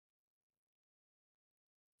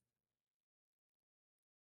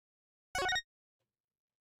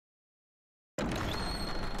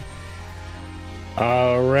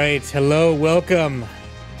All right, hello, welcome.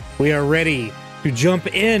 We are ready to jump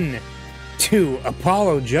in to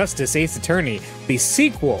Apollo Justice Ace Attorney, the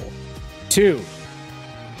sequel to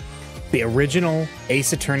the original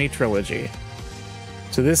Ace Attorney trilogy.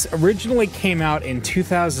 So this originally came out in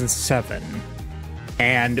 2007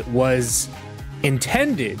 and was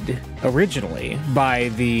intended originally by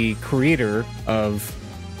the creator of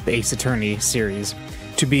the Ace Attorney series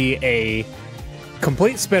to be a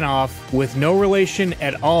complete spin-off with no relation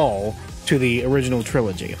at all to the original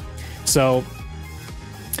trilogy. So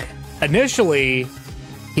initially,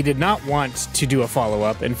 he did not want to do a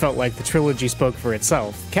follow-up and felt like the trilogy spoke for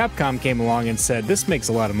itself. Capcom came along and said, this makes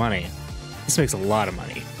a lot of money. This makes a lot of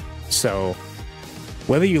money. So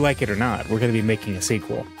whether you like it or not, we're going to be making a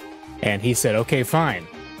sequel. And he said, okay, fine.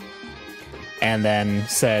 And then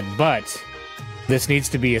said, but this needs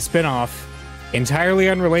to be a spin-off entirely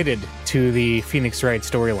unrelated to the Phoenix Wright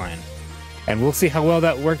storyline. And we'll see how well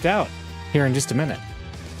that worked out here in just a minute.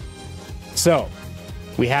 So,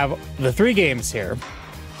 we have the three games here.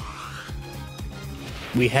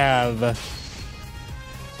 We have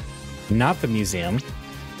not the museum.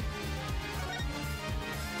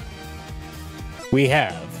 We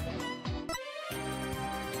have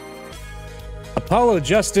Apollo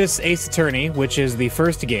Justice Ace Attorney, which is the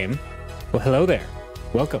first game. Well, hello there.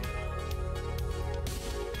 Welcome.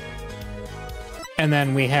 And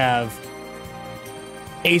then we have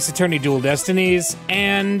Ace Attorney Dual Destinies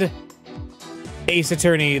and Ace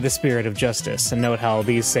Attorney The Spirit of Justice. And note how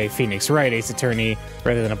these say Phoenix Wright Ace Attorney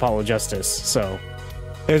rather than Apollo Justice. So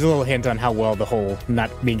there's a little hint on how well the whole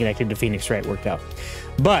not being connected to Phoenix Wright worked out.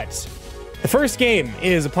 But the first game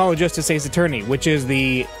is Apollo Justice Ace Attorney, which is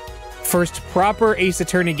the first proper Ace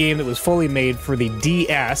Attorney game that was fully made for the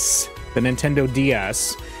DS, the Nintendo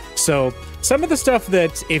DS. So some of the stuff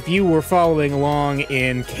that, if you were following along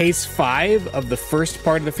in Case 5 of the first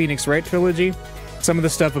part of the Phoenix Wright trilogy, some of the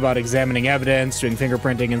stuff about examining evidence, doing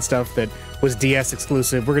fingerprinting and stuff that was DS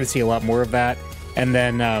exclusive, we're going to see a lot more of that. And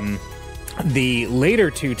then the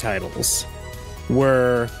later two titles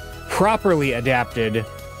were properly adapted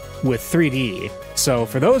with 3D. So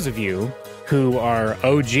for those of you who are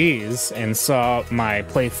OGs and saw my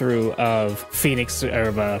playthrough of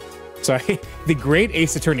the Great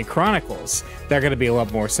Ace Attorney Chronicles, they're going to be a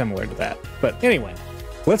lot more similar to that. But anyway,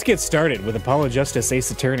 let's get started with Apollo Justice Ace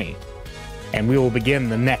Attorney, and we will begin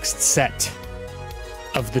the next set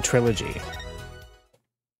of the trilogy.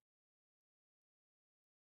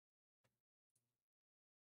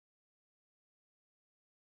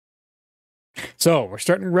 So, we're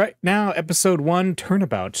starting right now, Episode 1,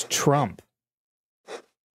 Turnabout Trump.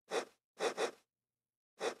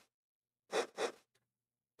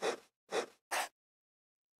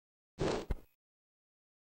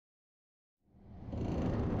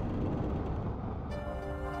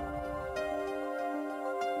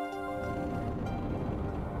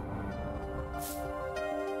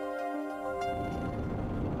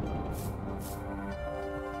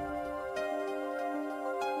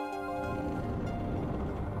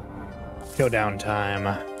 Showdown time.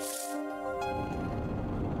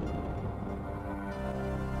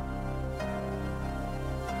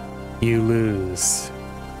 You lose.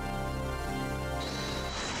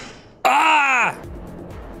 Ah!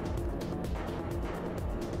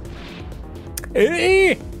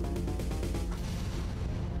 Eh!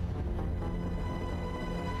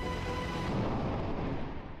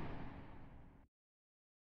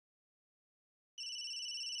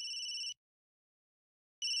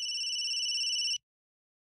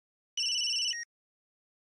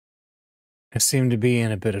 I seem to be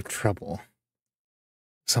in a bit of trouble.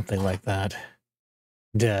 Something like that.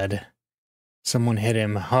 Dead. Someone hit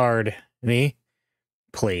him hard. Me?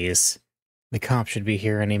 Please. The cop should be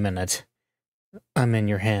here any minute. I'm in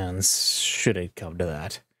your hands, should it come to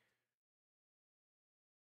that.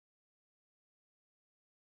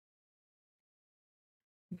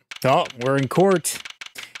 Oh, we're in court.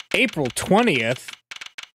 April 20th,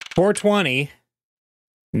 420.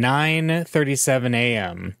 9:37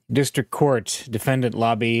 a.m. District Court, Defendant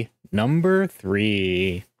Lobby, number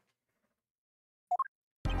 3.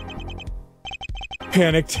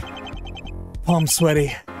 Panicked. Palm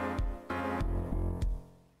sweaty.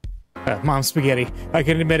 Mom spaghetti. I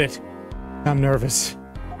can admit it. I'm nervous.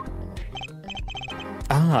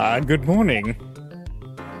 Ah, good morning.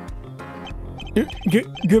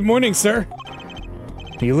 Good morning, sir.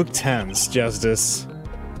 You look tense, Justice.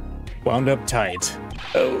 Wound up tight.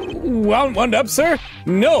 Wound up, sir?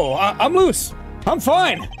 No, I'm loose. I'm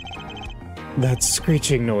fine. That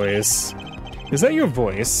screeching noise. Is that your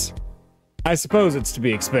voice? I suppose it's to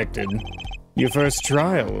be expected. Your first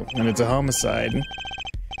trial, and it's a homicide.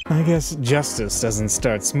 I guess justice doesn't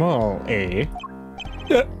start small, eh?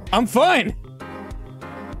 I'm fine!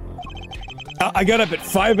 I got up at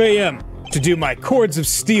 5 a.m. to do my Chords of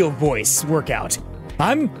Steel voice workout.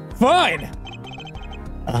 I'm fine!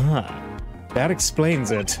 Ah, that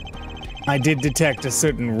explains it. I did detect a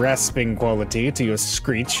certain rasping quality to your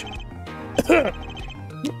screech.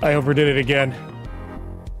 I overdid it again.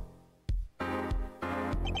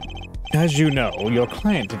 As you know, your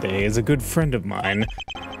client today is a good friend of mine.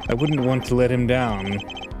 I wouldn't want to let him down,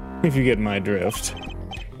 if you get my drift.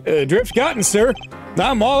 Drift gotten, sir.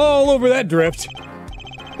 I'm all over that drift.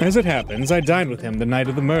 As it happens, I dined with him the night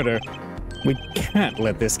of the murder. We can't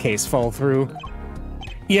let this case fall through.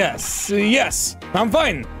 Yes, I'm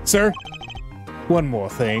fine, sir. One more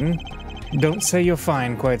thing. Don't say you're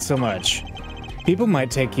fine quite so much. People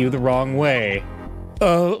might take you the wrong way.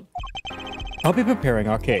 I'll be preparing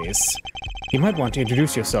our case. You might want to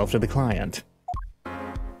introduce yourself to the client.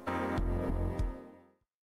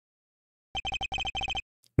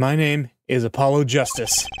 My name is Apollo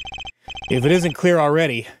Justice. If it isn't clear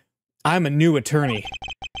already, I'm a new attorney,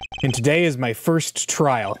 and today is my first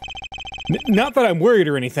trial. Not that I'm worried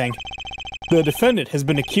or anything. The defendant has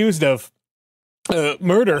been accused of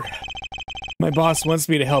murder. My boss wants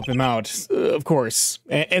me to help him out, of course,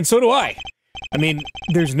 and so do I. I mean,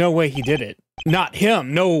 there's no way he did it. Not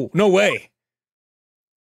him. No way.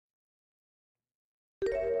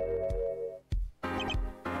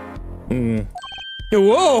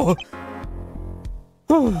 Whoa!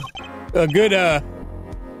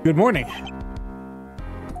 Good morning.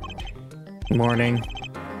 Morning.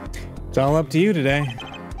 It's all up to you today.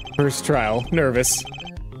 First trial. Nervous.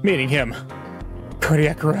 Meeting him.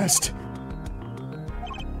 Cardiac arrest.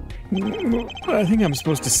 I think I'm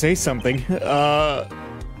supposed to say something.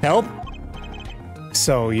 Help?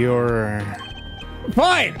 So you're...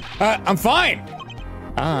 Fine! I'm fine!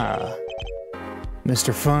 Ah.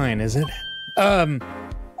 Mr. Fine, is it? I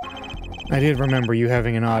did remember you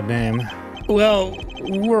having an odd name. Well,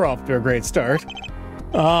 we're off to a great start.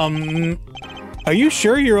 Are you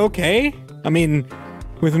sure you're okay? I mean,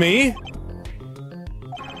 with me?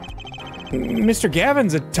 Mr.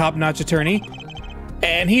 Gavin's a top-notch attorney,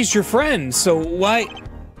 and he's your friend, so why...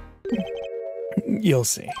 You'll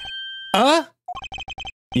see.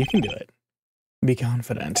 You can do it. Be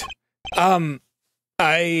confident. I'm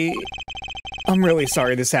really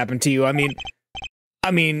sorry this happened to you. I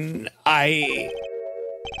mean,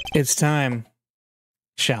 It's time.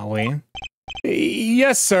 Shall we?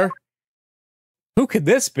 Yes, sir. Who could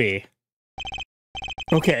this be?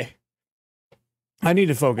 Okay. I need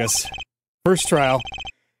to focus. First trial.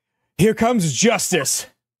 Here comes justice.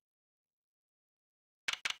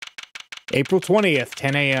 April 20th,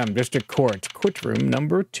 10 a.m., District Court, courtroom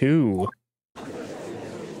number 2.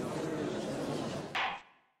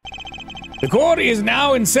 The court is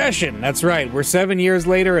now in session. That's right, we're 7 years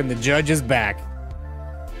later and the judge is back.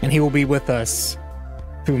 And he will be with us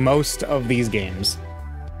through most of these games.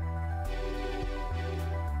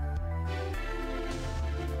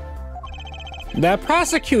 The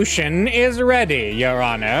prosecution is ready, Your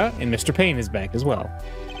Honor. And Mr. Payne is back as well.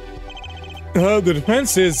 The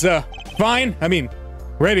defense is, fine. I mean,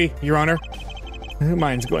 ready, Your Honor.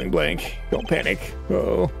 Mine's going blank. Don't panic.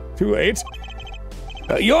 Oh, too late.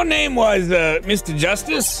 Your name was, Mr.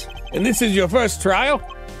 Justice? And this is your first trial?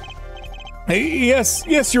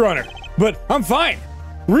 Yes, Your Honor. But I'm fine.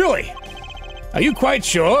 Really? Are you quite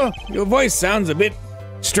sure? Your voice sounds a bit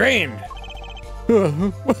strained.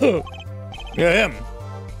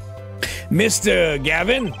 Mr.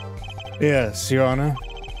 Gavin? Yes, Your Honor.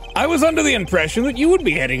 I was under the impression that you would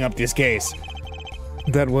be heading up this case.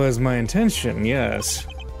 That was my intention, yes.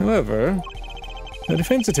 However, the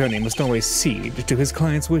defense attorney must always cede to his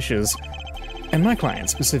client's wishes. And my client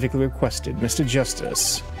specifically requested Mr.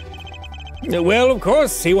 Justice. Well, of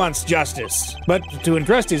course he wants justice. But to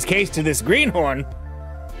entrust his case to this greenhorn,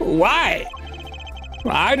 why?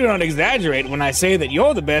 I do not exaggerate when I say that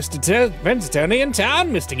you're the best defense attorney in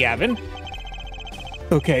town, Mr. Gavin.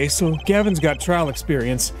 Okay, so Gavin's got trial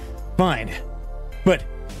experience. Fine. But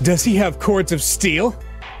does he have cords of steel?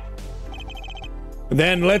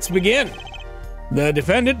 Then let's begin. The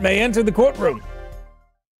defendant may enter the courtroom.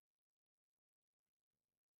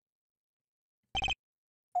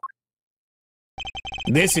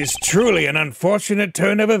 This is truly an unfortunate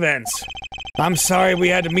turn of events. I'm sorry we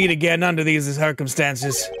had to meet again under these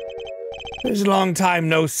circumstances. It's a long time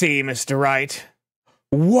no see, Mr. Wright.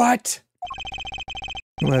 What?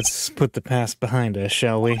 Let's put the past behind us,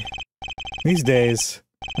 shall we? These days,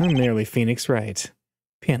 I'm merely Phoenix Wright,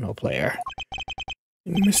 piano player.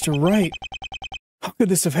 Mr. Wright, how could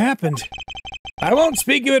this have happened? I won't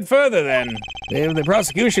speak of it further, then. If the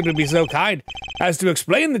prosecution would be so kind as to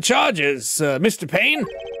explain the charges, Mr. Payne.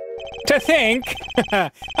 To think,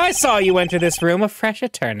 I saw you enter this room a fresh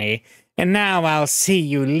attorney, and now I'll see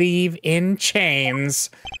you leave in chains.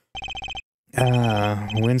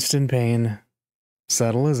 Winston Payne.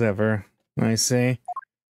 Subtle as ever, I see.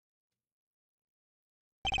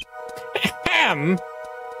 Ahem!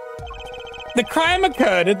 The crime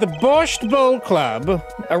occurred at the Borscht Bowl Club,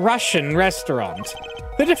 a Russian restaurant.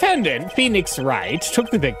 The defendant, Phoenix Wright,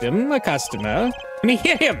 took the victim, a customer, and he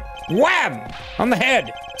hit him, wham, on the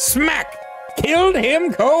head, smack, killed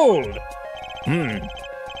him cold.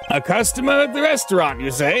 A customer at the restaurant,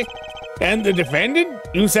 you say? And the defendant,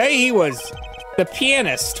 you say he was the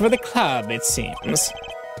pianist for the club, it seems.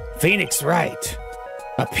 Phoenix Wright,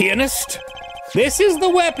 a pianist? This is the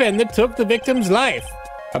weapon that took the victim's life.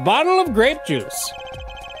 A bottle of grape juice.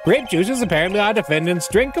 Grape juice is apparently our defendant's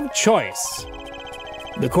drink of choice.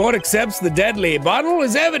 The court accepts the deadly bottle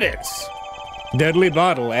as evidence. Deadly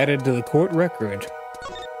bottle added to the court record.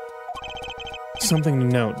 Something to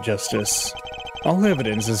note, Justice. All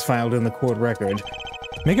evidence is filed in the court record.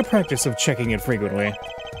 Make a practice of checking it frequently.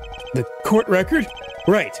 The court record?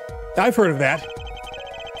 Right. I've heard of that.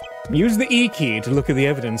 Use the E key to look at the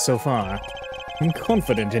evidence so far. I'm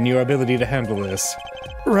confident in your ability to handle this.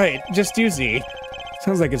 Right, just use E.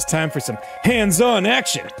 Sounds like it's time for some hands-on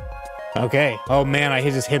action. Okay. Oh man, I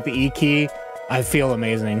just hit the E key. I feel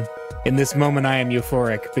amazing. In this moment, I am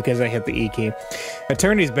euphoric because I hit the E key.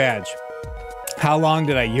 Attorney's badge. How long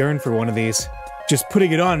did I yearn for one of these? Just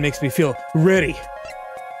putting it on makes me feel ready.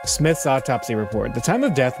 Smith's autopsy report. The time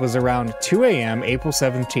of death was around 2 a.m. April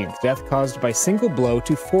 17th. Death caused by single blow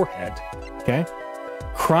to forehead. Okay.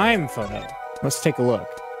 Crime photo. Let's take a look.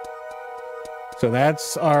 So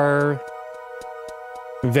that's our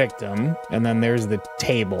victim, and then there's the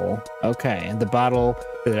table. Okay, and the bottle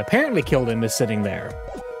that apparently killed him is sitting there.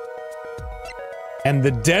 And the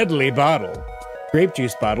deadly bottle, grape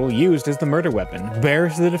juice bottle used as the murder weapon,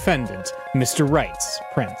 bears the defendant, Mr. Wright's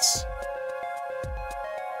prints.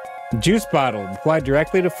 Juice bottle applied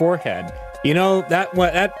directly to forehead. You know,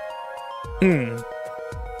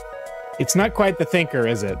 it's not quite the thinker,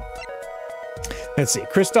 is it? Let's see.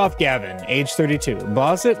 Christoph Gavin, age 32,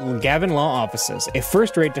 boss at Gavin Law Offices, a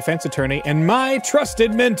first-rate defense attorney, and my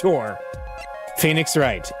trusted mentor. Phoenix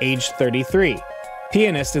Wright, age 33,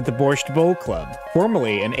 pianist at the Borscht Bowl Club,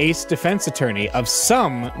 formerly an ace defense attorney of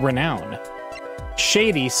some renown.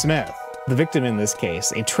 Shady Smith, the victim in this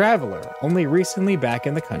case, a traveler, only recently back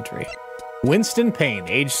in the country. Winston Payne,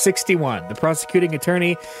 age 61, the prosecuting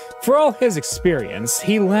attorney. For all his experience,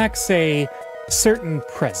 he lacks a certain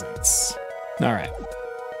presence. All right.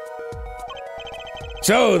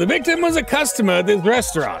 So, the victim was a customer at this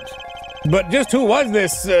restaurant. But just who was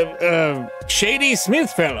this, Shady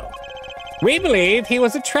Smith fellow? We believe he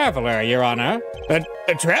was a traveler, Your Honor.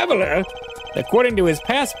 A traveler? According to his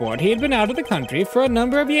passport, he had been out of the country for a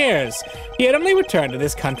number of years. He had only returned to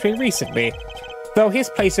this country recently, though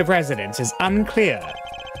his place of residence is unclear.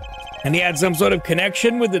 And he had some sort of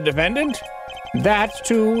connection with the defendant? That,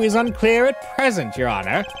 too, is unclear at present, Your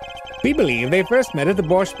Honor. We believe they first met at the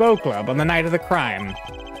Borscht Bowl Club on the night of the crime.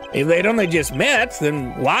 If they'd only just met,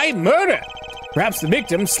 then why murder? Perhaps the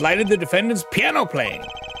victim slighted the defendant's piano playing.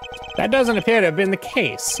 That doesn't appear to have been the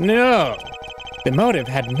case, no. The motive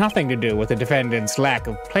had nothing to do with the defendant's lack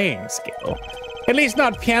of playing skill. At least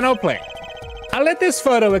not piano playing. I'll let this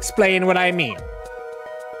photo explain what I mean.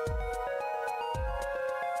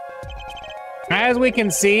 As we can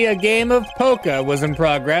see, a game of poker was in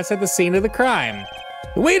progress at the scene of the crime.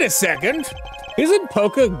 Wait a second. Isn't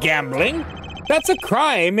poker gambling? That's a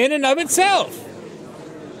crime in and of itself.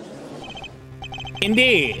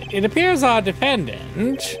 Indeed, it appears our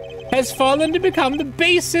defendant has fallen to become the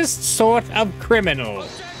basest sort of criminal.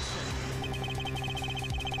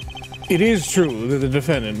 It is true that the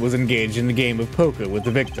defendant was engaged in a game of poker with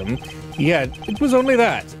the victim, yet it was only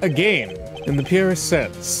that, a game, in the purest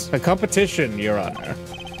sense. A competition, Your Honor.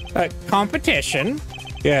 A competition?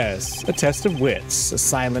 Yes, a test of wits, a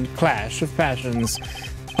silent clash of passions.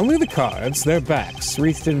 Only the cards, their backs,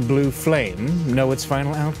 wreathed in blue flame, know its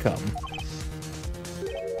final outcome.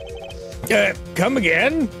 Come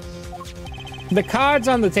again? The cards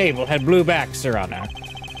on the table had blue backs, Your Honor.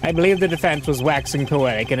 I believe the defense was waxing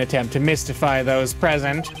poetic in an attempt to mystify those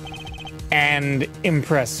present and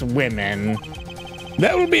impress women.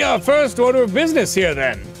 That will be our first order of business here,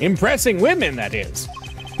 then. Impressing women, that is.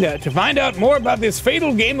 To find out more about this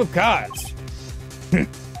fatal game of cards.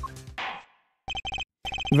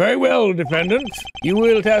 Very well, defendant. You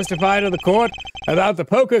will testify to the court about the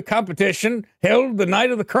poker competition held the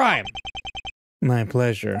night of the crime. My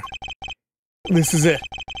pleasure. This is it.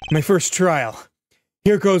 My first trial.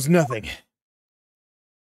 Here goes nothing.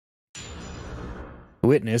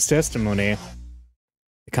 Witness testimony.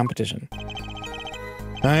 The competition.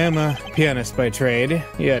 I am a pianist by trade,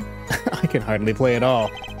 yet I can hardly play at all.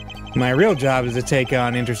 My real job is to take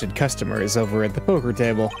on interested customers over at the poker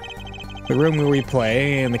table. The room where we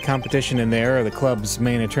play and the competition in there are the club's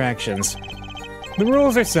main attractions. The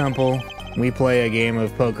rules are simple. We play a game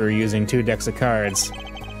of poker using 2 decks of cards.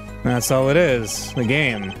 That's all it is, a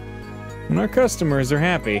game. And our customers are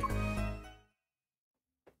happy.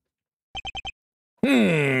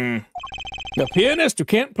 A pianist who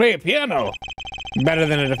can't play a piano. Better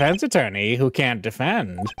than a defense attorney who can't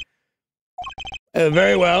defend.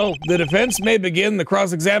 Very well. The defense may begin the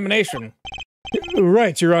cross-examination.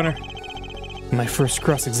 Right, Your Honor. My first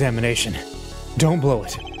cross-examination. Don't blow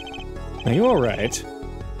it. Are you all right?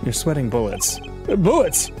 You're sweating bullets.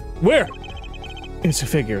 Bullets? Where? It's a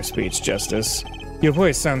figure of speech, Justice. Your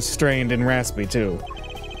voice sounds strained and raspy, too.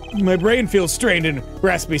 My brain feels strained and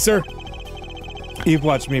raspy, sir. You've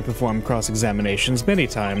watched me perform cross-examinations many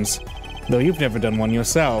times, though you've never done one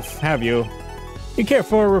yourself, have you? You care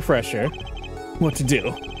for a refresher? What to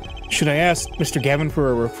do? Should I ask Mr. Gavin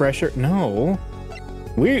for a refresher? No.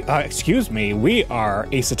 Excuse me, we are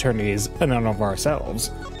ace attorneys and none of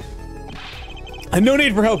ourselves. No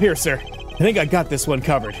need for help here, sir. I think I got this one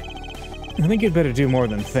covered. I think you'd better do more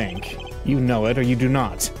than think. You know it or you do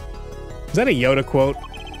not. Is that a Yoda quote?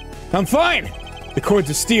 I'm fine! The cords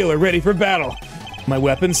of steel are ready for battle. My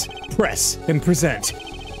weapons, press and present.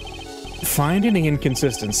 Find any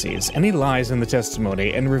inconsistencies, any lies in the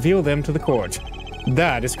testimony, and reveal them to the court.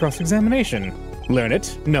 That is cross-examination. Learn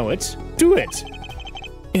it, know it, do it.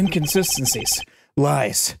 Inconsistencies,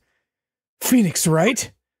 lies. Phoenix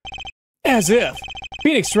Wright? As if.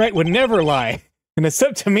 Phoenix Wright would never lie, and it's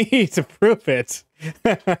up to me to prove it.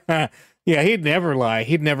 Yeah, he'd never lie.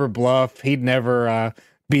 He'd never bluff. He'd never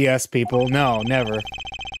BS people. No, never.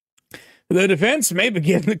 The defense may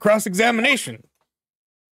begin the cross-examination.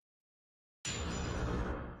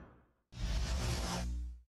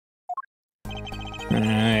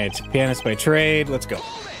 Alright, pianist by trade, let's go.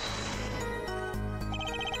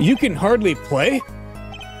 You can hardly play?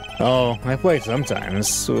 Oh, I play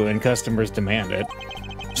sometimes, when customers demand it.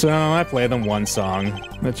 So I play them one song.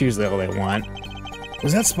 That's usually all they want.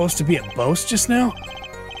 Was that supposed to be a boast just now?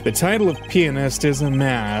 The title of pianist is a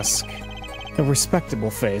mask. A respectable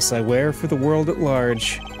face I wear for the world at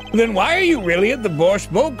large. Then why are you really at the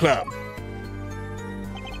Borscht Boat Club?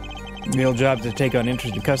 Real job to take on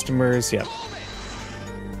interested customers, yep.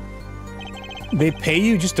 They pay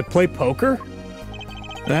you just to play poker?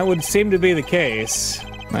 That would seem to be the case.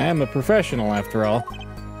 I am a professional, after all.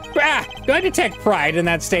 Do I detect pride in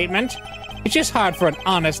that statement? It's just hard for an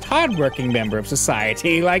honest, hard-working member of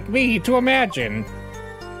society like me to imagine.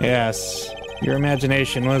 Yes, your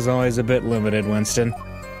imagination was always a bit limited, Winston.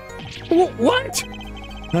 What?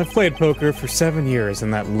 I've played poker for 7 years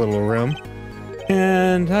in that little room,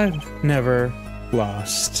 and I've never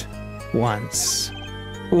lost once.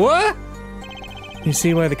 What? You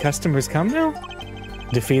see why the customers come now?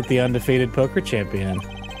 Defeat the undefeated poker champion.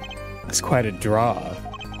 It's quite a draw.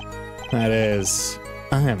 That is,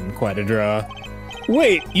 I am quite a draw.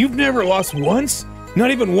 Wait, you've never lost once?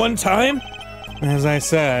 Not even one time? As I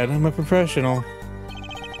said, I'm a professional.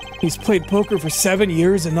 He's played poker for 7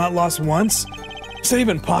 years and not lost once? Is that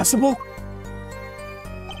even possible?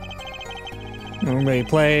 Everybody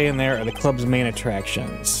play, and there are the club's main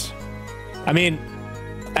attractions. I mean,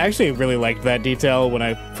 I actually really liked that detail when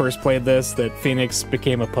I first played this, that Phoenix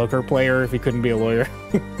became a poker player if he couldn't be a lawyer.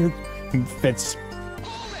 Fits.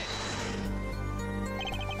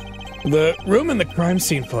 The room in the crime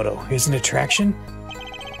scene photo is an attraction?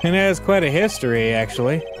 It has quite a history,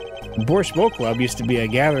 actually. Borscht Boat Club used to be a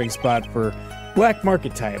gathering spot for black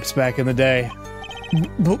market types back in the day.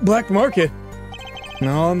 Black market?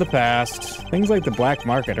 No, in the past. Things like the black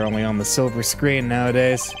market are only on the silver screen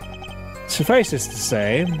nowadays. Suffice it to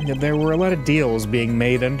say that there were a lot of deals being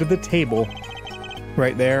made under the table.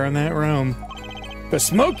 Right there in that room. The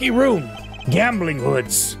smoky room. Gambling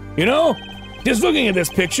hoods. You know? Just looking at this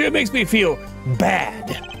picture, it makes me feel bad.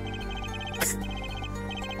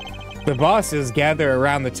 The bosses gather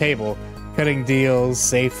around the table, cutting deals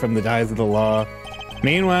safe from the eyes of the law.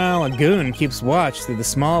 Meanwhile, a goon keeps watch through the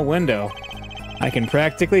small window. I can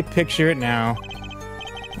practically picture it now.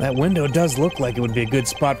 That window does look like it would be a good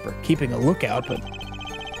spot for keeping a lookout, but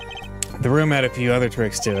the room had a few other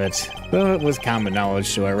tricks to it, though it was common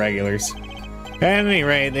knowledge to our regulars. At any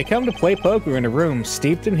rate, they come to play poker in a room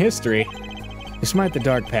steeped in history. Despite the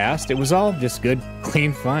dark past, it was all just good,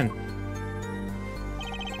 clean fun.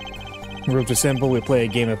 Rules are simple. We play a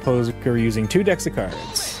game of poker using 2 decks of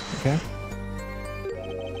cards. Okay?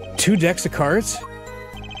 2 decks of cards?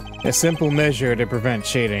 A simple measure to prevent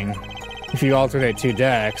cheating. If you alternate 2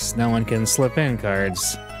 decks, no one can slip in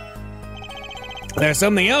cards. There's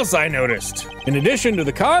something else I noticed. In addition to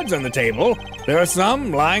the cards on the table, there are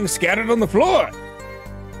some lying scattered on the floor.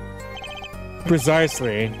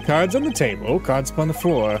 Precisely. Cards on the table, cards upon the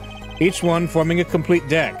floor, each one forming a complete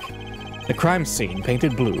deck. A crime scene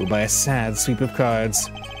painted blue by a sad sweep of cards.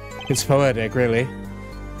 It's poetic, really.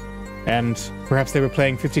 And perhaps they were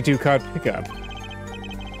playing 52 card pickup.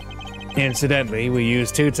 Incidentally, we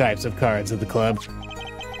use 2 types of cards at the club.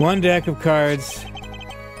 1 deck of cards.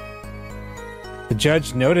 The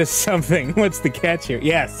judge noticed something. What's the catch here?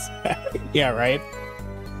 Yes. Yeah, right.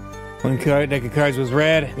 1 deck of cards was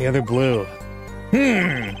red, the other blue.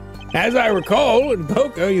 As I recall, in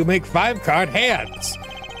poker, you make 5-card hands.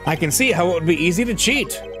 I can see how it would be easy to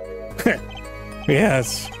cheat.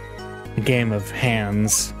 Yes. A game of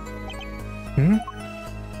hands.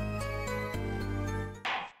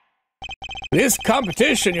 This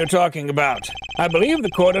competition you're talking about. I believe the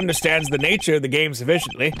court understands the nature of the game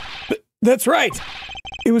sufficiently. That's right.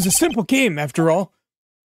 It was a simple game, after all.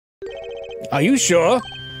 Are you sure?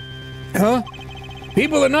 Huh?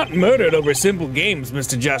 People are not murdered over simple games,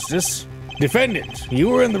 Mr. Justice. Defendant, you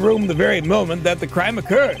were in the room the very moment that the crime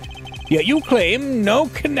occurred, yet you claim no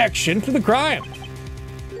connection to the crime.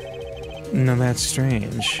 No, that's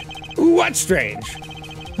strange. What's strange?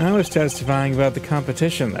 I was testifying about the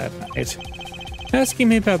competition that night. Asking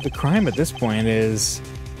me about the crime at this point is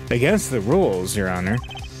against the rules, Your Honor.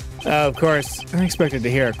 Of course, I expected to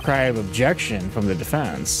hear a cry of objection from the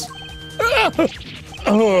defense.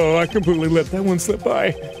 Oh, I completely let that one slip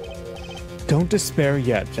by. Don't despair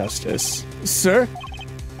yet, Justice. Sir?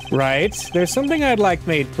 Right, there's something I'd like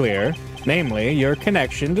made clear, namely your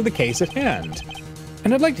connection to the case at hand.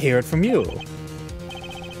 And I'd like to hear it from you.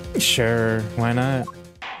 Sure, why not?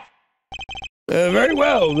 Very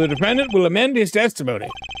well, the defendant will amend his testimony.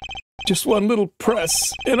 Just one little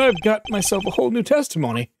press, and I've got myself a whole new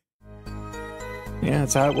testimony. Yeah,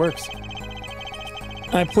 that's how it works.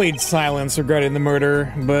 I plead silence regarding the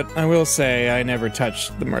murder, but I will say I never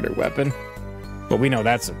touched the murder weapon. Well, we know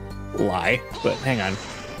that's a lie, but hang on.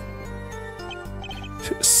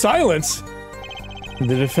 Silence? The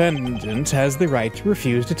defendant has the right to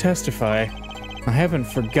refuse to testify. I haven't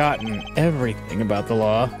forgotten everything about the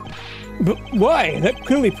law. But why? That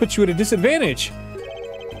clearly puts you at a disadvantage.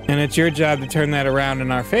 And it's your job to turn that around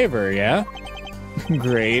in our favor, yeah?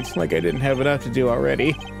 Great, like I didn't have enough to do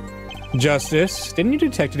already. Justice, didn't you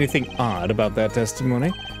detect anything odd about that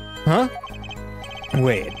testimony? Huh?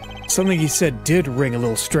 Wait, something he said did ring a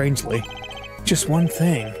little strangely. Just one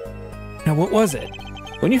thing. Now, what was it?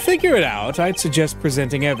 When you figure it out, I'd suggest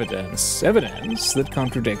presenting evidence. Evidence that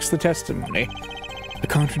contradicts the testimony. A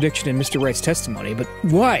contradiction in Mr. Wright's testimony, but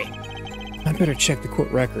why? I'd better check the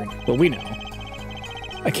court record. Well, we know.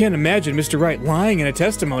 I can't imagine Mr. Wright lying in a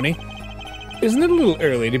testimony. Isn't it a little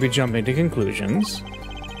early to be jumping to conclusions?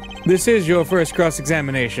 This is your first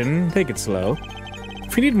cross-examination. Take it slow.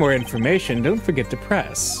 If you need more information, don't forget to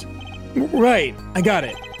press. Right, I got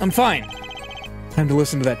it. I'm fine. Time to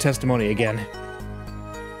listen to that testimony again.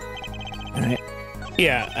 All right.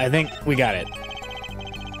 Yeah, I think we got it.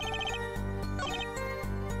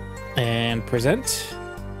 And present.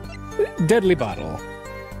 Deadly bottle.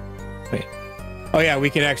 Wait. Oh yeah, we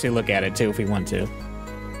can actually look at it too if we want to.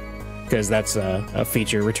 Because that's a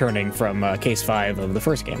feature returning from Case 5 of the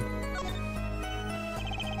first game.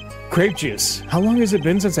 Grape juice. How long has it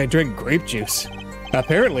been since I drank grape juice?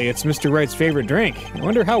 Apparently, it's Mr. Wright's favorite drink. I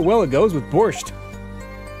wonder how well it goes with borscht.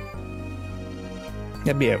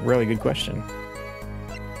 That'd be a really good question.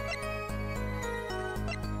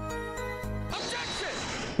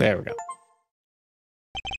 There we go.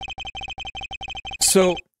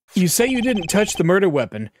 So, you say you didn't touch the murder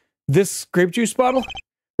weapon. This grape juice bottle?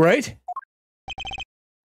 Right?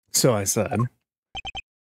 So I said.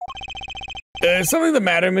 Something the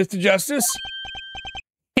matter, Mr. Justice?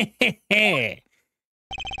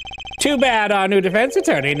 Too bad our new defense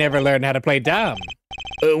attorney never learned how to play dumb.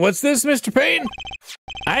 What's this, Mr. Payne?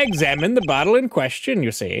 I examined the bottle in question,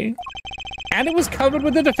 you see. And it was covered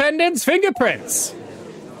with the defendant's fingerprints.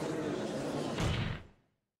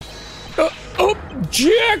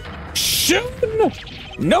 Objection!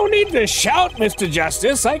 No need to shout, Mr.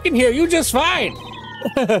 Justice. I can hear you just fine.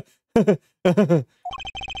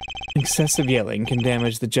 Excessive yelling can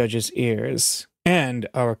damage the judge's ears and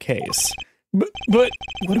our case. But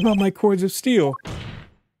what about my cords of steel?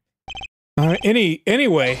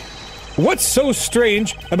 Anyway, what's so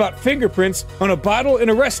strange about fingerprints on a bottle in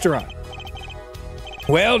a restaurant?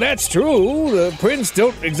 Well, that's true. The prints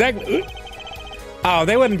don't exactly... Oh,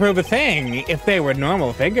 they wouldn't prove a thing if they were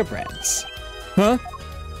normal fingerprints. Huh?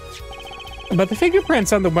 But the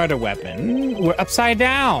fingerprints on the murder weapon were upside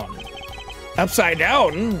down. Upside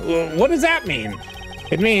down? What does that mean?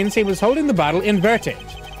 It means he was holding the bottle inverted.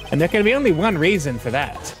 And there can be only one reason for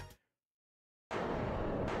that.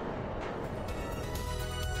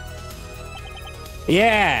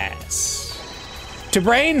 Yes. To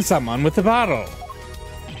brain someone with the bottle.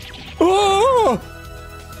 Oh!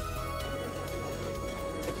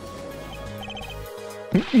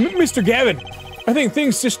 Mr. Gavin, I think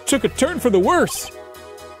things just took a turn for the worse.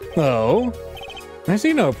 Oh? I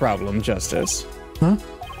see no problem, Justice. Huh?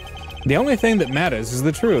 The only thing that matters is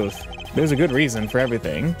the truth. There's a good reason for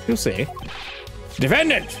everything. You'll see.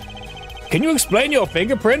 Defendant! Can you explain your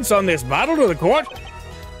fingerprints on this bottle to the court?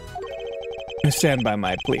 I stand by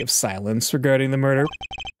my plea of silence regarding the murder.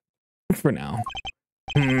 For now.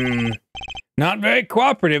 Not very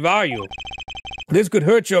cooperative, are you? This could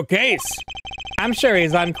hurt your case. I'm sure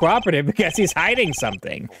he's uncooperative because he's hiding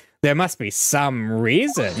something. There must be some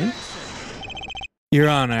reason. Your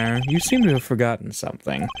Honor, you seem to have forgotten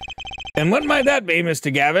something. And what might that be,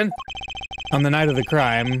 Mr. Gavin? On the night of the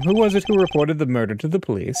crime, who was it who reported the murder to the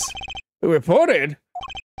police? Who reported?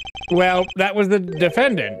 Well, that was the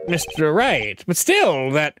defendant, Mr. Wright. But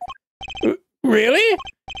still, that... Really?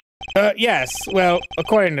 Yes. Well,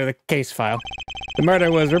 according to the case file, the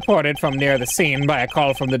murder was reported from near the scene by a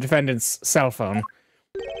call from the defendant's cell phone.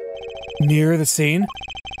 Near the scene?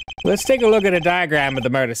 Let's take a look at a diagram of the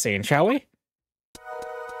murder scene, shall we?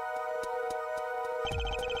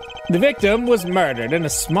 The victim was murdered in a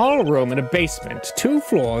small room in a basement, 2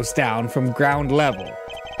 floors down from ground level.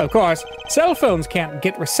 Of course, cell phones can't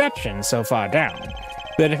get reception so far down.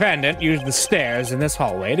 The defendant used the stairs in this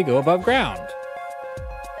hallway to go above ground.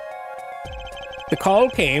 The call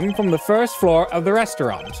came from the 1st floor of the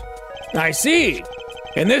restaurant. I see.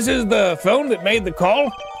 And this is the phone that made the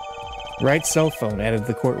call? Wright's cell phone added to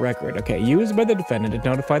the court record. Okay, used by the defendant to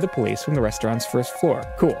notify the police from the restaurant's 1st floor.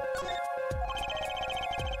 Cool.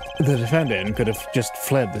 The defendant could have just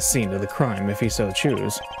fled the scene of the crime if he so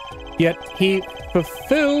chose. Yet he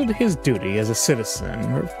fulfilled his duty as a citizen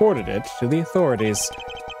and reported it to the authorities.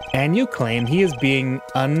 And you claim he is being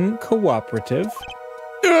uncooperative?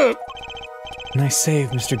 Nice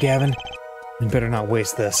save, Mr. Gavin. We better not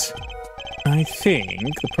waste this. I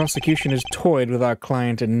think the prosecution has toyed with our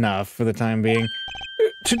client enough for the time being.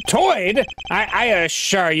 Toyed? I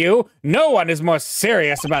assure you, no one is more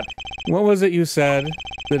serious about... What was it you said?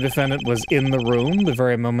 The defendant was in the room the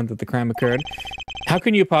very moment that the crime occurred. How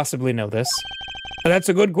can you possibly know this? That's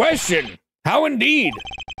a good question. How indeed?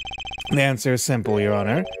 The answer is simple, Your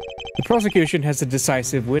Honor. The prosecution has a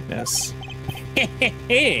decisive witness.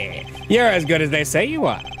 You're as good as they say you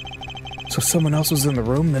are. So someone else was in the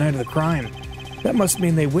room the night of the crime. That must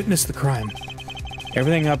mean they witnessed the crime.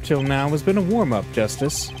 Everything up till now has been a warm-up,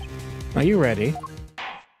 Justice. Are you ready?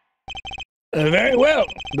 Very well.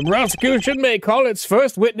 The prosecution may call its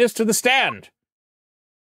first witness to the stand.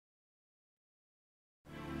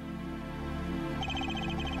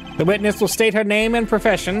 The witness will state her name and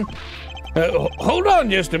profession. Hold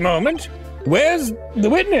on just a moment. Where's the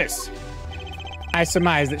witness? I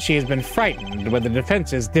surmise that she has been frightened by the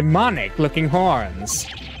defense's demonic-looking horns.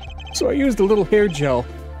 So I used a little hair gel.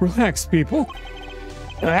 Relax, people.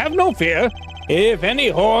 Have no fear. If any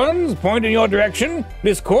horns point in your direction,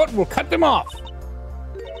 this court will cut them off.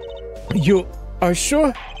 You are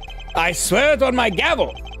sure? I swear it on my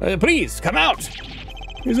gavel. Please, come out.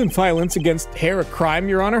 Isn't violence against hair a crime,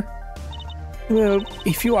 Your Honor? Well,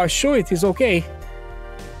 if you are sure it is okay.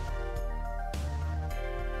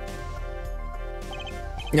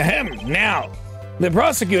 Ahem, now, the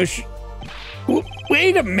prosecution...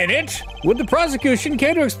 Wait a minute. Would the prosecution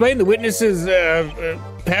care to explain the witness's,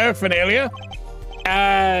 paraphernalia?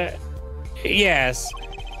 Yes.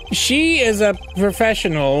 She is a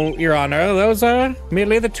professional, Your Honor. Those are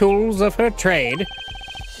merely the tools of her trade.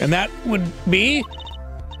 And that would be...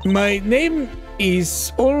 My name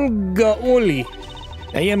is Olga Oli.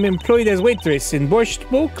 I am employed as waitress in Borscht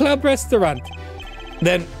Bowl Club restaurant.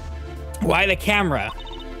 Then, why the camera?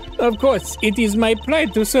 Of course, it is my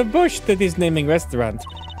pride to serve borscht at this naming restaurant.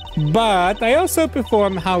 But I also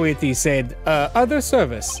perform, how it is said, other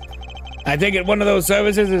service. I take it one of those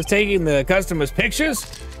services is taking the customer's pictures?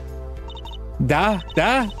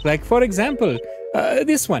 Like for example,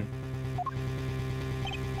 this one.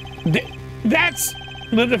 That's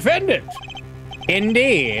the defendant.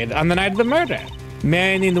 Indeed, on the night of the murder.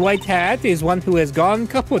 Man in the white hat is one who has gone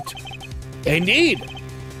kaput. Indeed.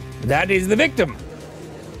 That is the victim.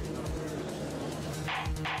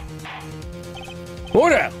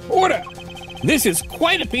 Order! Order! This is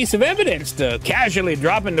quite a piece of evidence to casually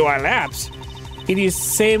drop into our laps. It is the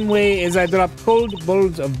same way as I drop cold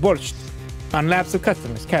bowls of borscht on laps of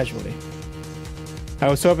customers, casually. I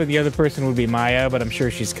was hoping the other person would be Maya, but I'm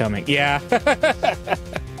sure she's coming. Yeah.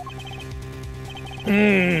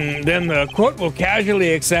 Then the court will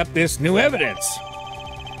casually accept this new evidence.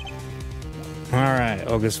 All right,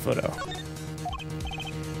 Olga's photo.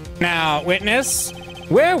 Now, witness,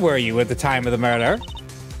 where were you at the time of the murder?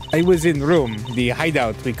 I was in room, the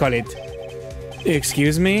hideout, we call it.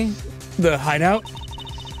 Excuse me? The hideout?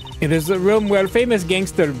 It is the room where famous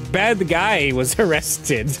gangster Bad Guy was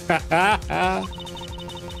arrested.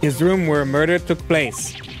 His room where murder took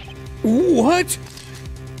place. What?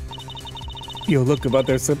 You look about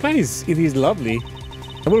their supplies. It is lovely.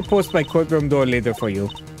 I will post my courtroom door later for you.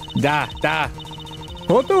 Da.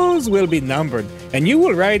 Photos will be numbered, and you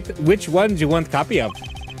will write which ones you want copy of.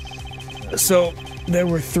 So, there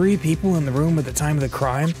were 3 people in the room at the time of the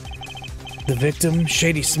crime? The victim,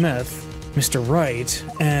 Shady Smith, Mr. Wright,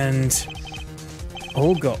 and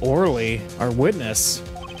Olga Orley, our witness.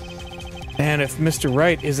 And if Mr.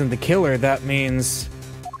 Wright isn't the killer, that means...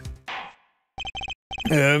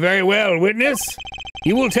 very well, witness.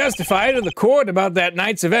 You will testify to the court about that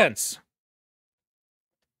night's events.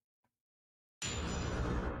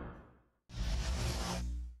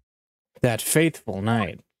 That faithful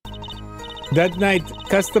night. That night,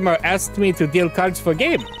 customer asked me to deal cards for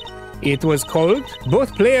game. It was cold.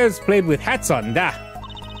 Both players played with hats on, da.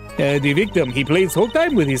 The victim, he plays whole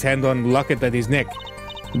time with his hand on locket at his neck.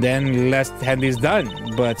 Then last hand is done,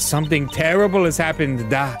 but something terrible has happened,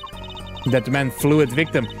 da. That man flew at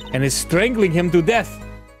victim and is strangling him to death.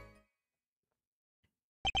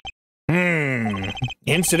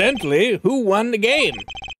 Incidentally, who won the game?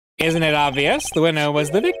 Isn't it obvious? The winner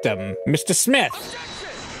was the victim, Mr. Smith.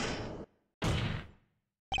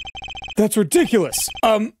 That's ridiculous.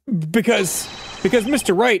 Because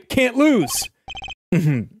Mr. Wright can't lose.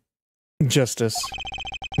 Justice.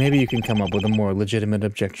 Maybe you can come up with a more legitimate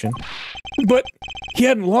objection. But he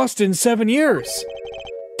hadn't lost in 7 years.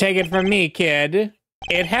 Take it from me, kid.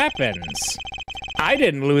 It happens. I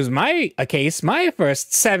didn't lose a case my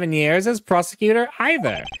first 7 years as prosecutor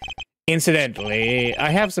either. Incidentally, I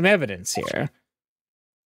have some evidence here.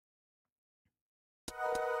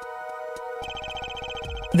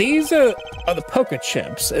 These are the poker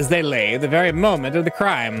chips as they lay the very moment of the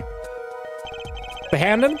crime. The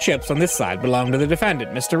hand and the chips on this side belong to the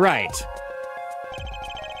defendant, Mr. Wright.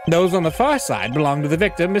 Those on the far side belong to the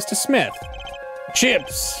victim, Mr. Smith.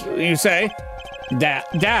 Chips, you say?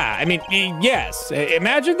 I mean, yes.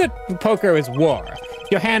 Imagine that poker is war.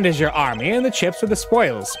 Your hand is your army, and the chips are the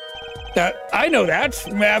spoils. I know that.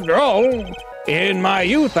 After all, in my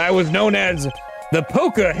youth, I was known as the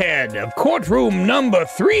poker head of courtroom number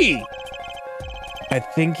 3. I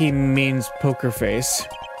think he means poker face.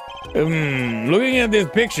 Looking at this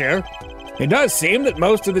picture, it does seem that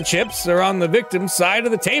most of the chips are on the victim's side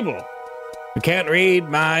of the table. You can't read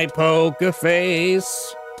my poker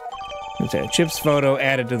face. Okay, Chip's photo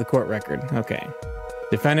added to the court record. Okay.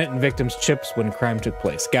 Defendant and victim's chips when crime took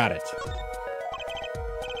place. Got it.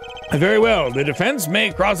 Very well. The defense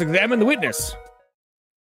may cross-examine the witness.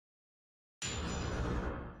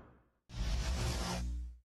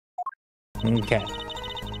 Okay.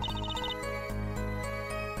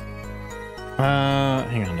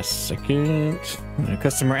 Hang on a second. A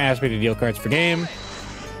customer asked me to deal cards for game.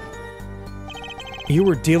 You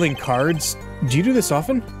were dealing cards? Do you do this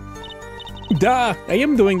often? Duh, I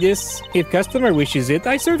am doing this. If customer wishes it,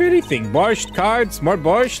 I serve anything. Borscht, cards, more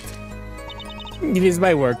borscht. It is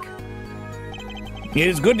my work. It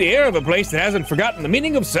is good to hear of a place that hasn't forgotten the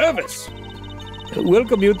meaning of service.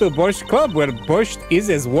 Welcome you to Borscht Club, where borscht is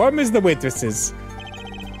as warm as the waitresses.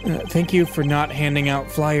 Thank you for not handing out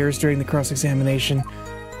flyers during the cross-examination.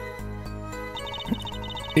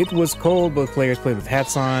 It was cold. Both players played with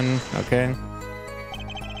hats on. Okay.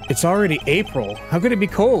 It's already April. How could it be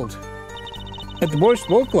cold? At the Borscht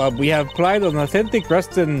Bowl Club, we have applied an authentic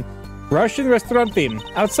Russian restaurant theme.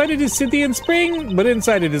 Outside it is city in spring, but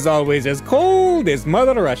inside it is always as cold as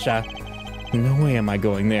Mother Russia. No way am I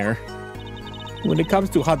going there. When it comes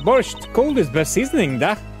to hot borscht, cold is best seasoning,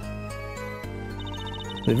 da.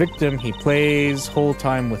 The victim, he plays whole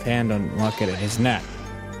time with hand on locket at his neck.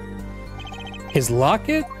 His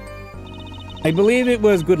locket? I believe it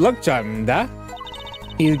was good luck charm, da.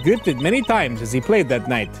 He gripped it many times as he played that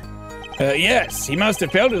night. Yes, he must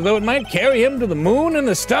have felt as though it might carry him to the moon and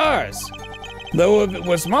the stars. Though if it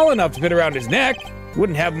was small enough to fit around his neck, it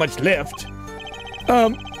wouldn't have much lift.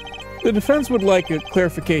 The defense would like a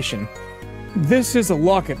clarification. This is a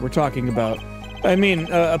locket we're talking about. I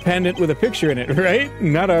mean, a pendant with a picture in it, right?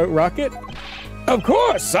 Not a rocket? Of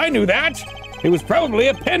course, I knew that. It was probably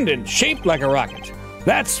a pendant shaped like a rocket.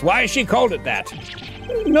 That's why she called it that.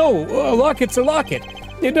 No, a locket's a locket.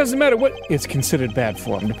 It doesn't matter what... It's considered bad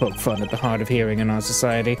form to poke fun at the hard of hearing in our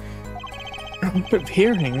society. But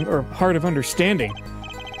hearing, or hard of understanding.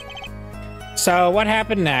 So, what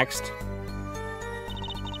happened next?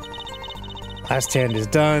 Last hand is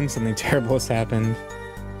done, something terrible has happened.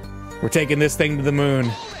 We're taking this thing to the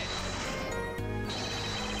moon.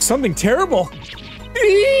 Something terrible?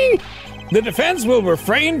 The defense will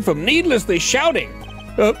refrain from needlessly shouting.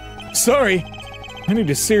 Sorry. I need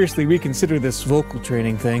to seriously reconsider this vocal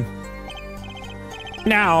training thing.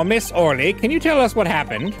 Now, Miss Orley, can you tell us what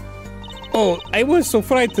happened? Oh, I was so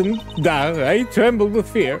frightened. I trembled with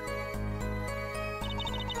fear.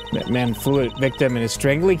 That man flew at victim and is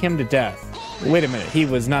strangling him to death. Wait a minute, he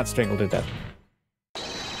was not strangled to death.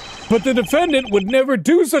 But the defendant would never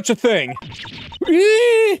do such a thing.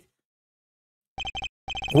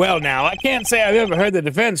 Well, now, I can't say I've ever heard the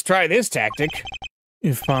defense try this tactic.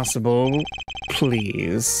 If possible,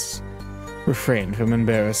 please refrain from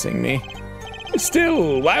embarrassing me.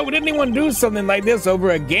 Still, why would anyone do something like this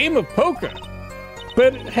over a game of poker?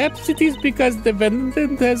 Perhaps it is because the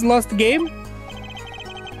defendant has lost the game?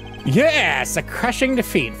 Yes, a crushing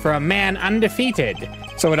defeat for a man undefeated.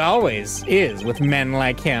 So it always is with men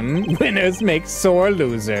like him. Winners make sore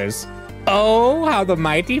losers. Oh, how the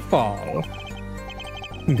mighty fall.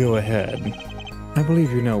 Go ahead. I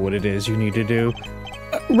believe you know what it is you need to do.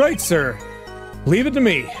 Right, sir. Leave it to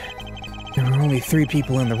me. There were only 3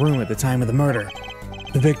 people in the room at the time of the murder.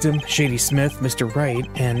 The victim, Shady Smith, Mr. Wright,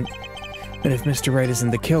 and if Mr. Wright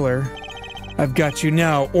isn't the killer, I've got you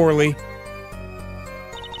now, Orley.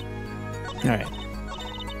 All right.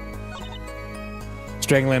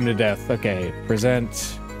 Strangle him to death. Okay,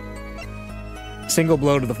 present. Single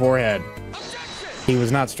blow to the forehead. He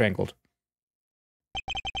was not strangled.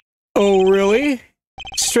 Oh, really?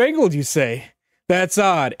 Strangled, you say? That's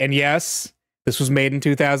odd. And yes, this was made in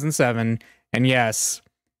 2007. And yes,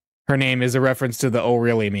 her name is a reference to the "oh,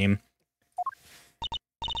 really" meme.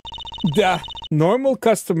 Duh. Normal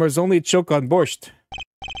customers only choke on borscht.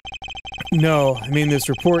 No, I mean this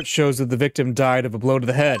report shows that the victim died of a blow to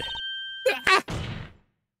the head. Ah!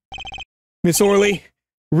 Miss Orley,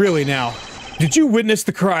 really now, did you witness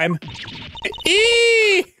the crime?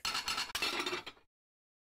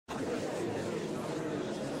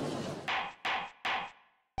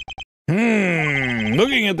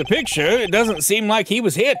 Looking at the picture, it doesn't seem like he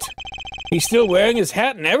was hit. He's still wearing his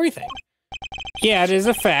hat and everything. Yeah, it is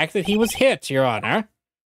a fact that he was hit, Your Honor.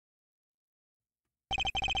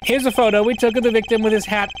 Here's a photo we took of the victim with his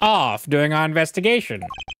hat off during our investigation.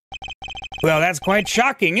 Well, that's quite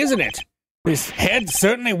shocking, isn't it? His head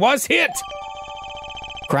certainly was hit.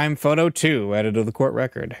 Crime photo 2 added to the court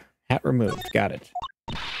record. Hat removed. Got it.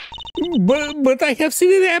 But I have seen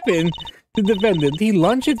it happen. The defendant, he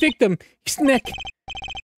lunged at victim. His neck.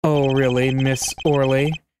 Oh, really, Miss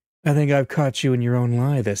Orley? I think I've caught you in your own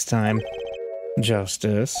lie this time.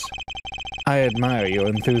 Justice, I admire your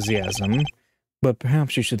enthusiasm, but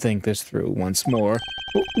perhaps you should think this through once more.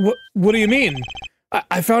 What do you mean?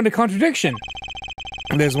 I found a contradiction.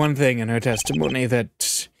 There's one thing in her testimony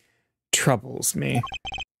that troubles me.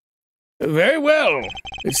 Very well.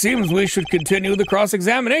 It seems we should continue the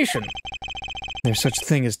cross-examination. There's such a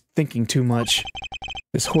thing as thinking too much.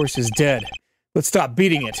 This horse is dead. Let's stop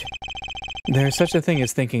beating it. There's such a thing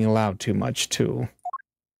as thinking aloud too much, too.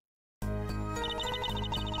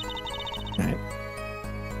 Alright.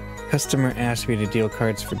 Customer asked me to deal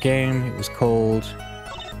cards for game. It was cold.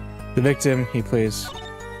 The victim, he plays...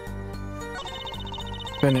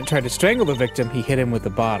 Defendant tried to strangle the victim. He hit him with a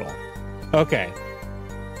bottle. Okay.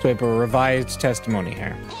 So we have a revised testimony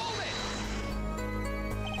here.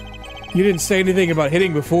 You didn't say anything about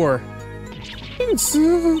hitting before.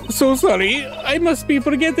 So sorry. I must be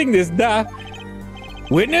forgetting this, da.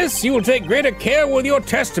 Witness, you will take greater care with your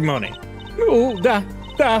testimony. Oh, da.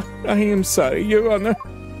 I am sorry, Your Honor.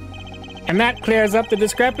 And that clears up the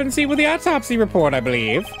discrepancy with the autopsy report, I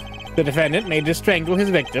believe. The defendant made to strangle his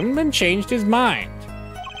victim and changed his mind.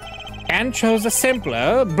 And chose a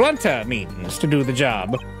simpler, blunter means to do the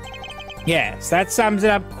job. Yes, that sums it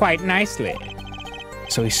up quite nicely.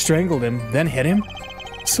 So he strangled him, then hit him?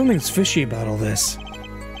 Something's fishy about all this.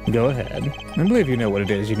 Go ahead. I believe you know what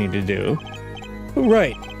it is you need to do.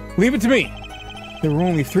 Right. Leave it to me. There were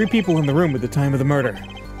only 3 people in the room at the time of the murder.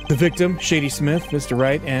 The victim, Shady Smith, Mr.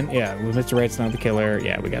 Wright, and yeah, Mr. Wright's not the killer.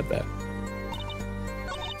 Yeah, we got that.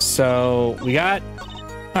 So we got.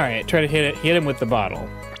 All right, try to hit him with the bottle.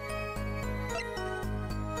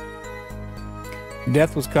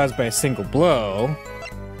 Death was caused by a single blow.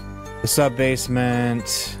 The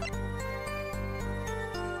sub-basement.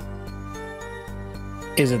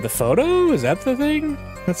 Is it the photo? Is that the thing?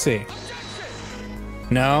 Let's see.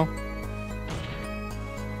 No.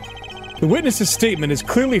 The witness's statement is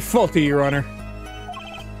clearly faulty, Your Honor.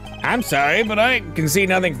 I'm sorry, but I can see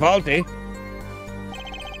nothing faulty.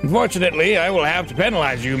 Unfortunately, I will have to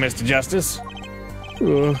penalize you, Mr. Justice.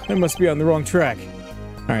 I must be on the wrong track.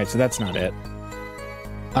 All right, so that's not it.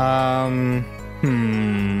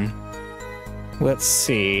 Let's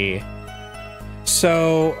see.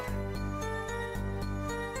 So...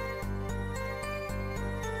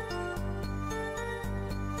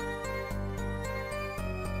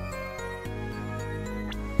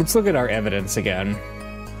 let's look at our evidence again.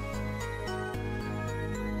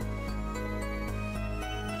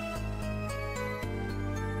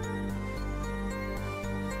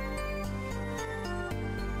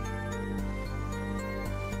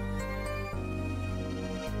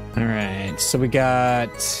 All right, so we got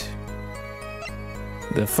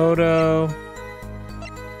the photo.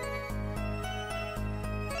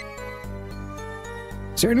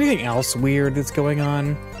 Is there anything else weird that's going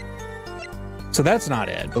on? So that's not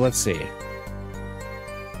it, but let's see.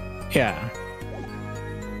 Yeah.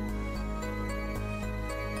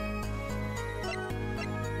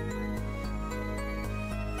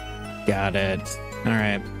 Got it. All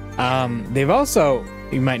right. They've also,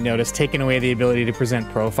 you might notice, taken away the ability to present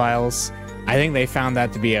profiles. I think they found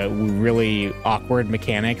that to be a really awkward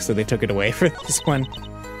mechanic, so they took it away for this one.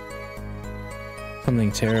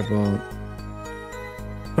 Something terrible.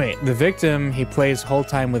 Wait, the victim, he plays whole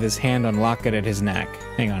time with his hand on locket at his neck.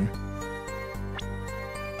 Hang on.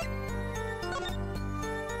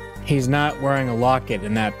 He's not wearing a locket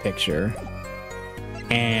in that picture.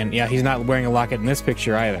 And yeah, he's not wearing a locket in this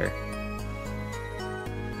picture either.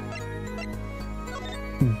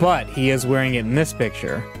 But he is wearing it in this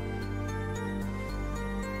picture.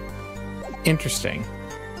 Interesting.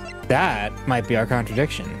 That might be our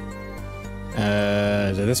contradiction.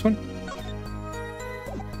 Is it this one?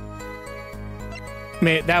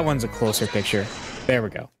 That one's a closer picture. There we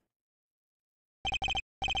go.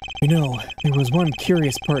 You know, there was one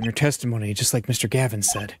curious part in her testimony, just like Mr. Gavin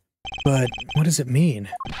said. But what does it mean?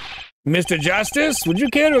 Mr. Justice, would you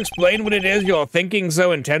care to explain what it is you're thinking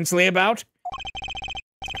so intensely about?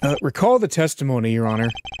 Recall the testimony, Your Honor.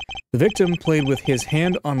 The victim played with his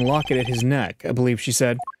hand on locket at his neck, I believe she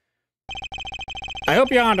said. I hope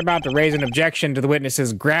you aren't about to raise an objection to the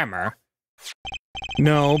witness's grammar.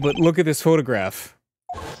 No, but look at this photograph.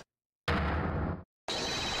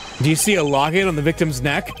 Do you see a locket on the victim's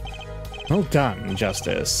neck? Well done,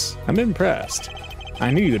 Justice. I'm impressed.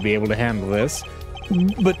 I knew you'd be able to handle this.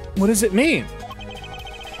 But what does it mean?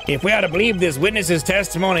 If we are to believe this witness's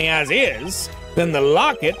testimony as is, then the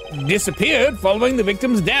locket disappeared following the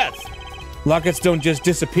victim's death. Lockets don't just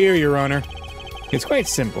disappear, Your Honor. It's quite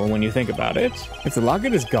simple when you think about it. If the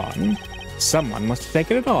locket is gone, someone must have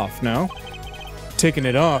taken it off, no? Taken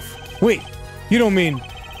it off? Wait, you don't mean...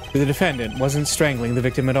 The defendant wasn't strangling the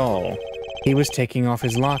victim at all. He was taking off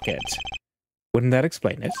his locket. Wouldn't that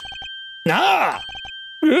explain it? Ah!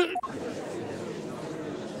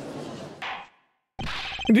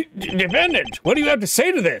 Defendant, what do you have to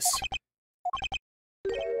say to this?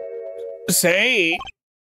 Say...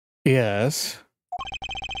 Yes?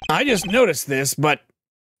 I just noticed this, but...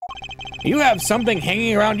 You have something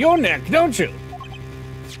hanging around your neck, don't you?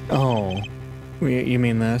 Oh, you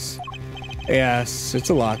mean this? Yes, it's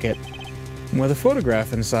a locket. With a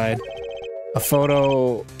photograph inside. A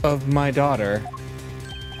photo of my daughter.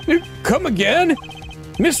 Come again?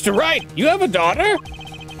 Mr. Wright, you have a daughter?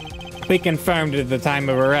 We confirmed it at the time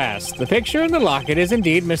of arrest. The picture in the locket is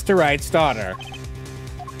indeed Mr. Wright's daughter.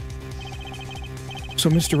 So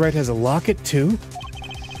Mr. Wright has a locket too?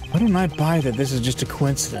 Why don't I buy that this is just a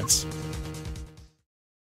coincidence?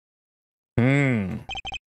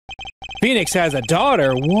 Phoenix has a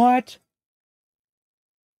daughter? What?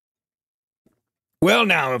 Well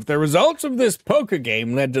now, if the results of this poker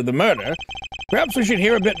game led to the murder, perhaps we should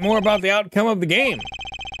hear a bit more about the outcome of the game.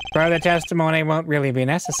 Further testimony won't really be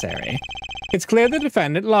necessary. It's clear the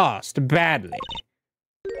defendant lost badly.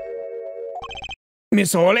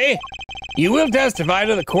 Miss Hawley, you will testify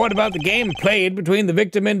to the court about the game played between the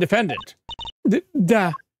victim and defendant.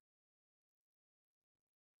 Duh.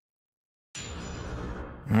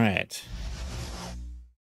 All right.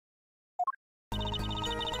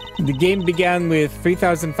 The game began with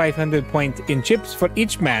 3,500 points in chips for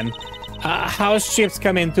each man. House chips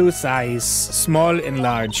come in two sizes, small and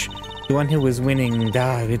large. The one who was winning,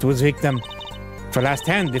 it was victim. For last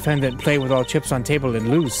hand, defendant play with all chips on table and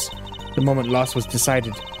lose. The moment loss was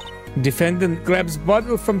decided. Defendant grabs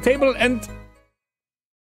bottle from table and...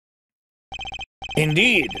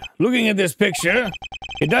 Indeed. Looking at this picture,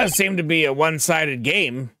 it does seem to be a one-sided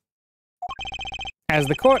game. As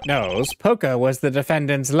the court knows, poker was the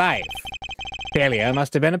defendant's life. Failure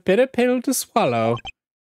must have been a bitter pill to swallow.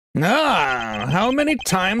 How many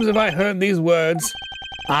times have I heard these words?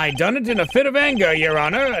 I done it in a fit of anger, Your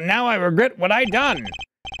Honor, and now I regret what I done.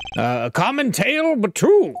 A common tale, but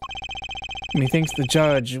true. Methinks the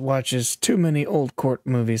judge watches too many old court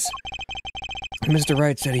movies. Mr.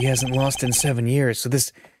 Wright said he hasn't lost in 7 years, so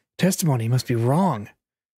this testimony must be wrong.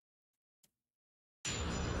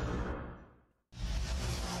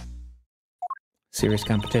 Serious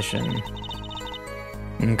competition.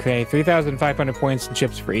 Okay, 3,500 points and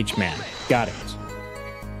chips for each man. Got it.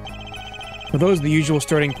 Were those the usual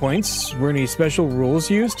starting points? Were any special rules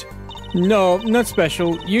used? No, not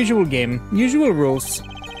special. Usual game. Usual rules.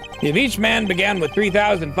 If each man began with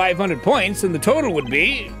 3,500 points, then the total would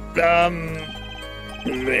be,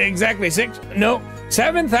 exactly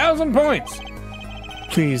 7,000 points.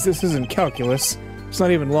 Please, this isn't calculus. It's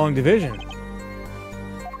not even long division.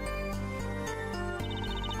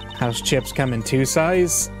 House chips come in two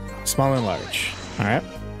sizes, small and large. All right.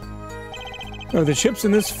 Are the chips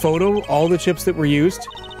in this photo all the chips that were used?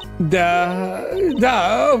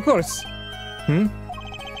 Of course.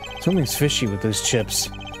 Something's fishy with those chips.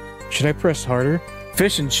 Should I press harder?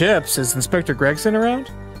 Fish and chips. Is Inspector Gregson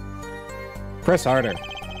around? Press harder.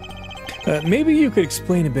 Maybe you could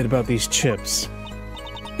explain a bit about these chips.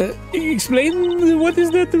 Explain? What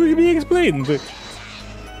is that to be explained?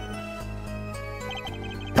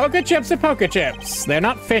 Poker chips are poker chips. They're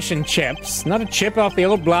not fish and chips. Not a chip off the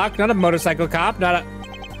old block, not a motorcycle cop, not a...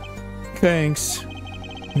 Thanks.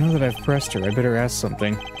 Now that I've pressed her, I better ask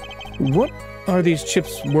something. What are these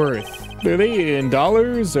chips worth? Are they in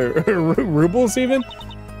dollars or rubles even?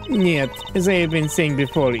 Yet, as I have been saying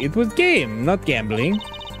before, it was game, not gambling.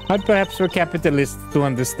 Hard perhaps for capitalists to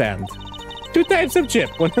understand. Two types of chip,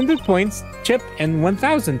 100 points chip and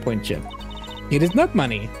 1,000 point chip. It is not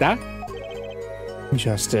money, da?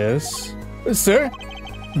 Justice. Sir?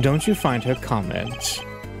 Don't you find her comment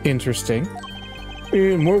interesting?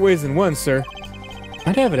 In more ways than one, sir.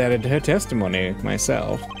 I'd have it added to her testimony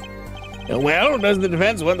myself. Well, does the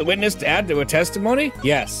defense want the witness to add to her testimony?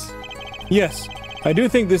 Yes. Yes, I do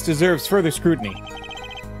think this deserves further scrutiny.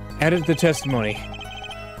 Add it to the testimony.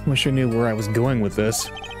 Wish I knew where I was going with this.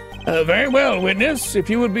 Very well, witness, if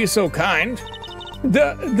you would be so kind.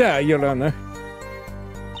 Your Honor.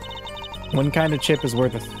 One kind of chip is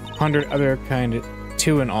worth 100 other kind,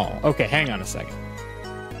 2 in all. Okay, hang on a second.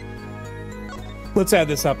 Let's add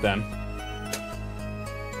this up then.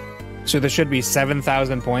 So there should be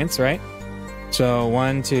 7,000 points, right? So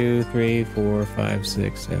 1, 2, 3, 4, 5,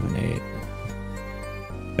 6, 7, 8.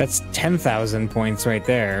 That's 10,000 points right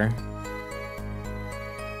there.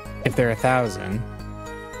 If they're 1,000.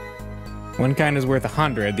 One kind is worth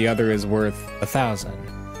 100, the other is worth 1,000.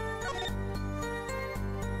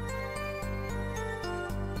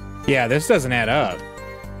 Yeah, this doesn't add up.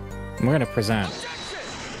 We're gonna present.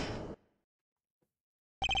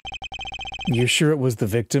 You sure it was the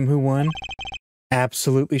victim who won?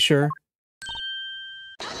 Absolutely sure?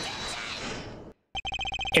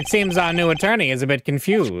 It seems our new attorney is a bit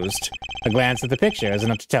confused. A glance at the picture is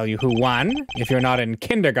enough to tell you who won, if you're not in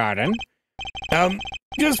kindergarten.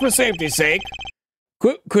 Just for safety's sake,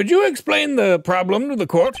 could you explain the problem to the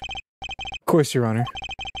court? Of course, Your Honor.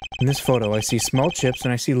 In this photo, I see small chips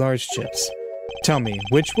and I see large chips. Tell me,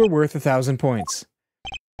 which were worth 1,000 points?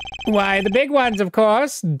 Why, the big ones, of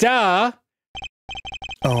course. Duh!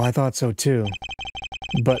 Oh, I thought so too.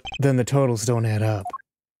 But then the totals don't add up.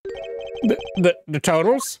 The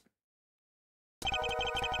totals?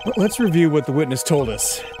 Let's review what the witness told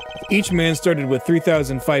us. Each man started with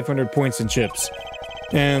 3,500 points in chips,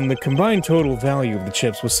 and the combined total value of the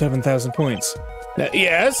chips was 7,000 points.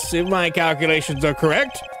 Yes, if my calculations are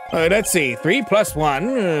correct. Let's see, 3 plus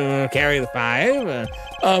 1, carry the 5.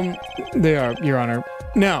 They are, Your Honor.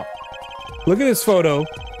 Now, look at this photo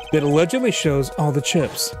that allegedly shows all the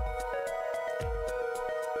chips.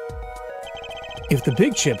 If the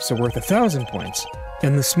big chips are worth 1,000 points,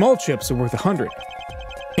 and the small chips are worth 100,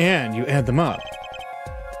 and you add them up,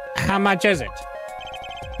 how much is it?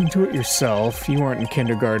 Do it yourself. You aren't in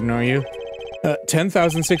kindergarten, are you?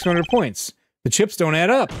 10,600 points. The chips don't add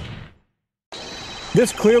up.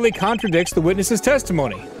 This clearly contradicts the witness's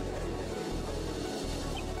testimony.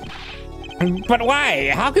 But why?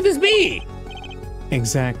 How could this be?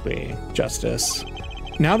 Exactly, Justice.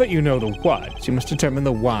 Now that you know the what, you must determine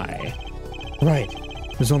the why. Right.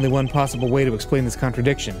 There's only one possible way to explain this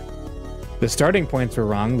contradiction. The starting points were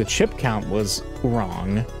wrong, the chip count was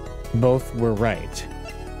wrong. Both were right.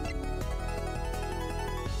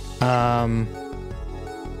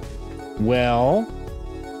 Well...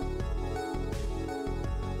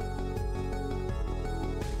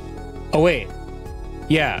 Oh, wait.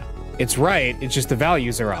 Yeah, it's right, it's just the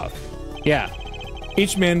values are off. Yeah.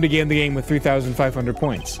 Each man began the game with 3,500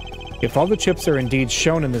 points. If all the chips are indeed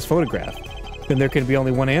shown in this photograph, then there can be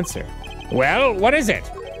only one answer. Well, what is it?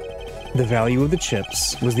 The value of the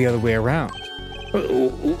chips was the other way around.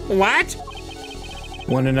 What?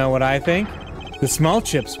 Want to know what I think? The small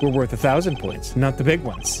chips were worth 1,000 points, not the big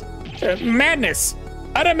ones. Madness!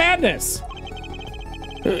 Utter madness!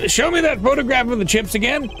 Show me that photograph of the chips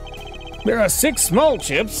again. There are 6 small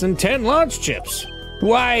chips and 10 large chips.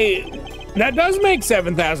 Why, that does make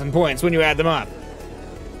 7,000 points when you add them up.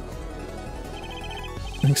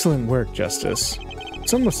 Excellent work, Justice.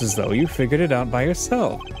 It's almost as though you figured it out by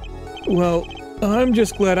yourself. Well, I'm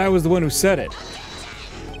just glad I was the one who said it.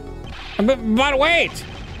 But wait!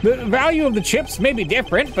 The value of the chips may be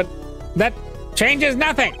different, but that changes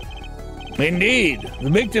nothing. Indeed,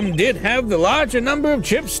 the victim did have the larger number of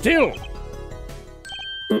chips still.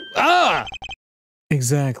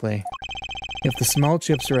 Exactly. If the small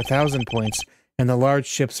chips are 1,000 points and the large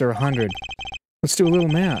chips are 100, let's do a little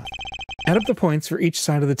math. Add up the points for each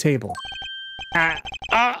side of the table. The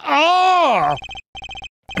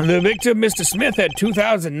victim, Mr. Smith, had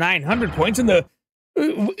 2,900 points and the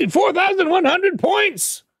 4,100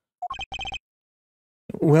 points.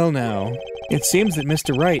 Well now, it seems that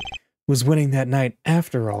Mr. Wright was winning that night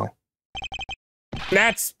after all.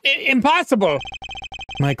 That's impossible.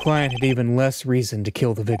 My client had even less reason to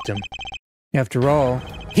kill the victim. After all,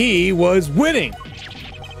 he was winning!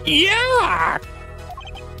 Yeah!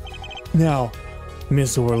 Now,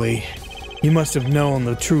 Miss Orley, you must have known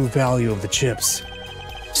the true value of the chips,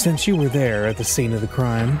 since you were there at the scene of the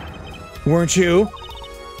crime, weren't you?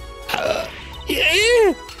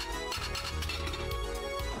 Yeah.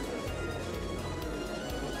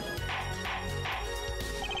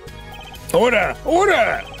 Order!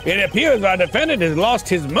 Order! It appears our defendant has lost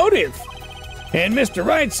his motive, and Mr.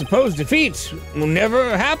 Wright's supposed defeat will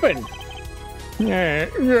never happen.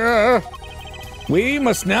 We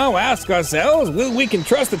must now ask ourselves, will we can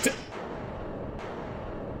trust the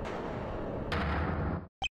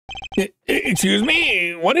Excuse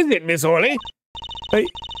me, what is it, Miss Orley? I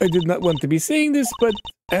did not want to be saying this, but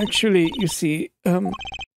actually, you see, You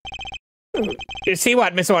see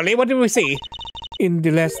what, Miss Orley? What did we see? in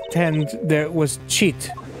the last hand, there was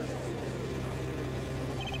cheat.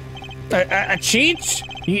 A cheat?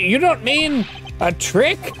 You don't mean a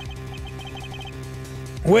trick?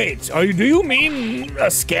 Wait, do you mean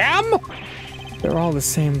a scam? They're all the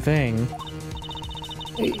same thing.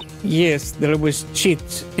 Yes, there was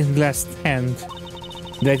cheat in last hand.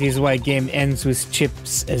 That is why game ends with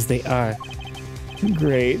chips as they are.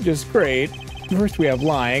 Great, just great. First we have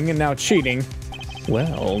lying and now cheating.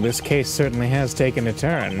 Well, this case certainly has taken a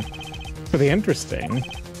turn. Pretty interesting.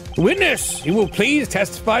 Witness, you will please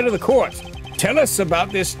testify to the court. Tell us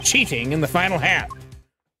about this cheating in the final hand.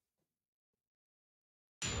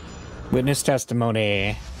 Witness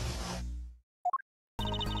testimony.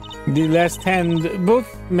 The last hand,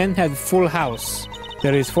 both men had full house.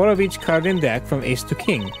 There is 4 of each card in deck from ace to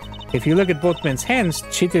king. If you look at both men's hands,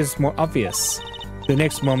 cheat is more obvious. The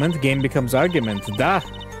next moment, game becomes argument.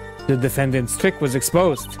 The defendant's trick was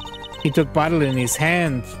exposed. He took bottle in his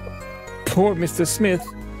hand. Poor Mr. Smith.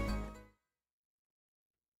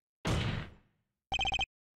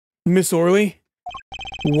 Miss Orley,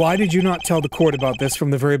 why did you not tell the court about this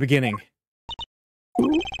from the very beginning?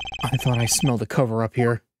 I thought I smelled a cover up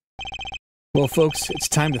here. Well, folks, it's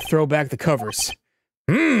time to throw back the covers.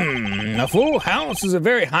 A full house is a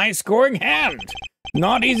very high-scoring hand.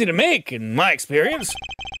 Not easy to make, in my experience.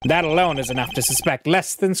 That alone is enough to suspect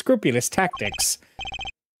less than scrupulous tactics.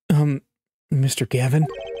 Mr. Gavin?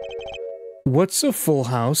 What's a full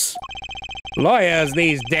house? Lawyers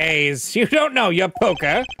these days, you don't know your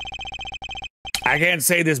poker. I can't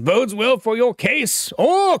say this bodes well for your case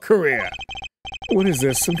or career. What is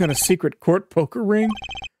this, some kind of secret court poker ring?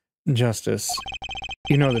 Justice.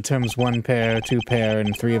 You know the terms 1 pair, 2 pair,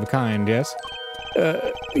 and 3 of a kind, yes?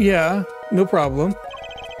 Yeah, no problem.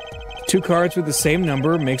 2 cards with the same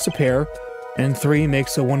number makes a pair, and 3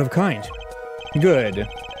 makes a 1 of a kind. Good.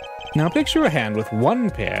 Now picture a hand with 1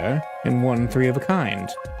 pair and 1 3 of a kind.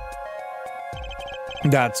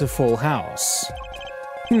 That's a full house.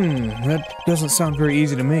 That doesn't sound very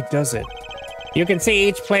easy to make, does it? You can see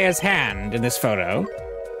each player's hand in this photo.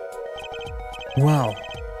 Wow,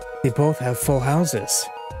 they both have full houses.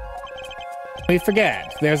 We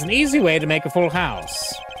forget, there's an easy way to make a full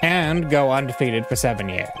house and go undefeated for 7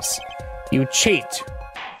 years. You cheat.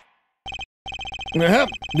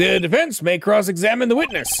 The defense may cross-examine the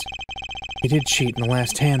witness. He did cheat in the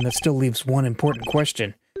last hand. That still leaves one important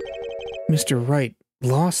question. Mr. Wright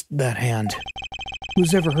lost that hand.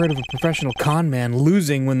 Who's ever heard of a professional con man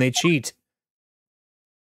losing when they cheat?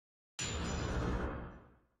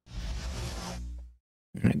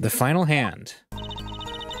 The final hand.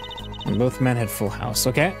 And both men had full house,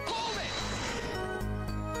 okay?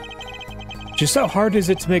 Just how hard is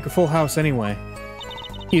it to make a full house anyway?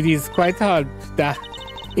 It is quite hard.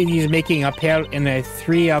 It is making a pair and a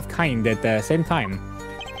 3 of kind at the same time.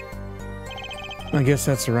 I guess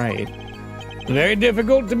that's right. Very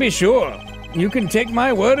difficult to be sure. You can take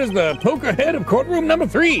my word as the poker head of courtroom number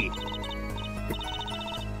 3.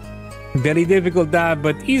 Very difficult,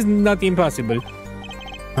 but is not impossible.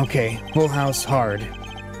 Okay, full house hard.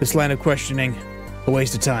 This line of questioning, a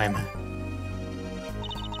waste of time.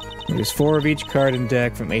 There's 4 of each card in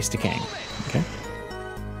deck from ace to king. Okay.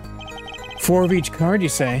 4 of each card, you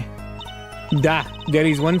say? There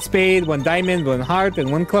is 1 spade, 1 diamond, 1 heart,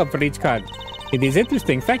 and 1 club for each card. It is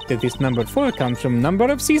interesting fact that this number 4 comes from number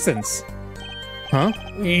of seasons. Huh?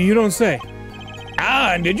 You don't say.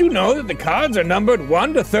 And did you know that the cards are numbered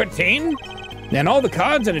 1 to 13? And all the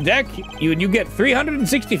cards in a deck, you get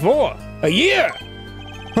 364 a year.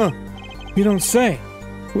 Huh? You don't say.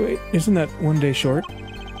 Wait, isn't that 1 day short?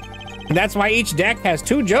 That's why each deck has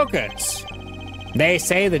 2 jokers. They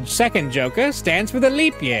say the second joker stands for the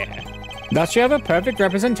leap year. Thus you have a perfect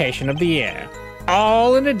representation of the year.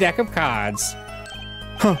 All in a deck of cards.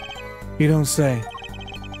 Huh. You don't say.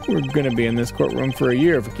 We're gonna be in this courtroom for a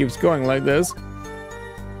year if it keeps going like this.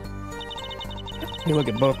 You look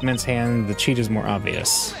at both men's hands, the cheat is more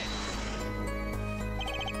obvious.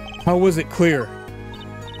 How was it clear?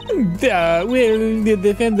 Well, the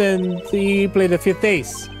defendant, he played a 5th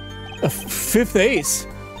ace. A 5th ace?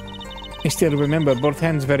 I still remember both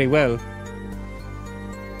hands very well.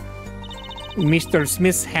 Mr.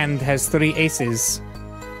 Smith's hand has 3 aces.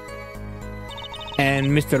 And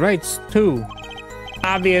Mr. Wright's 2.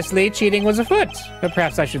 Obviously, cheating was afoot. Or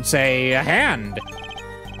perhaps I should say, a hand.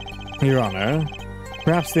 Your Honor,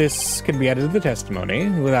 perhaps this can be added to the testimony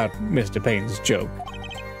without Mr. Payne's joke.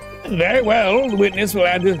 Very well. The witness will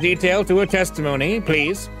add this detail to her testimony,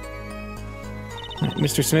 please.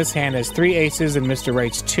 Mr. Smith's hand has 3 aces and Mr.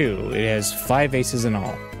 Wright's 2. It has 5 aces in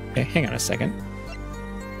all. Okay, hang on a second.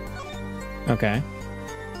 Okay.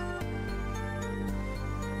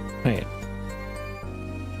 Wait.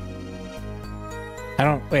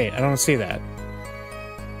 I don't see that.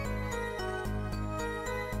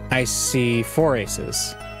 I see 4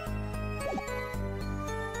 aces.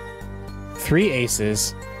 3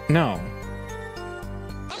 aces? No.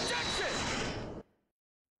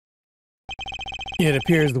 It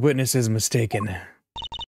appears the witness is mistaken.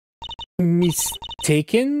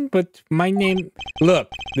 Mistaken? But my name...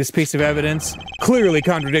 Look, this piece of evidence clearly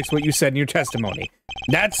contradicts what you said in your testimony.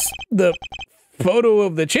 That's the photo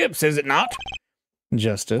of the chips, is it not?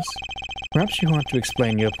 Justice, perhaps you want to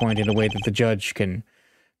explain your point in a way that the judge can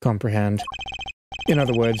comprehend. In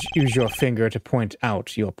other words, use your finger to point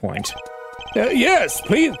out your point. Yes,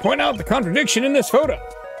 please point out the contradiction in this photo.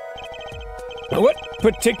 What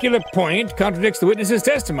particular point contradicts the witness's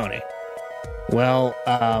testimony? Well,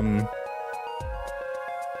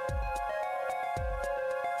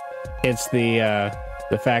 it's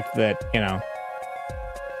the fact that, you know,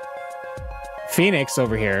 Phoenix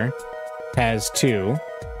over here has 2,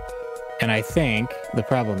 and I think the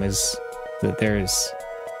problem is that there's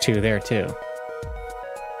 2 there too.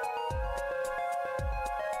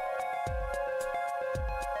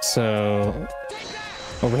 So,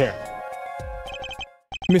 over here.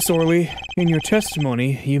 Miss Orley, in your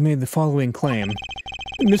testimony, you made the following claim.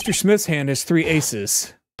 Mr. Smith's hand has 3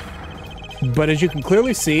 aces. But as you can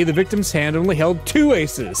clearly see, the victim's hand only held 2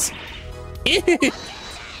 aces.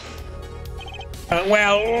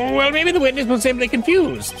 Well, maybe the witness was simply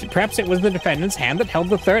confused. Perhaps it was the defendant's hand that held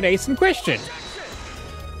the 3rd ace in question.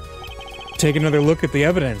 Take another look at the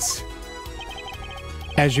evidence.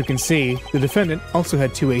 As you can see, the defendant also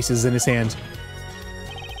had 2 aces in his hand.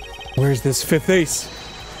 Where's this 5th ace?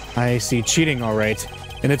 I see cheating, all right.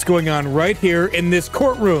 And it's going on right here in this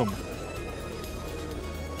courtroom.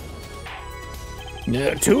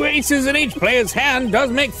 2 aces in each player's hand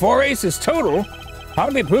does make 4 aces total.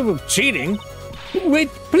 Hardly proof of cheating. Wait,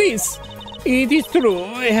 please. It is true.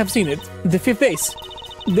 I have seen it. The 5th ace.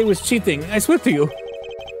 They was cheating, I swear to you.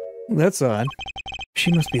 That's odd.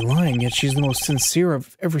 She must be lying, yet she's the most sincere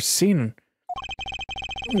I've ever seen.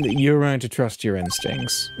 You're right to trust your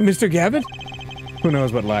instincts. Mr. Gavin? Who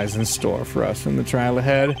knows what lies in store for us in the trial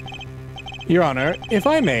ahead? Your Honor, if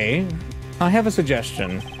I may, I have a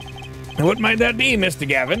suggestion. What might that be, Mr.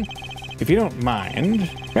 Gavin? If you don't mind,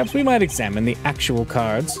 perhaps we might examine the actual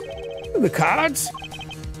cards. The cards?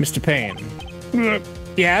 Mr. Payne.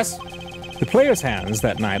 Yes? The players' hands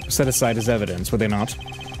that night were set aside as evidence, were they not?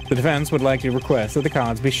 The defense would likely request that the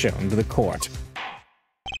cards be shown to the court.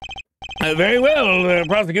 Very well, the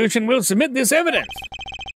prosecution will submit this evidence.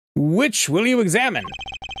 Which will you examine?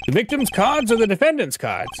 The victim's cards or the defendant's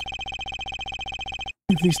cards?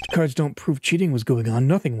 If these cards don't prove cheating was going on,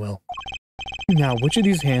 nothing will. Now, which of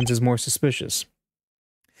these hands is more suspicious?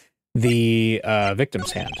 The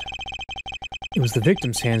victim's hand. It was the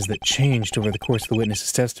victim's hands that changed over the course of the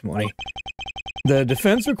witness's testimony. The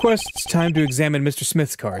defense requests time to examine Mr.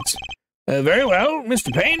 Smith's cards. Very well,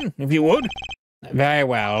 Mr. Payne, if you would. Very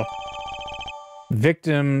well.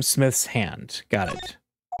 Victim Smith's hand. Got it.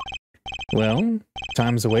 Well,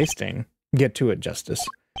 time's a-wasting. Get to it, Justice.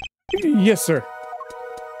 Yes, sir.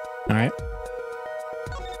 All right.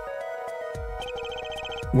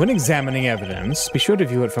 When examining evidence, be sure to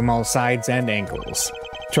view it from all sides and angles.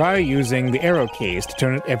 Try using the arrow keys to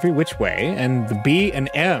turn it every which way, and the B and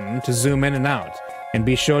M to zoom in and out. And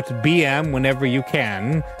be sure to BM whenever you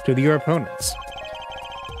can to your opponents.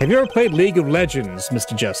 Have you ever played League of Legends,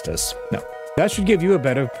 Mr. Justice? No. That should give you a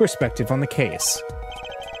better perspective on the case.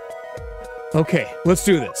 Okay, let's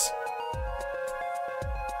do this.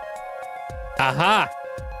 Aha!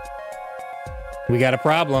 We got a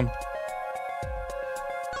problem.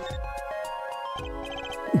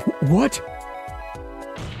 What?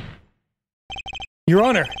 Your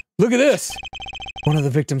Honor, look at this. One of the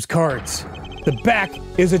victim's cards. The back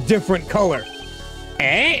is a different color.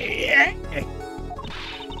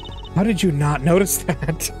 How did you not notice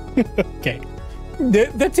that? Okay.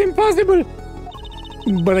 That's impossible.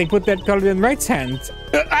 But I put that color in right hand.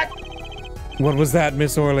 What was that,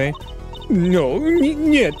 Miss Orley? No,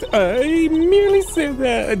 yet. I merely said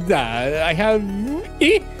that I have...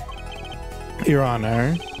 Your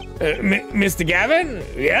Honor. Mr. Gavin?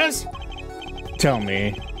 Yes? Tell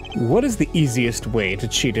me, what is the easiest way to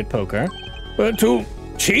cheat at poker? To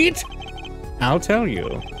cheat? I'll tell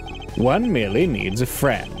you. One merely needs a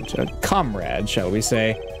friend, a comrade, shall we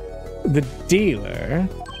say. The dealer...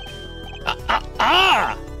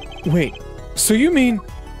 Wait, so you mean...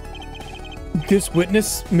 this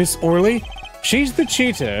witness, Miss Orley? She's the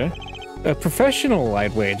cheater. A professional,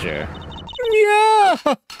 I'd wager.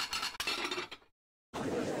 Yeah!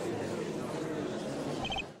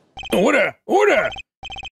 Order! Order!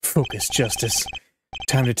 Focus, Justice.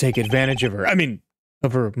 Time to take advantage of her.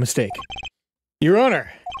 Of her mistake. Your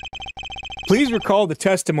Honor, please recall the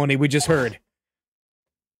testimony we just heard.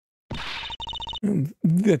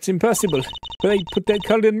 That's impossible, but I put that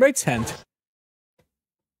card in Right's hand.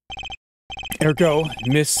 Ergo,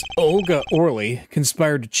 Miss Olga Orley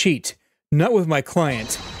conspired to cheat, not with my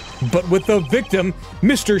client, but with the victim,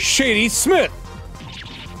 Mr. Shady Smith.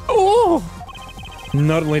 Oh!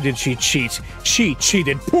 Not only did she cheat, she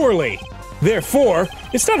cheated poorly. Therefore,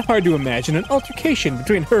 it's not hard to imagine an altercation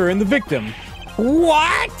between her and the victim.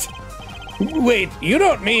 What? Wait, you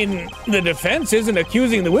don't mean the defense isn't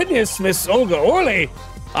accusing the witness, Miss Olga Orley,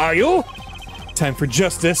 are you? Time for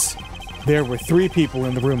justice. There were 3 people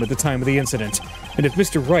in the room at the time of the incident, and if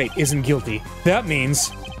Mr. Wright isn't guilty, that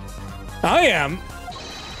means I am.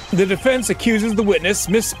 The defense accuses the witness,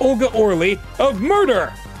 Miss Olga Orley, of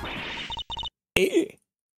murder.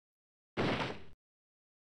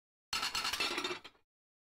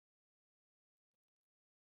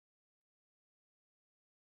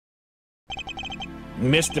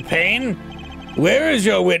 Mr. Payne, where is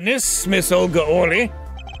your witness, Miss Olga Orley?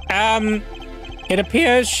 It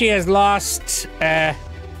appears she has lost,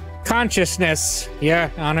 consciousness,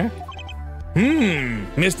 Your Honor.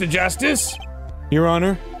 Mr. Justice? Your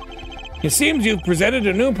Honor? It seems you've presented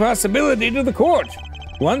a new possibility to the court.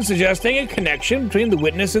 One suggesting a connection between the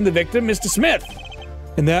witness and the victim, Mr. Smith.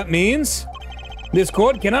 And that means? This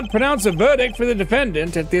court cannot pronounce a verdict for the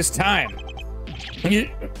defendant at this time.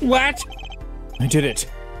 What? I did it.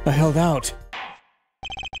 I held out.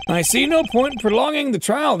 I see no point in prolonging the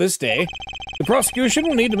trial this day. The prosecution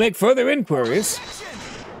will need to make further inquiries.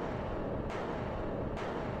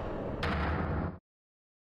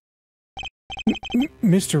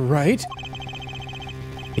 Mr. Wright?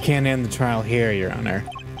 You can't end the trial here, Your Honor.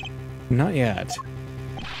 Not yet.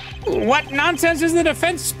 What nonsense is the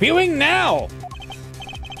defense spewing now?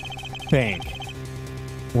 Think.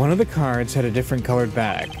 One of the cards had a different colored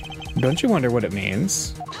back. Don't you wonder what it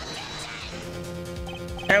means?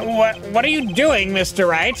 What are you doing, Mr.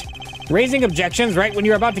 Wright? Raising objections right when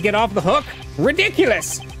you're about to get off the hook?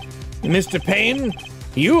 Ridiculous! Mr. Payne,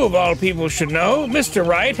 you of all people should know, Mr.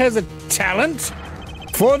 Wright has a talent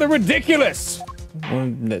for the ridiculous. Well,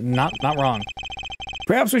 not wrong.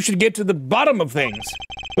 Perhaps we should get to the bottom of things.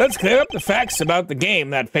 Let's clear up the facts about the game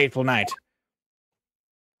that fateful night.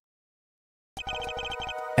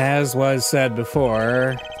 As was said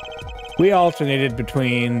before, we alternated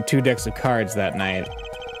between 2 decks of cards that night.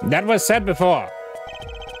 That was said before.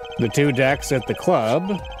 The 2 decks at the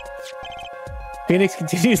club. Phoenix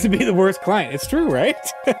continues to be the worst client. It's true, right?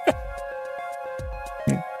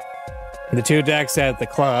 The 2 decks at the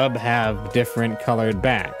club have different colored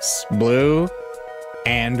backs. Blue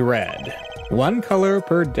and red. 1 color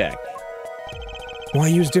per deck. Why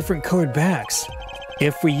use different colored backs?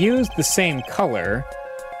 If we used the same color,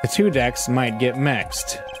 the 2 decks might get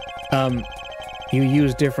mixed. You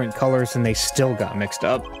used different colors and they still got mixed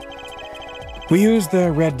up. We used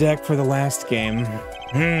the red deck for the last game.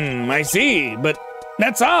 I see, but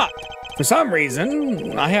that's odd. For some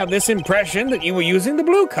reason, I have this impression that you were using the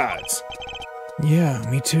blue cards. Yeah,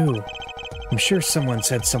 me too. I'm sure someone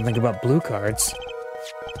said something about blue cards.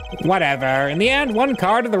 Whatever. In the end, 1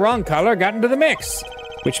 card of the wrong color got into the mix,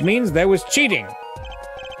 which means there was cheating.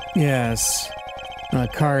 Yes. A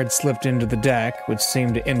card slipped into the deck, which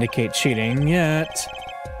seemed to indicate cheating, yet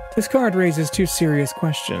this card raises 2 serious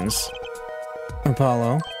questions.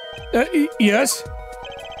 Apollo? Yes?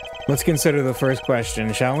 Let's consider the first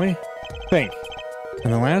question, shall we? Think.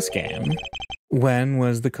 In the last game, when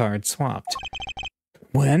was the card swapped?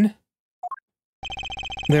 When?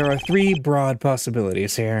 There are 3 broad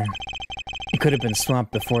possibilities here. It could have been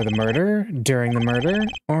swapped before the murder, during the murder,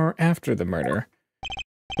 or after the murder.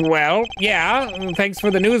 Well, yeah. Thanks for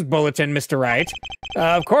the news bulletin, Mr. Wright.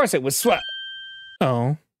 Of course it was swapped.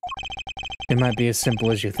 Oh. It might be as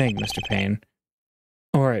simple as you think, Mr. Payne.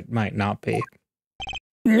 Or it might not be.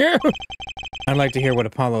 I'd like to hear what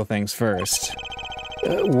Apollo thinks first.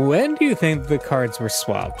 When do you think the cards were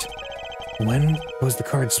swapped? When was the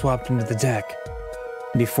card swapped into the deck?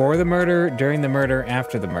 Before the murder, during the murder,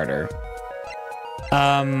 after the murder?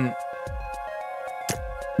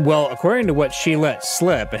 Well, according to what she let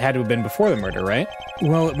slip, it had to have been before the murder, right?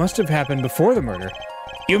 Well, it must have happened before the murder.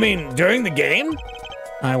 You mean during the game?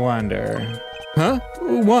 I wonder. Huh?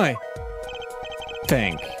 Why?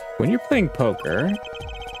 Think. When you're playing poker,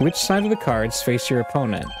 which side of the cards face your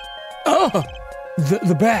opponent? Oh!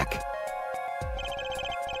 The back.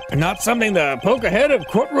 Not something the poker head of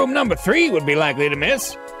courtroom number 3 would be likely to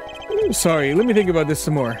miss. Sorry, let me think about this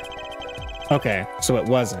some more. Okay, so it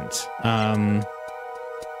wasn't.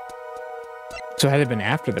 So had it been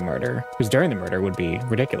after the murder, because during the murder would be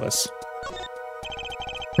ridiculous.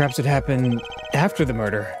 Perhaps it happened after the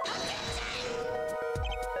murder.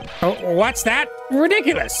 Oh, what's that?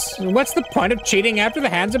 Ridiculous. What's the point of cheating after the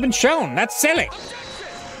hands have been shown? That's silly.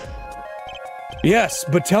 Yes,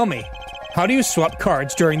 but tell me, how do you swap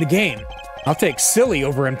cards during the game? I'll take silly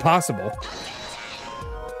over impossible.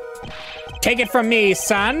 Take it from me,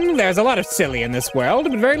 son. There's a lot of silly in this world,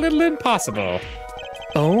 but very little impossible.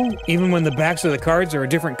 Oh, even when the backs of the cards are a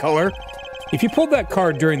different color? If you pulled that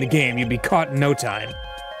card during the game, you'd be caught in no time.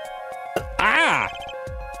 Ah!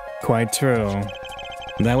 Quite true.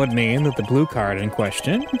 That would mean that the blue card in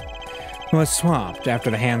question was swapped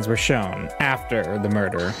after the hands were shown, after the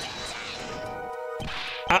murder.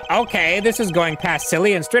 Okay, this is going past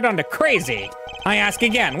silly and straight on to crazy. I ask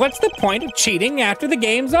again, what's the point of cheating after the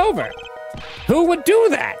game's over? Who would do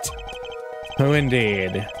that? Who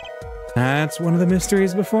indeed? That's one of the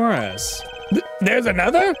mysteries before us. There's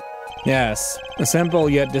another? Yes, a simple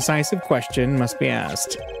yet decisive question must be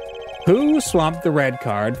asked. Who swapped the red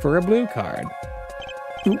card for a blue card?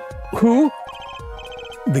 Who?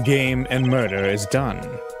 The game and murder is done.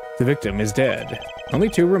 The victim is dead. Only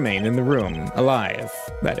 2 remain in the room, alive,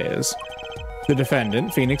 that is. The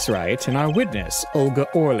defendant, Phoenix Wright, and our witness, Olga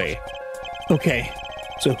Orley. Okay,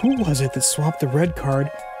 so who was it that swapped the red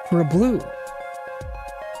card for a blue?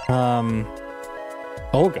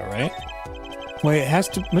 Olga, right? Wait,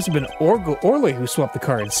 must have been Olga Orley who swapped the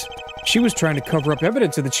cards. She was trying to cover up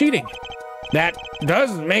evidence of the cheating. That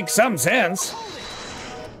does make some sense.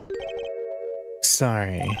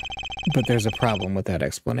 Sorry, but there's a problem with that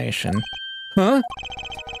explanation. Huh?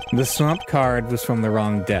 The swapped card was from the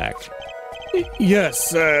wrong deck.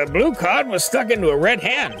 Yes, blue card was stuck into a red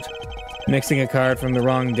hand. Mixing a card from the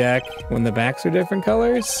wrong deck when the backs are different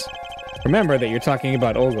colors? Remember that you're talking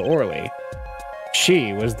about Olga Orley.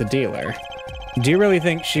 She was the dealer. Do you really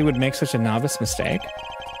think she would make such a novice mistake?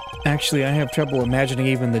 Actually, I have trouble imagining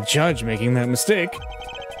even the judge making that mistake.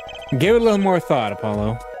 Give it a little more thought,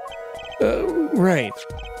 Apollo. Right.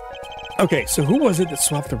 Okay, so who was it that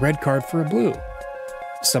swapped the red card for a blue?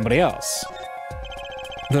 Somebody else.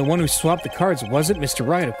 The one who swapped the cards wasn't Mr.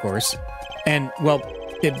 Right, of course. And, well,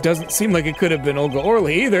 it doesn't seem like it could have been Olga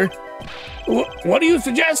Orly either. What are you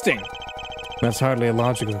suggesting? That's hardly a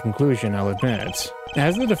logical conclusion, I'll admit.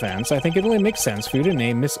 As the defense, I think it only makes sense for you to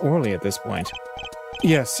name Miss Orly at this point.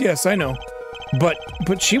 Yes, I know. But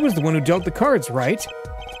she was the one who dealt the cards, right?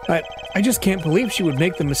 I just can't believe she would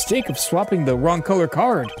make the mistake of swapping the wrong color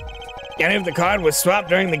card. And if the card was swapped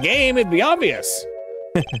during the game, it'd be obvious.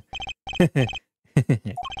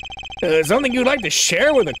 Something you'd like to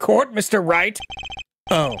share with the court, Mr. Wright?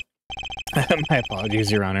 Oh, my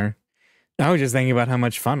apologies, Your Honor. I was just thinking about how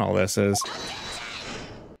much fun all this is.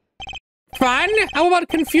 Fun? How about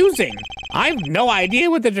confusing? I've no idea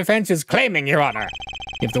what the defense is claiming, Your Honor.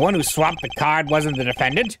 If the one who swapped the card wasn't the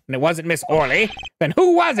defendant, and it wasn't Miss Orly, then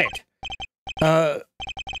who was it?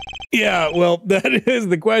 Yeah, well, that is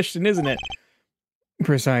the question, isn't it?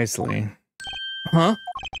 Precisely. Huh?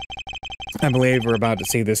 I believe we're about to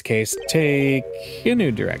see this case take a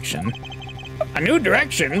new direction. A new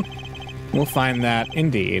direction? We'll find that,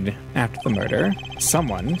 indeed, after the murder,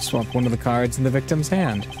 someone swapped one of the cards in the victim's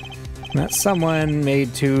hand. That someone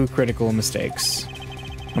made two critical mistakes.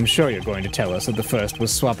 I'm sure you're going to tell us that the first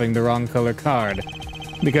was swapping the wrong color card,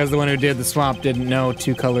 because the one who did the swap didn't know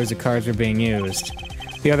two colors of cards were being used.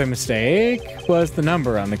 The other mistake was the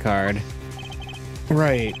number on the card.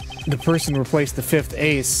 Right, the person replaced the fifth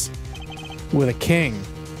ace with a king.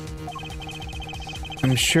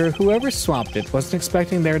 I'm sure whoever swapped it wasn't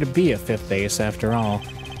expecting there to be a fifth ace after all.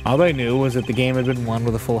 All they knew was that the game had been won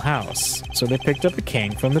with a full house, so they picked up a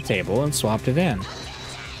king from the table and swapped it in.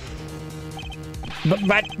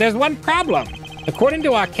 But there's one problem. According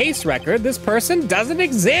to our case record, this person doesn't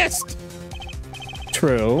exist.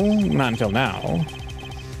 True, not until now.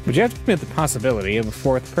 But you have to admit the possibility of a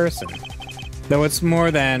fourth person. Though it's more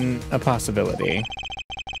than a possibility.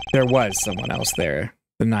 There was someone else there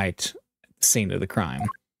the night at the scene of the crime.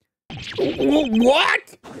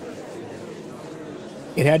 What?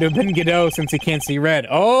 It had to have been Godot since he can't see red.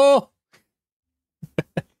 Oh!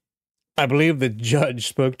 I believe the judge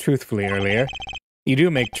spoke truthfully earlier. You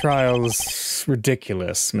do make trials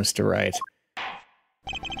ridiculous, Mr. Wright.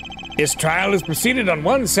 This trial is proceeded on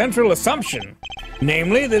one central assumption.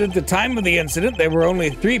 Namely, that at the time of the incident, there were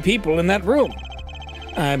only 3 people in that room.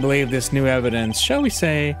 I believe this new evidence, shall we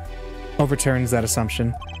say, overturns that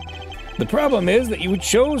assumption. The problem is that you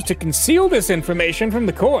chose to conceal this information from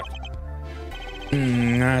the court.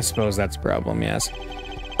 I suppose that's a problem, yes.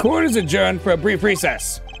 Court is adjourned for a brief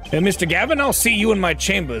recess. Mr. Gavin, I'll see you in my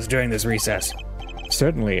chambers during this recess.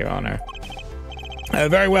 Certainly, Your Honor.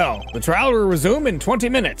 Very well. The trial will resume in 20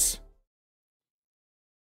 minutes.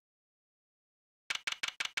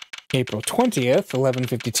 April 20th,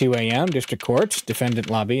 11:52 a.m., District Court, Defendant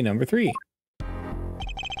Lobby Number 3.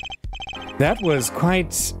 That was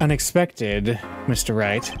quite unexpected, Mr.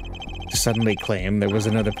 Wright, to suddenly claim there was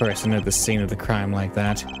another person at the scene of the crime like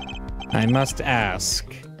that. I must ask,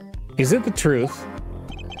 is it the truth?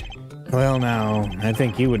 Well, now, I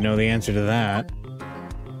think you would know the answer to that.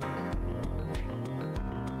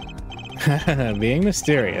 Being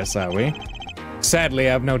mysterious, are we? Sadly,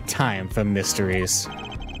 I have no time for mysteries.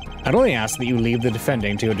 I'd only ask that you leave the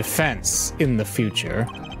defending to a defense in the future.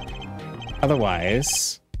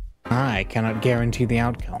 Otherwise, I cannot guarantee the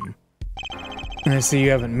outcome. I see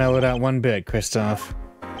you haven't mellowed out one bit, Christoph.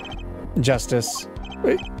 Justice.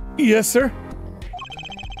 Yes, sir?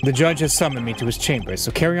 The judge has summoned me to his chambers,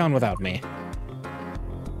 so carry on without me.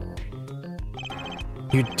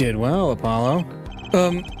 You did well, Apollo.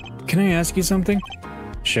 Can I ask you something?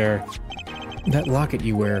 Sure. That locket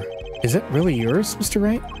you wear, is it really yours, Mr.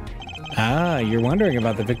 Wright? Ah, you're wondering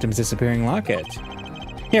about the victim's disappearing locket.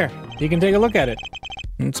 Here, you can take a look at it.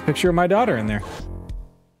 It's a picture of my daughter in there.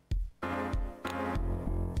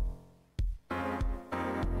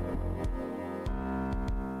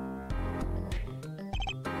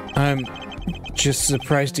 I'm just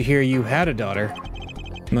surprised to hear you had a daughter.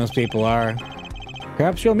 Most people are.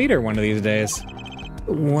 Perhaps you'll meet her one of these days.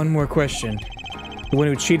 One more question. The one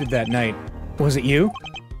who cheated that night, was it you?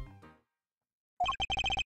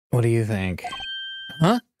 What do you think?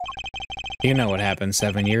 Huh? You know what happened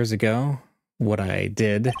 7 years ago? What I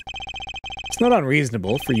did. It's not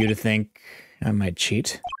unreasonable for you to think I might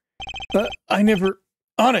cheat. I never...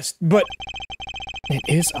 Honest, but... It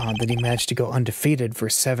is odd that he managed to go undefeated for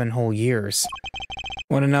 7 whole years.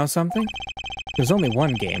 Want to know something? There's only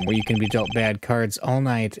one game where you can be dealt bad cards all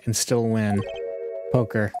night and still win.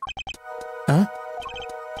 Poker. Huh?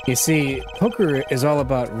 You see, poker is all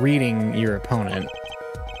about reading your opponent.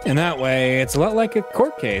 And that way, it's a lot like a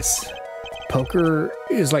court case. Poker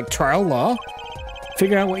is like trial law.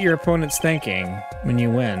 Figure out what your opponent's thinking when you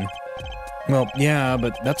win. Well, yeah,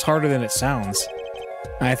 but that's harder than it sounds.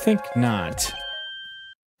 I think not.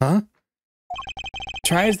 Huh?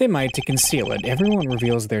 Try as they might to conceal it, everyone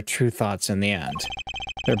reveals their true thoughts in the end.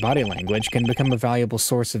 Their body language can become a valuable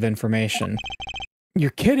source of information. You're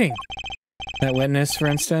kidding! That witness, for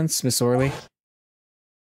instance, Miss Orley.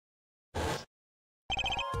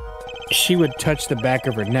 She would touch the back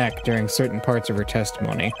of her neck during certain parts of her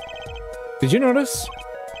testimony. Did you notice?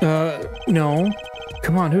 No.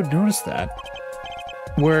 Come on, who'd notice that?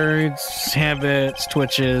 Words, habits,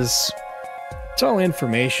 twitches. It's all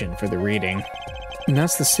information for the reading. And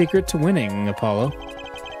that's the secret to winning, Apollo.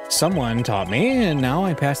 Someone taught me, and now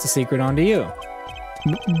I pass the secret on to you.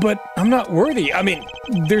 But I'm not worthy. I mean,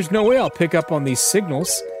 there's no way I'll pick up on these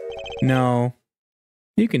signals. No.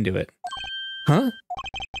 You can do it. Huh?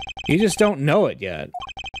 You just don't know it yet.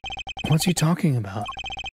 What's he talking about?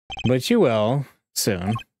 But you will,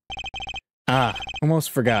 soon. Ah,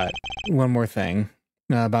 almost forgot. One more thing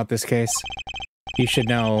about this case. You should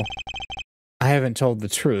know, I haven't told the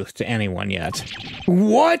truth to anyone yet.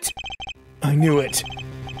 What? I knew it.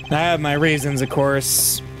 I have my reasons, of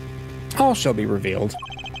course. All shall be revealed.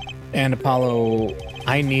 And Apollo,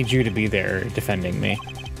 I need you to be there defending me.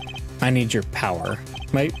 I need your power.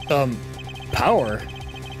 My, power?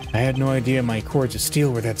 I had no idea my cords of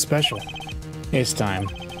steel were that special. It's time.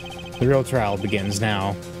 The real trial begins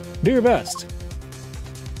now. Do your best.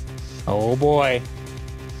 Oh boy.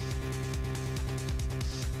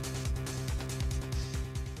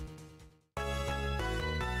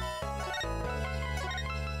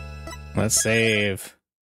 Let's save.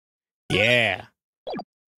 Yeah.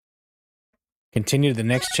 Continue to the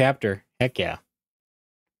next chapter. Heck yeah.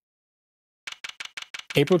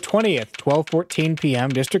 April 20th, 12:14 p.m.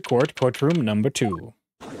 District Court, courtroom number 2.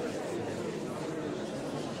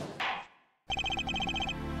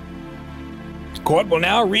 Court will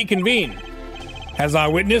now reconvene. Has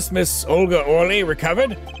our witness, Miss Olga Orley,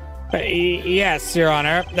 recovered? Yes, Your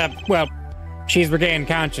Honor. Well, she's regained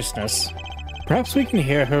consciousness. Perhaps we can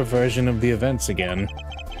hear her version of the events again.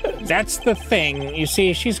 That's the thing. You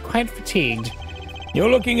see, she's quite fatigued. You're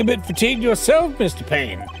looking a bit fatigued yourself, Mr.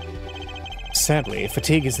 Payne. Sadly,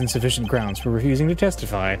 fatigue is insufficient grounds for refusing to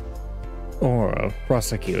testify or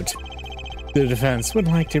prosecute. The defense would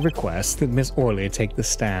like to request that Miss Orley take the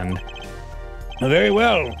stand. Very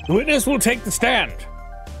well. The witness will take the stand.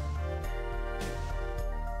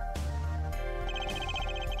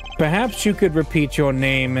 Perhaps you could repeat your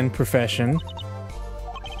name and profession.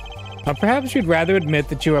 Or perhaps you'd rather admit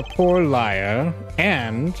that you're a poor liar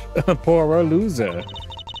and a poorer loser.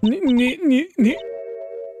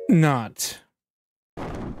 Not.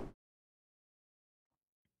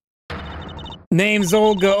 Name's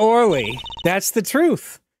Olga Orley. That's the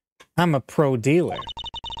truth. I'm a pro dealer.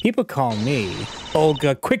 People call me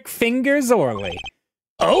Olga Quick Fingers Orley.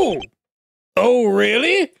 Oh! Oh,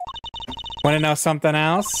 really? Want to know something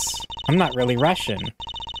else? I'm not really Russian.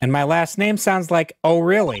 And my last name sounds like oh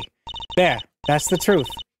really. There, that's the truth.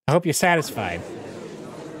 I hope you're satisfied.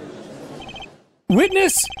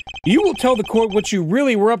 Witness, you will tell the court what you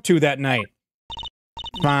really were up to that night.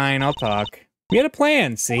 Fine, I'll talk. We had a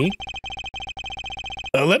plan, see?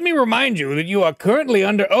 Let me remind you that you are currently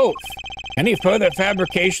under oath. Any further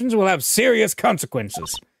fabrications will have serious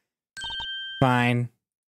consequences. Fine.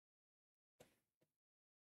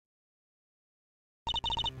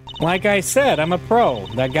 Like I said, I'm a pro.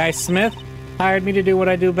 That guy Smith hired me to do what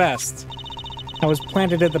I do best. I was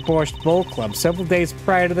planted at the Borscht Bowl Club several days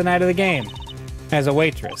prior to the night of the game, as a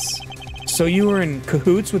waitress. So you were in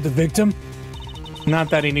cahoots with the victim? Not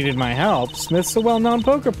that he needed my help. Smith's a well-known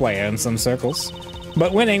poker player in some circles.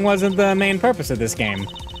 But winning wasn't the main purpose of this game.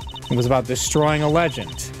 It was about destroying a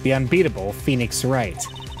legend, the unbeatable Phoenix Wright.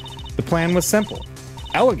 The plan was simple.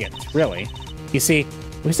 Elegant, really. You see,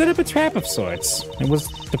 we set up a trap of sorts. It was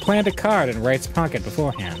to plant a card in Wright's pocket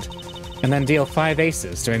beforehand, and then deal 5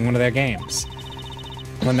 aces during one of their games.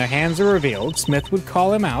 When their hands were revealed, Smith would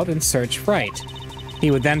call him out and search Wright.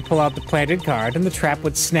 He would then pull out the planted card and the trap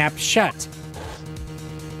would snap shut.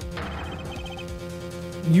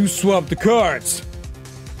 You swapped the cards.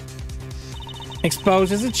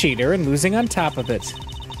 Exposed as a cheater and losing on top of it.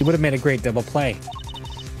 He would have made a great double play.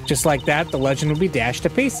 Just like that, the legend would be dashed to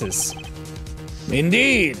pieces.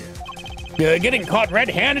 Indeed. Getting caught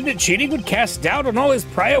red-handed at cheating would cast doubt on all his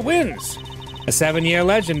prior wins. A 7-year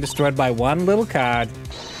legend destroyed by one little card.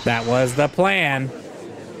 That was the plan.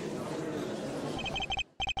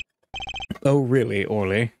 Oh, really,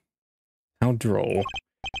 Orly? How droll.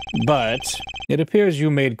 But it appears you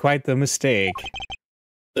made quite the mistake.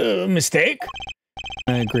 Mistake?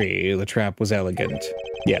 I agree, the trap was elegant.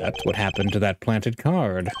 Yet, what happened to that planted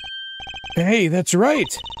card? Hey, that's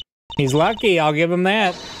right. He's lucky, I'll give him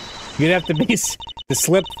that. You'd have to be to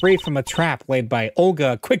slip free from a trap laid by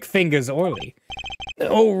Olga Quickfingers Orly.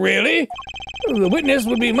 Oh, really? The witness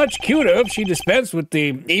would be much cuter if she dispensed with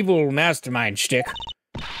the evil mastermind shtick.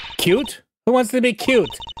 Cute? Who wants to be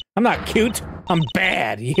cute? I'm not cute. I'm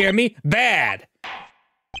bad. You hear me? Bad.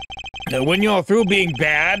 When you're through being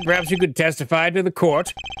bad, perhaps you could testify to the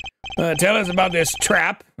court. Tell us about this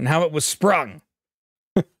trap and how it was sprung.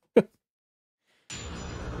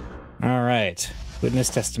 All right. Witness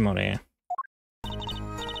testimony.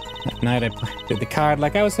 That night I planted the card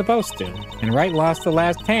like I was supposed to, and Wright lost the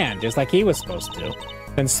last hand just like he was supposed to.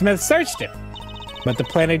 Then Smith searched it, but the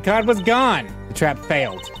planted card was gone. The trap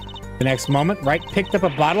failed. The next moment, Wright picked up a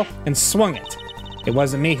bottle and swung it. It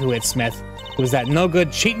wasn't me who hit Smith. It was that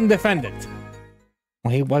no-good cheating defendant.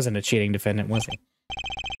 Well, he wasn't a cheating defendant, was he?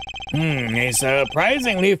 A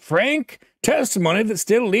surprisingly frank testimony that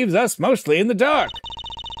still leaves us mostly in the dark.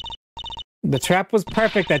 The trap was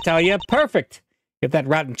perfect, I tell you. Perfect! If that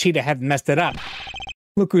rotten cheetah hadn't messed it up.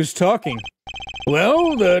 Look who's talking.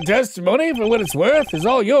 Well, the testimony, for what it's worth, is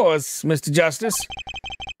all yours, Mr. Justice.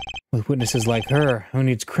 With witnesses like her, who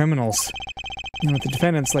needs criminals? And with the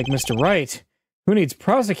defendants like Mr. Wright, who needs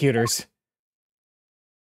prosecutors?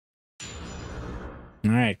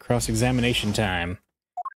 Alright, cross-examination time.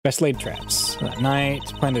 Best laid traps. That night,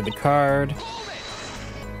 planted the card.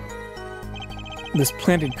 This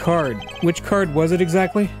planted card, which card was it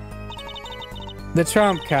exactly? The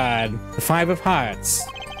trump card, the 5 of hearts.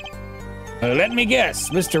 Let me guess,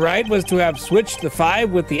 Mr. Wright was to have switched the 5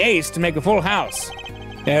 with the ace to make a full house.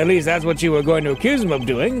 At least that's what you were going to accuse him of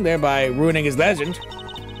doing, thereby ruining his legend.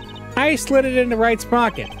 I slid it into Wright's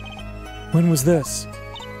pocket. When was this?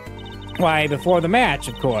 Why, before the match,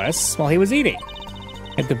 of course, while he was eating.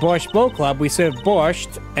 At the Borscht Bowl Club, we served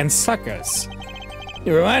borscht and suckers.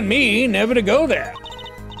 You remind me never to go there.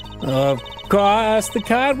 Of course, the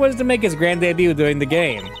card was to make his grand debut during the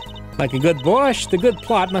game. Like a good borscht, the good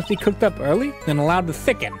plot must be cooked up early and allowed to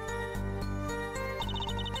thicken.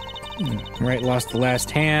 Wright lost the last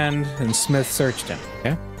hand, and Smith searched him,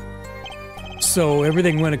 okay? So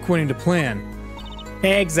everything went according to plan.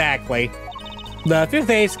 Exactly. The 5th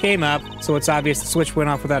ace came up, so it's obvious the switch went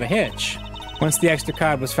off without a hitch. Once the extra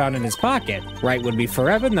card was found in his pocket, Wright would be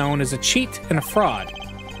forever known as a cheat and a fraud.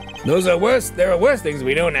 There are worse things to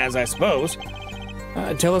be known as, I suppose.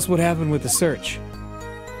 Tell us what happened with the search.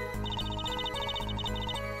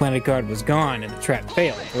 Planted card was gone and the trap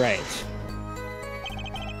failed, right?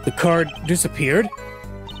 The card disappeared?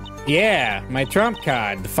 Yeah, my trump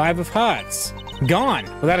card, the 5 of hearts. Gone,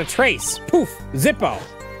 without a trace. Poof, Zippo.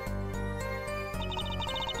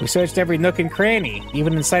 We searched every nook and cranny,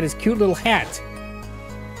 even inside his cute little hat.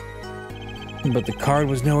 But the card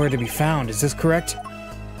was nowhere to be found, is this correct?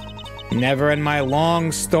 Never in my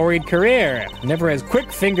long, storied career, never has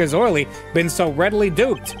Quickfingers Orly been so readily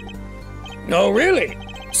duped. Oh, really?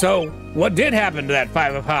 So, what did happen to that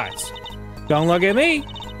 5 of hearts? Don't look at me.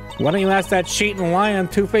 Why don't you ask that cheating, lying,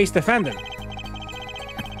 two-faced defendant?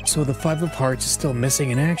 So the 5 of hearts is still missing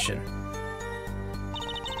in action.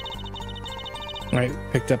 Wright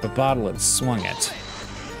picked up a bottle and swung it.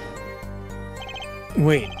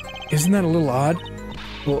 Wait, isn't that a little odd?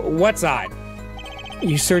 What's odd?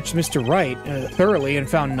 You searched Mr. Wright thoroughly and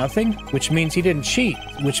found nothing, which means he didn't cheat,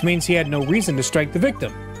 which means he had no reason to strike the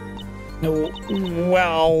victim.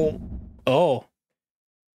 Well... Oh.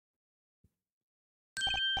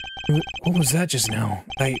 What was that just now?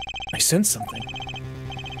 I sensed something.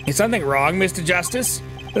 Is something wrong, Mr. Justice?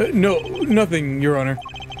 No, nothing, Your Honor.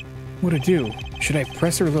 What'd I do? Should I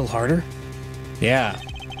press her a little harder? Yeah.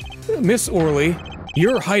 Miss Orly,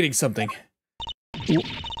 you're hiding something.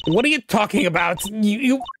 What are you talking about?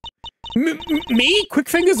 Me?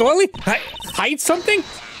 Quickfingers Orly? Hide something?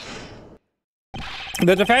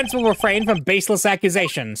 The defense will refrain from baseless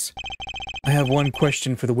accusations. I have one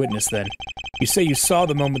question for the witness, then. You say you saw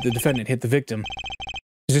the moment the defendant hit the victim.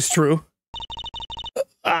 Is this true?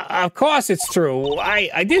 Of course it's true.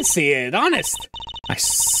 I did see it, honest. I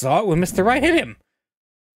saw it when Mr. Wright hit him.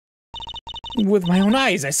 With my own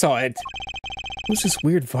eyes, I saw it. What's this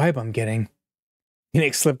weird vibe I'm getting?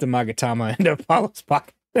 Nick slipped a Magatama into Apollo's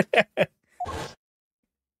pocket.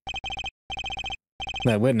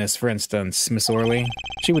 That witness, for instance, Miss Orly,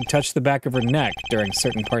 she would touch the back of her neck during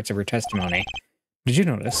certain parts of her testimony. Did you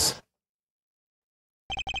notice?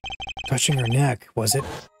 Touching her neck, was it?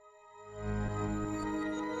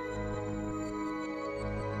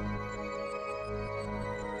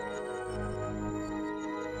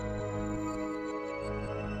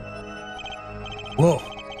 Whoa,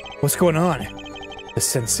 what's going on? The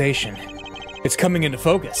sensation. It's coming into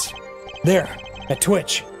focus. There, that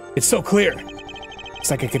twitch. It's so clear.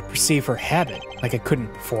 It's like I could perceive her habit like I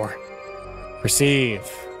couldn't before. Perceive.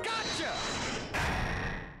 Gotcha!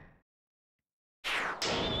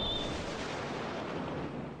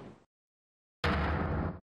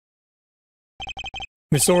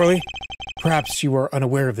 Miss Orley, perhaps you are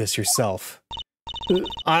unaware of this yourself.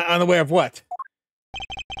 Unaware of what?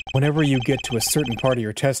 Whenever you get to a certain part of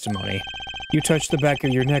your testimony, you touch the back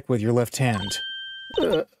of your neck with your left hand.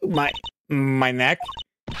 My neck?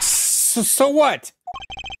 So what?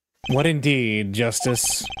 What indeed,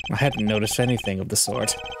 Justice? I hadn't noticed anything of the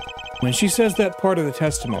sort. When she says that part of the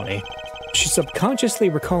testimony, she's subconsciously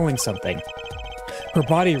recalling something. Her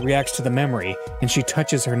body reacts to the memory, and she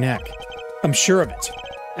touches her neck. I'm sure of it.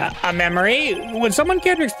 A memory? Would someone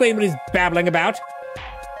care to explain what he's babbling about?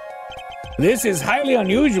 This is highly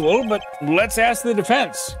unusual, but let's ask the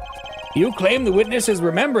defense. You claim the witness is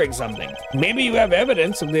remembering something. Maybe you have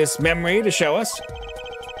evidence of this memory to show us?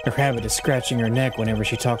 Her habit is scratching her neck whenever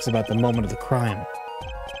she talks about the moment of the crime.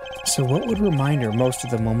 So what would remind her most of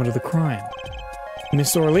the moment of the crime?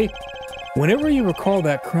 Miss Orley, whenever you recall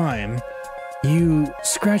that crime, you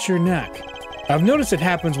scratch your neck. I've noticed it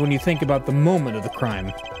happens when you think about the moment of the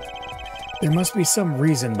crime. There must be some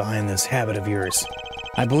reason behind this habit of yours.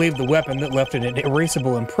 I believe the weapon that left an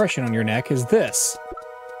erasable impression on your neck is this.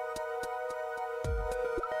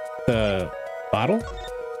 The bottle?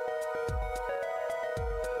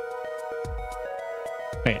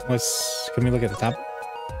 Wait, can we look at the top?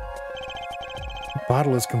 The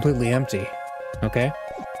bottle is completely empty. Okay.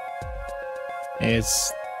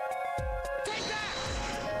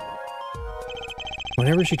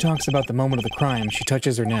 Whenever she talks about the moment of the crime, she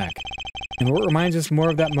touches her neck. And what reminds us more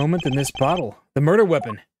of that moment than this bottle? The murder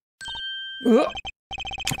weapon. Ugh.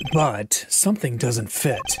 But something doesn't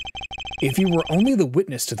fit. If you were only the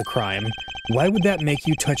witness to the crime, why would that make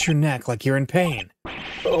you touch your neck like you're in pain?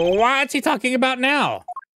 What's he talking about now?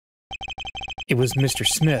 It was Mr.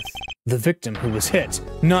 Smith, the victim, who was hit,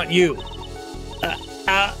 not you.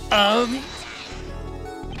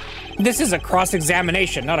 This is a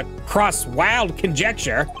cross-examination, not a cross-wild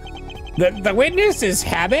conjecture. The witness's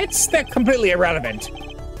habits? They're completely irrelevant.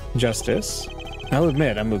 Justice, I'll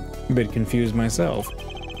admit I'm a bit confused myself.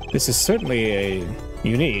 This is certainly a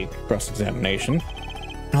unique cross-examination.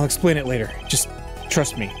 I'll explain it later. Just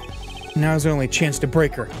trust me. Now's the only chance to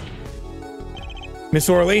break her. Miss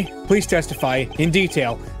Orley, please testify in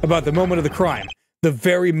detail about the moment of the crime. The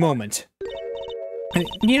very moment.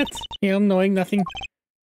 Yet, knowing nothing.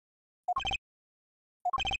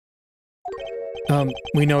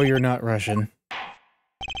 We know you're not Russian.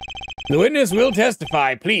 The witness will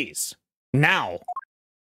testify, please. Now.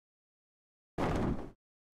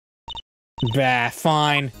 Bah,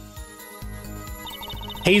 fine.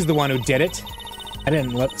 He's the one who did it. I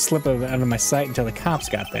didn't let it slip out of my sight until the cops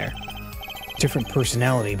got there. Different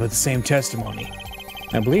personality, but the same testimony.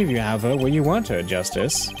 I believe you have her where you want her,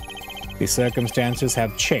 Justice. The circumstances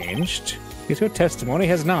have changed, yet her testimony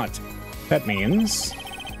has not. That means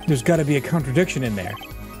there's got to be a contradiction in there.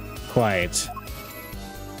 Quite.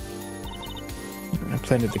 I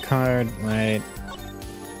planted the card, right?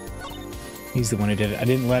 He's the one who did it. I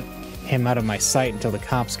didn't let him out of my sight until the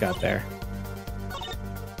cops got there.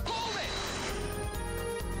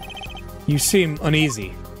 You seem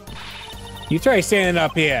uneasy. You try standing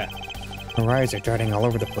up here. My eyes are darting all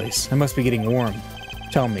over the place. I must be getting warm.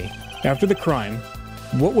 Tell me, after the crime,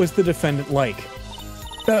 what was the defendant like?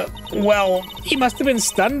 Well, he must have been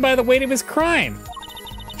stunned by the weight of his crime.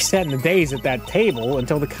 He sat in a daze at that table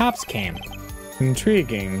until the cops came.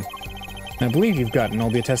 Intriguing. I believe you've gotten all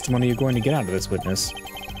the testimony you're going to get out of this witness.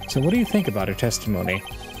 So what do you think about her testimony?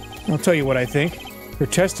 I'll tell you what I think. Her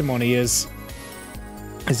testimony is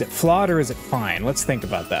it flawed or is it fine? Let's think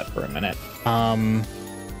about that for a minute.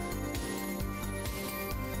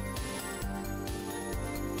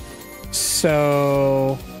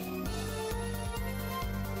 So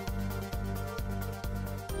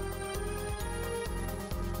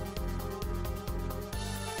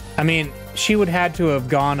I mean, she would had to have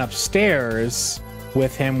gone upstairs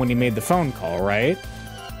with him when he made the phone call, right?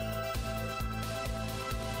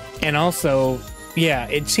 And also, yeah,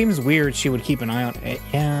 it seems weird she would keep an eye on it.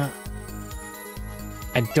 Yeah.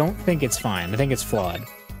 I don't think it's fine. I think it's flawed.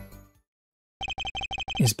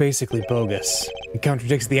 It's basically bogus. It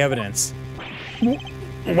contradicts the evidence.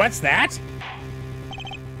 What's that?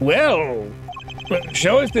 Well,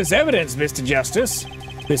 show us this evidence, Mr. Justice.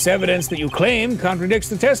 This evidence that you claim contradicts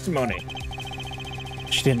the testimony.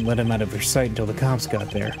 She didn't let him out of her sight until the cops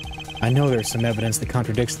got there. I know there's some evidence that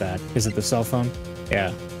contradicts that. Is it the cell phone?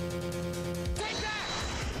 Yeah.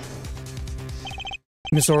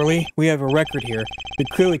 Miss Orley, we have a record here that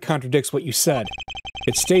clearly contradicts what you said.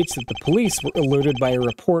 It states that the police were alerted by a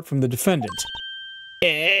report from the defendant.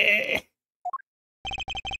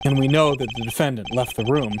 And we know that the defendant left the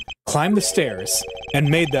room, climbed the stairs, and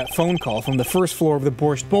made that phone call from the first floor of the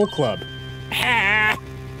Borscht Bowl Club.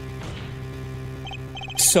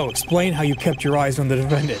 So explain how you kept your eyes on the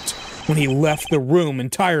defendant when he left the room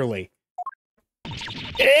entirely.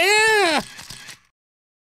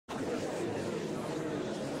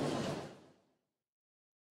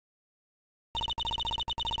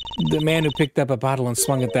 The man who picked up a bottle and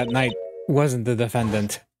swung it that night wasn't the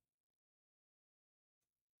defendant.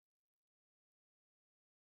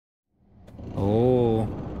 Oh.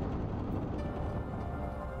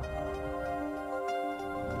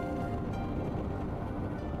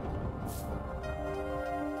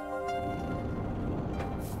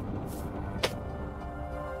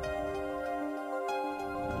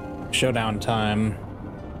 Showdown time.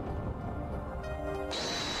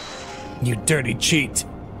 You dirty cheat.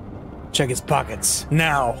 Check his pockets,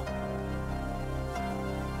 now.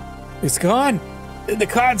 It's gone. The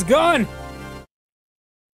card's gone.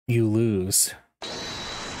 You lose.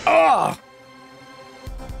 Oh!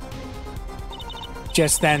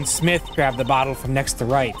 Just then, Smith grabbed the bottle from next to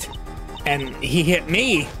right, and he hit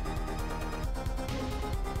me.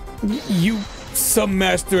 You, some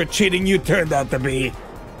master of cheating you turned out to be.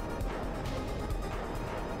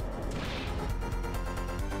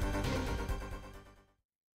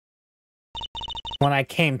 When I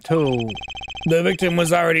came to, the victim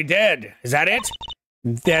was already dead. Is that it?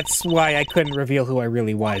 That's why I couldn't reveal who I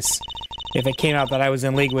really was. If it came out that I was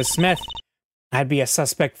in league with Smith, I'd be a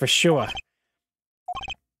suspect for sure.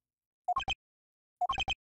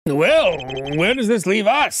 Well, where does this leave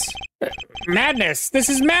us? Madness. This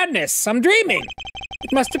is madness. I'm dreaming.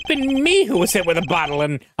 It must have been me who was hit with a bottle,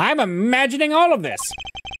 and I'm imagining all of this.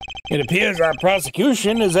 It appears our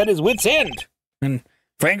prosecution is at his wit's end. And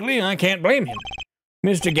frankly, I can't blame him.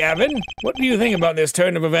 Mr. Gavin, what do you think about this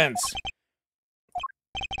turn of events?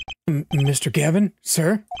 Mr. Gavin,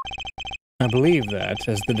 sir? I believe that,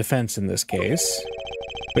 as the defense in this case,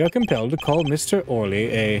 we are compelled to call Mr.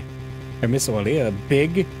 Orley Miss Orley a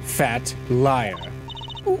big, fat liar.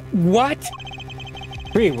 What?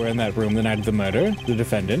 We were in that room the night of the murder, the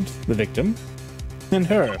defendant, the victim, and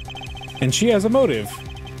her. And she has a motive.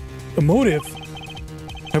 A motive?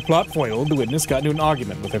 Her plot foiled, the witness got into an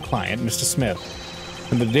argument with her client, Mr. Smith.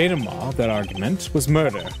 And the denouement of that argument was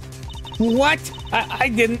murder. What? I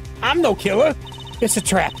didn't. I'm no killer. It's a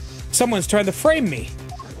trap. Someone's trying to frame me.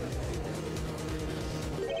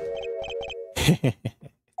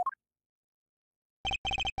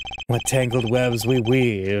 What tangled webs we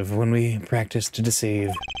weave when we practice to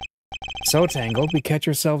deceive. So tangled, we catch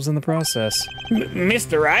ourselves in the process.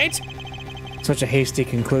 Mr. Right? Such a hasty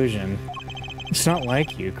conclusion. It's not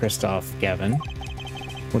like you, Christoph Gavin.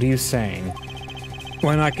 What are you saying?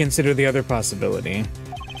 Why not consider the other possibility?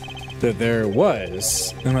 That there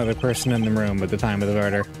was another person in the room at the time of the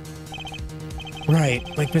murder. Right,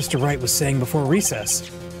 like Mr. Wright was saying before recess.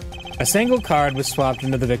 A single card was swapped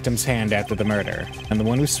into the victim's hand after the murder, and the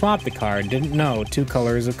one who swapped the card didn't know two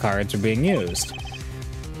colors of cards were being used.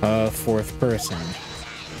 A fourth person.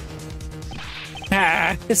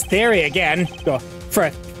 Ah, this theory again. For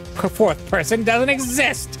a fourth person doesn't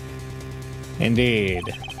exist. Indeed.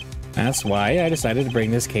 That's why I decided to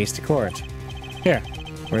bring this case to court. Here,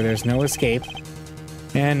 where there's no escape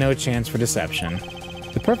and no chance for deception.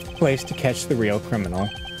 The perfect place to catch the real criminal.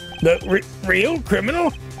 The real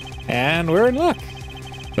criminal? And we're in luck.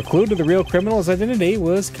 The clue to the real criminal's identity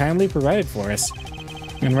was kindly provided for us.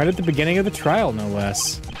 And right at the beginning of the trial, no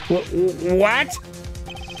less. What?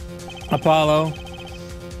 Apollo,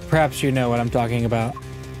 perhaps you know what I'm talking about.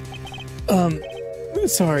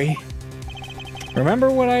 Sorry.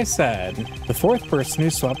 Remember what I said. The fourth person who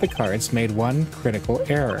swapped the cards made one critical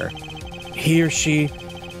error. He or she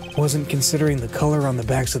wasn't considering the color on the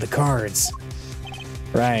backs of the cards.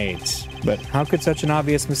 Right, but how could such an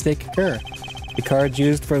obvious mistake occur? The cards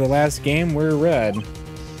used for the last game were red.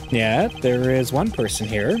 Yet, there is one person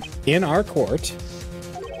here, in our court,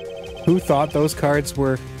 who thought those cards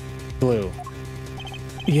were blue.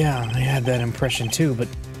 Yeah, I had that impression too, but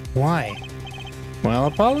why? Well,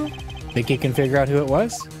 Apollo, think you can figure out who it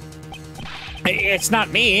was? It's not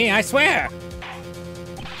me, I swear.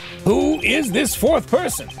 Who is this fourth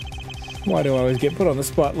person? Why do I always get put on the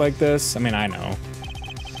spot like this? I mean, I know.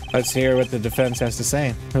 Let's hear what the defense has to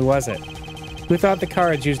say. Who was it? Who thought the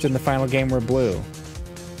cards used in the final game were blue?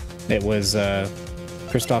 It was,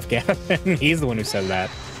 Christoph Gavin. He's the one who said that.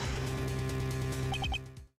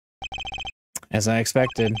 As I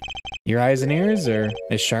expected, your eyes and ears are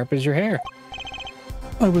as sharp as your hair.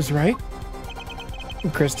 I was right.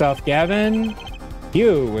 Christoph Gavin,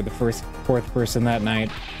 you were the fourth person that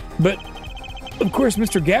night. But, of course,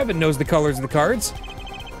 Mr. Gavin knows the colors of the cards.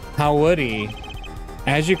 How would he?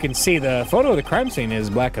 As you can see, the photo of the crime scene is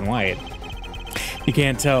black and white. You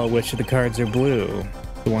can't tell which of the cards are blue,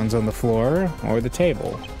 the ones on the floor or the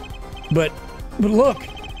table. But look,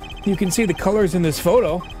 you can see the colors in this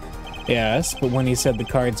photo. Yes, but when he said the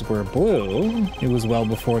cards were blue, it was well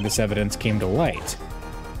before this evidence came to light.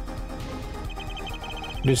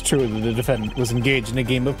 It is true that the defendant was engaged in a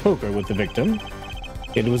game of poker with the victim.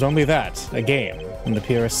 It was only that, a game, in the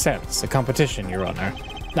purest sense, a competition, Your Honor.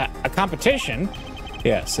 A competition?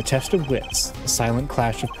 Yes, a test of wits, a silent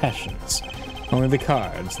clash of passions. Only the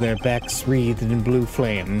cards, their backs wreathed in blue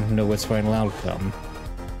flame, know its final outcome.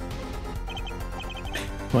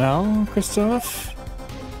 Well, Christoph?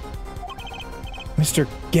 Mr.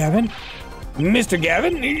 Gavin? Mr.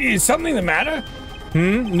 Gavin, is something the matter?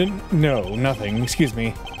 No, nothing. Excuse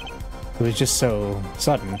me. It was just so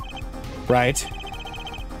sudden. Right?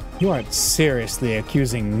 You aren't seriously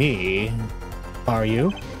accusing me, are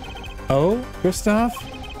you? Oh, Christoph?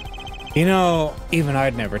 You know, even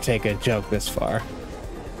I'd never take a joke this far.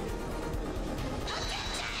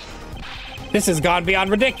 This has gone beyond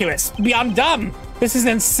ridiculous, beyond dumb. This is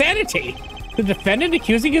insanity. The defendant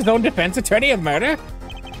accusing his own defense attorney of murder?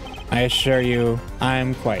 I assure you,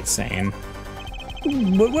 I'm quite sane.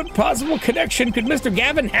 But what possible connection could Mr.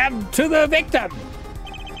 Gavin have to the victim?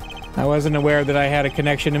 I wasn't aware that I had a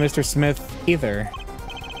connection to Mr. Smith either.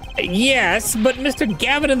 Yes, but Mr.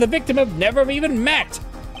 Gavin and the victim have never even met.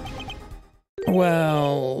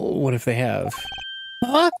 Well, what if they have?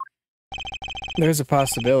 Huh? There's a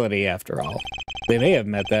possibility, after all. They may have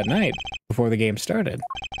met that night, before the game started.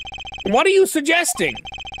 What are you suggesting?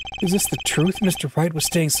 Is this the truth Mr. Wright was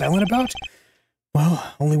staying silent about?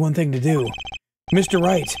 Well, only one thing to do. Mr.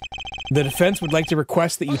 Wright, the defense would like to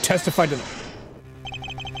request that you testify to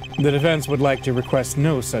the defense would like to request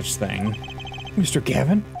no such thing. Mr.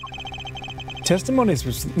 Gavin?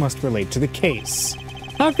 Testimonies must relate to the case.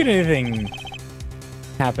 How could anything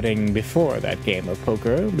happening before that game of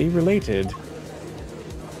poker be related?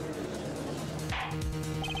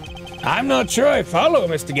 I'm not sure I follow,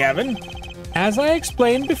 Mr. Gavin. As I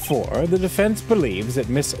explained before, the defense believes that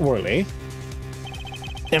Miss Orley...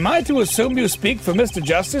 Am I to assume you speak for Mr.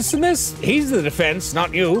 Justice in this? He's the defense,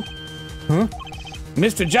 not you. Huh?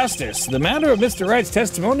 Mr. Justice, the matter of Mr. Wright's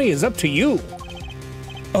testimony is up to you.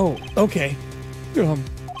 Oh, okay.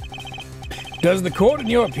 Does the court, in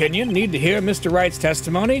your opinion, need to hear Mr. Wright's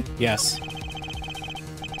testimony? Yes.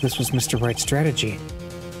 This was Mr. Wright's strategy.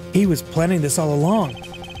 He was planning this all along,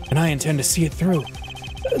 and I intend to see it through.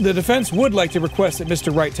 The defense would like to request that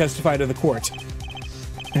Mr. Wright testify to the court.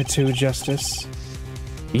 And to Justice,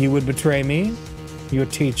 you would betray me? Your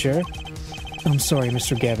teacher? I'm sorry,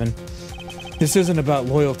 Mr. Gavin. This isn't about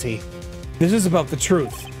loyalty. This is about the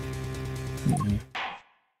truth.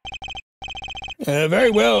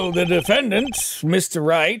 Very well, the defendant, Mr.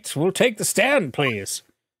 Wright, will take the stand, please.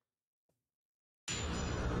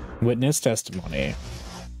 Witness testimony.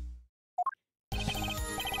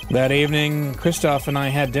 That evening, Christoph and I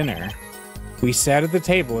had dinner. We sat at the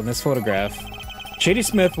table in this photograph. Shady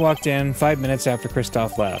Smith walked in 5 minutes after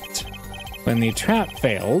Christoph left. When the trap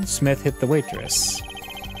failed, Smith hit the waitress.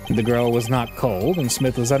 The girl was not cold, and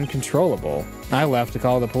Smith was uncontrollable. I left to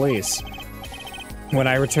call the police. When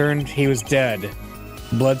I returned, he was dead,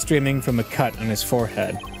 blood streaming from a cut on his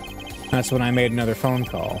forehead. That's when I made another phone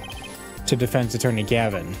call to defense attorney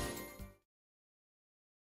Gavin.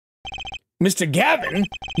 Mr. Gavin?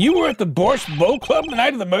 You were at the Borscht Bow Club the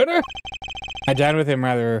night of the murder? I dined with him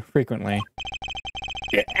rather frequently.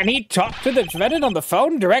 And he talked to the defendant on the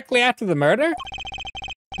phone directly after the murder?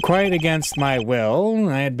 Quite against my will,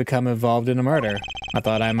 I had become involved in a murder. I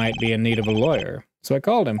thought I might be in need of a lawyer, so I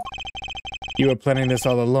called him. You were planning this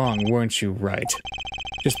all along, weren't you, Wright?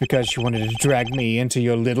 Just because you wanted to drag me into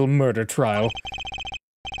your little murder trial.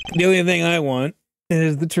 The only thing I want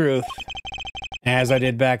is the truth. As I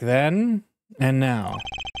did back then, and now.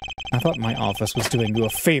 I thought my office was doing you a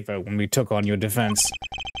favor when we took on your defense.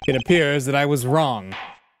 It appears that I was wrong.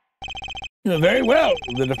 Very well.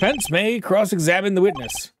 The defense may cross-examine the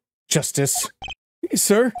witness. Justice.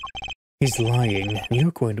 Sir? He's lying.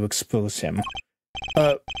 You're going to expose him.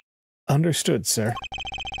 Understood, sir.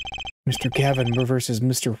 Mr. Gavin versus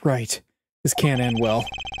Mr. Wright. This can't end well.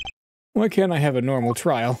 Why can't I have a normal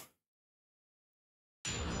trial?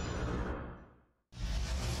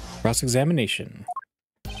 Cross-examination.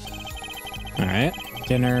 All right.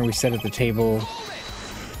 Dinner, we sat at the table.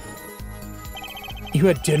 You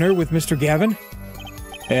had dinner with Mr. Gavin?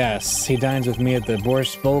 Yes, he dines with me at the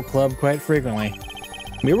Borscht Bowl Club quite frequently.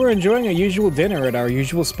 We were enjoying a usual dinner at our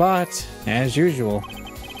usual spot, as usual.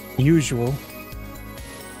 Usual.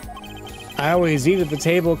 I always eat at the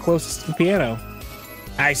table closest to the piano.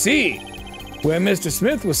 I see. Where Mr.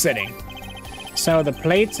 Smith was sitting. So the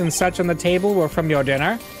plates and such on the table were from your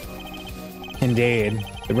dinner? Indeed.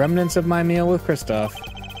 The remnants of my meal with Christoph.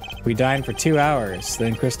 We dined for 2 hours,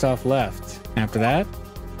 then Christoph left. After that...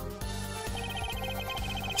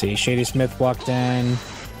 See, Shady Smith walked in...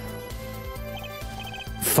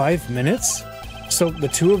 5 minutes? So the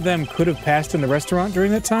two of them could have passed in the restaurant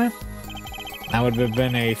during that time? That would have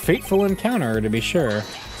been a fateful encounter, to be sure.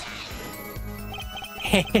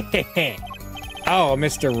 Oh,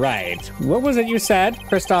 Mr. Wright. What was it you said?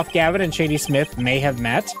 Christoph Gavin and Shady Smith may have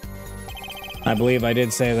met? I believe I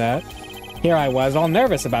did say that. Here I was, all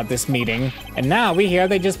nervous about this meeting. And now we hear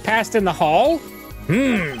they just passed in the hall?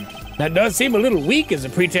 That does seem a little weak as a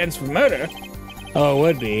pretense for murder. Oh, it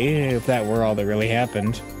would be, if that were all that really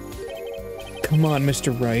happened. Come on,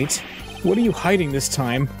 Mr. Wright. What are you hiding this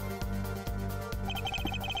time?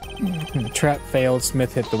 The trap failed.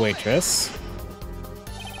 Smith hit the waitress.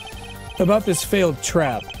 About this failed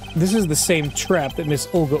trap. This is the same trap that Miss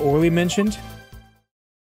Olga Orley mentioned?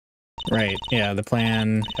 Right, yeah, the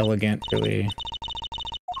plan, elegant, really.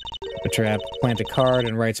 The trap, plant a card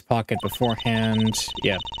in Wright's pocket beforehand.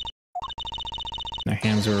 Yeah. Their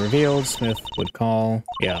hands were revealed. Smith would call.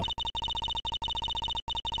 Yeah.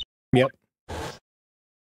 Yep.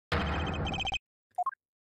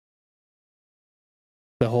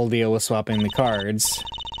 The whole deal was swapping the cards.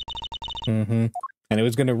 And it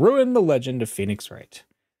was going to ruin the legend of Phoenix Wright.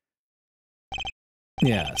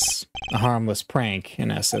 Yes. A harmless prank,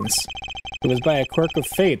 in essence. It was by a quirk of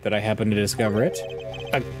fate that I happened to discover it.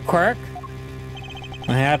 A quirk?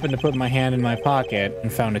 I happened to put my hand in my pocket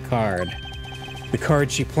and found a card. The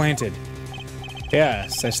card she planted.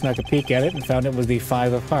 Yes, I snuck a peek at it and found it was the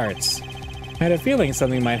 5 of Hearts. I had a feeling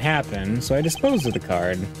something might happen, so I disposed of the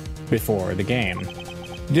card before the game.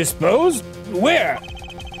 Disposed? Where?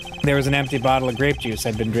 There was an empty bottle of grape juice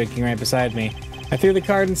I'd been drinking right beside me. I threw the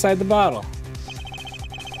card inside the bottle.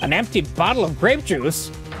 An empty bottle of grape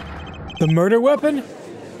juice? The murder weapon?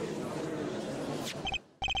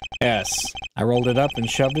 Yes. I rolled it up and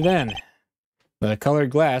shoved it in. The colored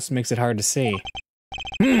glass makes it hard to see.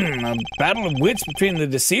 A battle of wits between the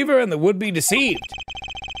deceiver and the would-be deceived.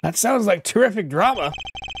 That sounds like terrific drama.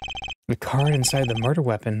 The card inside the murder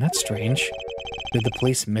weapon, that's strange. Did the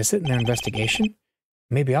police miss it in their investigation?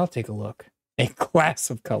 Maybe I'll take a look. A glass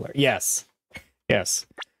of color. Yes. Yes.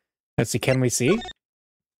 Let's see, can we see?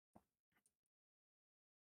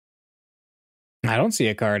 I don't see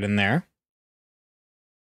a card in there.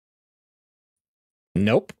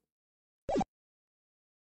 Nope.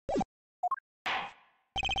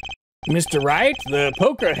 Mr. Wright, the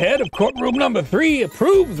poker head of courtroom number 3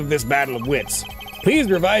 approves of this battle of wits. Please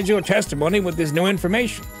revise your testimony with this new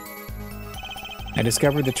information. I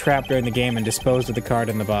discovered the trap during the game and disposed of the card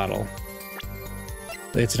in the bottle.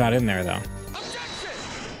 It's not in there, though.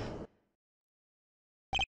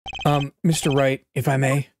 Mr. Wright, if I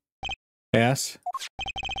may? Yes?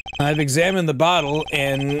 I've examined the bottle,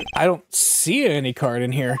 and I don't see any card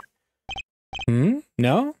in here.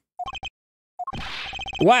 No?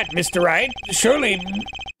 What, Mr. Wright? Surely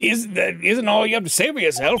isn't all you have to say for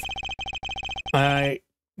yourself? I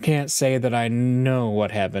can't say that I know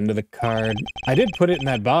what happened to the card. I did put it in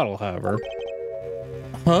that bottle, however.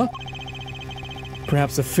 Huh?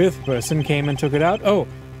 Perhaps a 5th person came and took it out? Oh,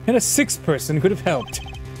 and a 6th person could have helped.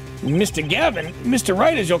 Mr. Gavin, Mr.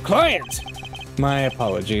 Wright is your client. My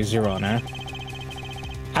apologies, Your Honor.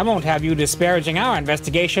 I won't have you disparaging our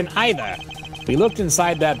investigation either. We looked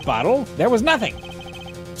inside that bottle. There was nothing.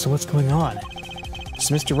 So what's going on? Is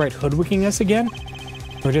Mr. Wright hoodwinking us again?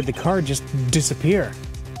 Or did the card just disappear?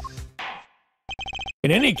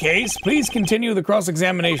 In any case, please continue the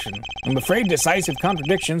cross-examination. I'm afraid decisive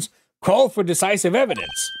contradictions call for decisive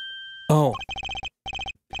evidence. Oh.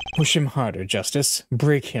 Push him harder, Justice.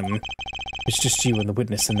 Break him. It's just you and the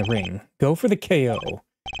witness in the ring. Go for the KO.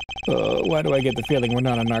 Why do I get the feeling we're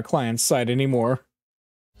not on our client's side anymore?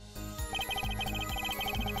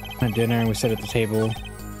 At dinner, we sat at the table.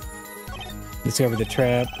 Discovered the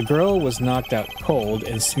trap. The girl was knocked out cold,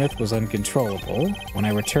 and Smith was uncontrollable. When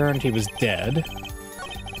I returned, he was dead.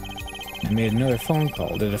 I made another phone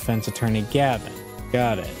call to defense attorney Gavin.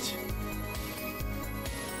 Got it.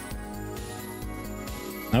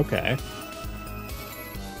 Okay.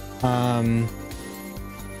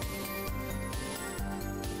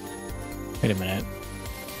 Wait a minute.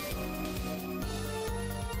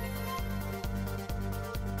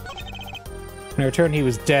 When I returned, he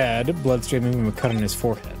was dead, blood streaming from a cut on his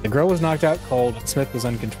forehead. The girl was knocked out cold, and Smith was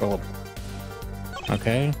uncontrollable.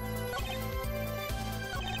 Okay.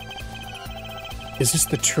 Is this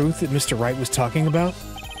the truth that Mr. Wright was talking about?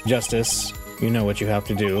 Justice, you know what you have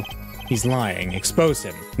to do. He's lying. Expose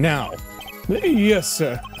him. Now. Yes,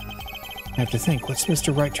 sir. I have to think, what's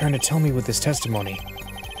Mr. Wright trying to tell me with this testimony?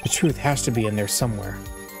 The truth has to be in there somewhere.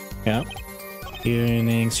 Yep.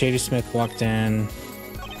 Evening, Shady Smith walked in.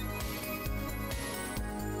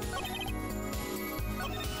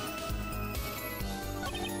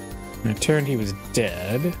 When I turned, he was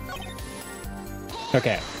dead.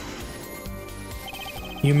 Okay.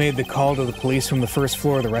 You made the call to the police from the first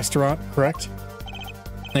floor of the restaurant, correct?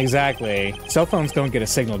 Exactly. Cell phones don't get a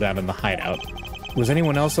signal down in the hideout. Was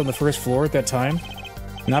anyone else on the first floor at that time?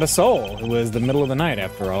 Not a soul. It was the middle of the night,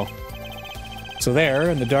 after all. So there,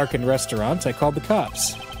 in the darkened restaurant, I called the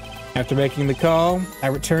cops. After making the call, I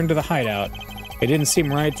returned to the hideout. It didn't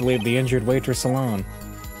seem right to leave the injured waitress alone.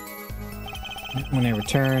 When I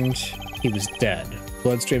returned, he was dead,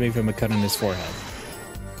 blood streaming from a cut on his forehead.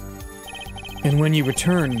 And when you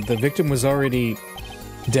returned, the victim was already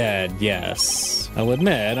dead, yes. I'll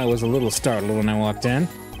admit, I was a little startled when I walked in.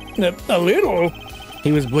 A little?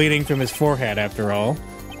 He was bleeding from his forehead, after all.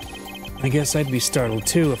 I guess I'd be startled,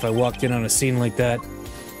 too, if I walked in on a scene like that.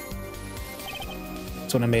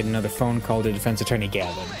 That's when I made another phone call to defense attorney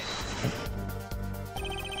Gavin.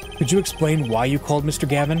 Could you explain why you called Mr.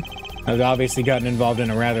 Gavin? I've obviously gotten involved in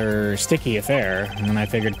a rather sticky affair, and I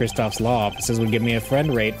figured Christoph's law offices would give me a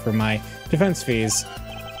friend rate for my defense fees.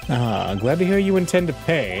 Glad to hear you intend to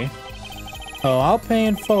pay. Oh, I'll pay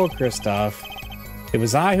in full, Christoph. It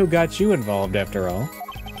was I who got you involved, after all.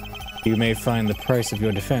 You may find the price of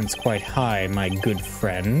your defense quite high, my good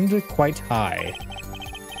friend. Quite high.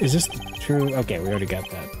 Is this true? Okay, we already got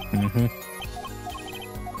that. Mm-hmm.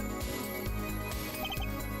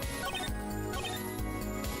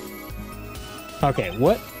 Okay,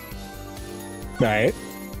 what? Right.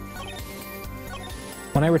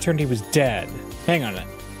 When I returned, he was dead. Hang on a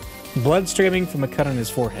minute. Blood streaming from a cut on his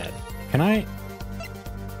forehead. Can I?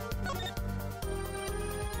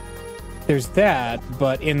 There's that,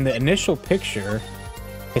 but in the initial picture,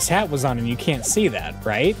 his hat was on and you can't see that,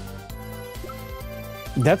 right?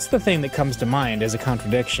 That's the thing that comes to mind as a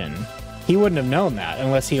contradiction. He wouldn't have known that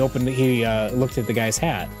unless he looked at the guy's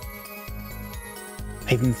hat.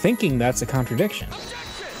 I'm thinking that's a contradiction.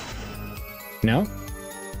 No?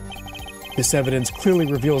 This evidence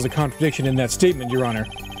clearly reveals a contradiction in that statement, Your Honor.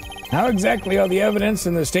 How exactly are the evidence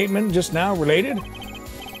in the statement just now related?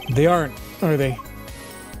 They aren't, are they?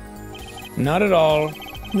 Not at all.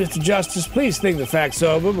 Mr. Justice, please think the facts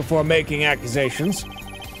over before making accusations.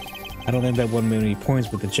 I don't think that won me any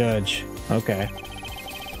points with the judge. Okay.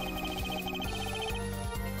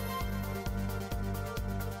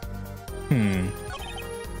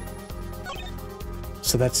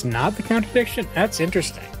 So that's not the contradiction? That's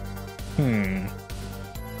interesting.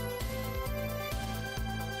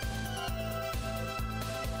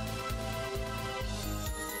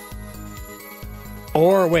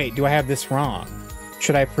 Or wait, do I have this wrong?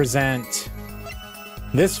 Should I present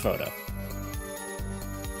this photo?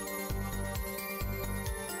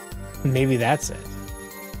 Maybe that's it.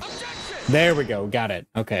 There we go, got it.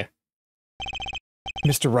 Okay.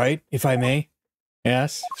 Mr. Wright, if I may?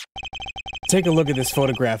 Yes? Take a look at this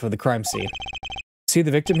photograph of the crime scene. See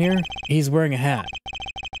the victim here? He's wearing a hat.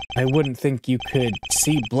 I wouldn't think you could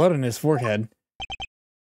see blood on his forehead.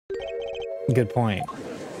 Good point.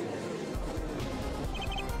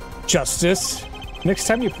 Justice, next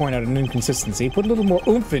time you point out an inconsistency, put a little more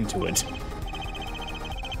oomph into it.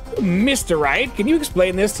 Mr. Wright, can you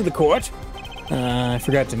explain this to the court? I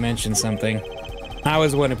forgot to mention something. I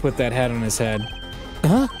was the one who put that hat on his head.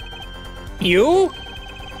 Huh? You?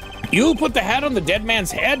 You put the hat on the dead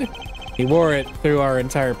man's head? He wore it through our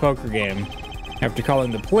entire poker game. After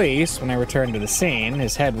calling the police, when I returned to the scene,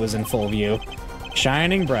 his head was in full view,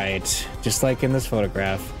 shining bright, just like in this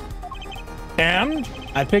photograph. And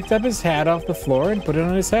I picked up his hat off the floor and put it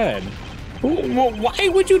on his head. Why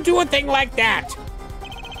would you do a thing like that?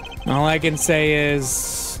 All I can say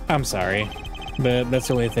is, I'm sorry, but that's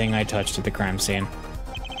the only thing I touched at the crime scene.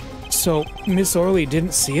 So, Miss Orley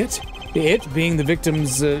didn't see it? It being the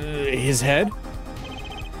victim's, his head?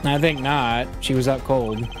 I think not. She was out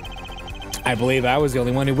cold. I believe I was the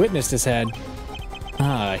only one who witnessed his head.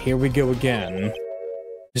 Ah, here we go again.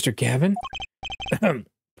 Mr. Gavin?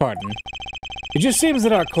 Pardon. It just seems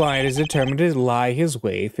that our client is determined to lie his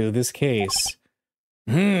way through this case.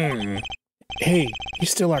 Hey, he's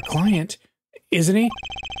still our client. isn't he?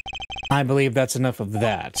 I believe that's enough of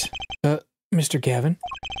that. Mr. Gavin?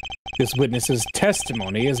 This witness's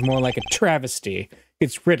testimony is more like a travesty.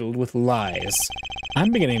 It's riddled with lies.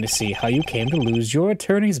 I'm beginning to see how you came to lose your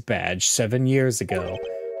attorney's badge 7 years ago.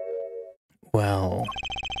 Well,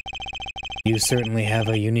 you certainly have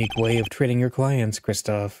a unique way of treating your clients,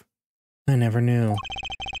 Christoph. I never knew.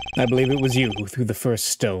 I believe it was you who threw the first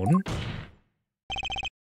stone.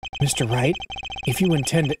 Mr. Wright, if you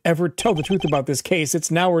intend to ever tell the truth about this case,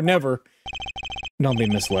 it's now or never. Don't be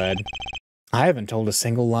misled. I haven't told a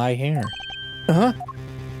single lie here. Uh-huh.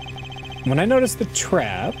 When I noticed the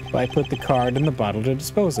trap, I put the card in the bottle to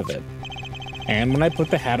dispose of it. And when I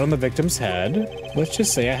put the hat on the victim's head, let's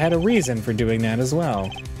just say I had a reason for doing that as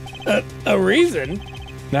well. A reason?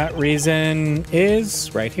 That reason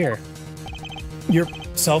is right here. Your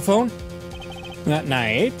cell phone? That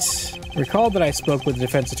night, recall that I spoke with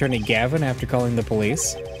defense attorney Gavin after calling the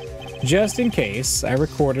police. Just in case, I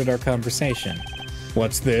recorded our conversation.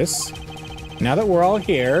 What's this? Now that we're all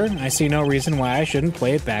here, I see no reason why I shouldn't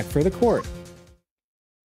play it back for the court.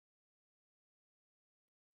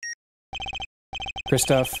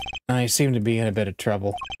 Christoph, I seem to be in a bit of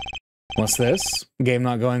trouble. What's this? Game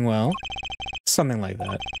not going well? Something like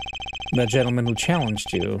that. That gentleman who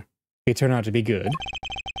challenged you, he turned out to be good.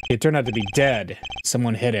 He turned out to be dead.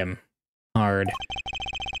 Someone hit him. Hard.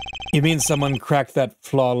 You mean someone cracked that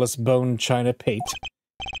flawless bone china pate?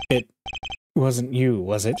 It wasn't you,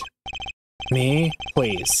 was it? Me?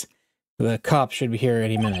 Please. The cop should be here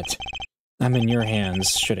any minute. I'm in your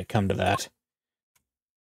hands, should it come to that.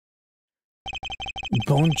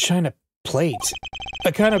 Bone china plate?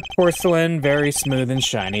 A kind of porcelain, very smooth and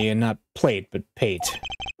shiny, and not plate, but pate.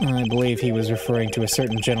 I believe he was referring to a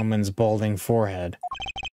certain gentleman's balding forehead.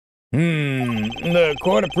 The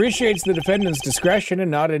court appreciates the defendant's discretion in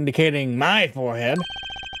not indicating my forehead.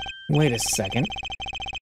 Wait a second.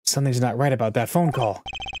 Something's not right about that phone call.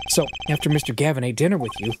 So, after Mr. Gavin ate dinner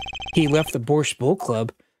with you, he left the Borscht Bull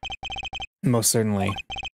Club? Most certainly.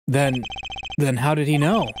 Then how did he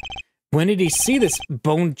know? When did he see this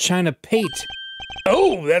bone china pate?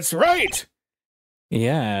 Oh, that's right!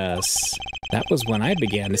 Yes, that was when I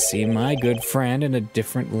began to see my good friend in a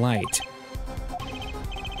different light.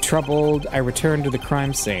 Troubled, I returned to the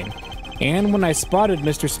crime scene, and when I spotted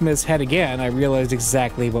Mr. Smith's head again, I realized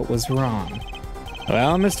exactly what was wrong.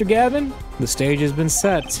 Well, Mr. Gavin, the stage has been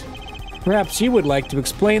set. Perhaps you would like to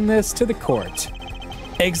explain this to the court.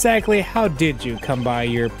 Exactly how did you come by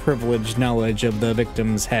your privileged knowledge of the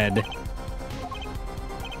victim's head?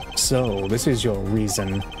 So, this is your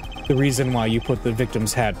reason. The reason why you put the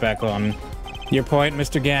victim's hat back on. Your point,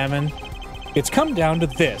 Mr. Gavin? It's come down to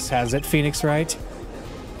this, has it, Phoenix Wright?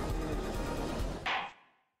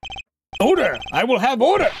 Order! I will have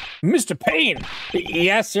order! Mr. Payne!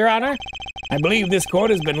 Yes, Your Honor? I believe this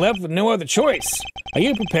court has been left with no other choice. Are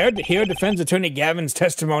you prepared to hear defense attorney Gavin's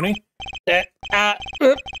testimony? Well,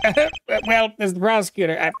 as the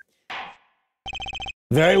prosecutor,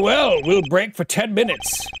 Very well, we'll break for 10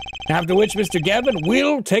 minutes. After which Mr. Gavin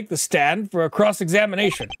will take the stand for a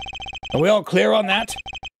cross-examination. Are we all clear on that?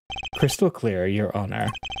 Crystal clear, Your Honor.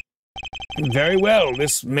 Very well,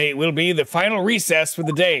 this will be the final recess for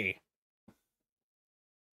the day.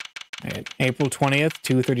 April 20th,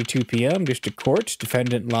 2:32 p.m., District Court,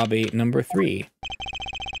 Defendant Lobby Number 3.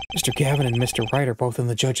 Mr. Gavin and Mr. Wright are both in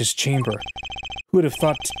the judge's chamber. Who would have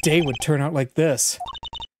thought today would turn out like this?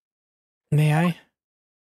 May I?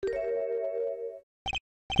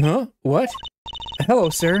 Huh? What? Hello,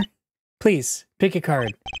 sir. Please, pick a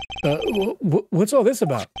card. What's all this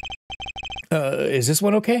about? Is this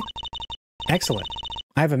one okay? Excellent.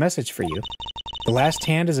 I have a message for you. The last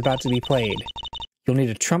hand is about to be played. You'll need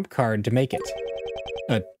a trump card to make it.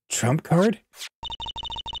 A trump card?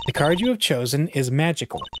 The card you have chosen is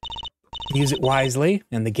magical. Use it wisely,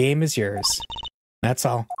 and the game is yours. That's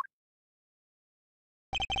all.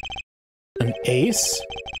 An ace?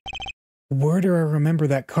 Where do I remember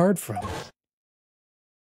that card from?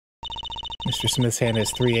 Mr. Smith's hand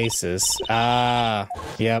has 3 aces. Ah,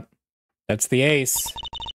 yep. That's the ace.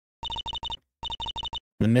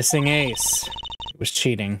 The missing ace. It was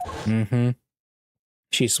cheating.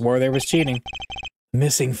 She swore there was cheating.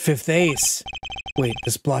 Missing 5th ace. Wait,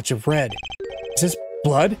 this blotch of red. Is this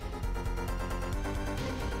blood?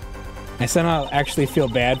 I somehow actually feel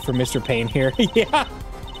bad for Mr. Payne here. Yeah.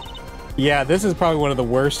 Yeah, this is probably one of the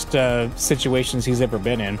worst situations he's ever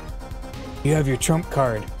been in. You have your trump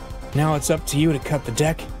card. Now it's up to you to cut the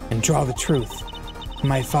deck and draw the truth.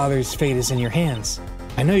 My father's fate is in your hands.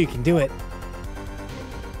 I know you can do it.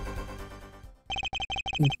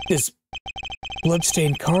 This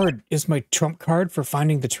bloodstained card is my trump card for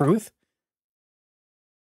finding the truth?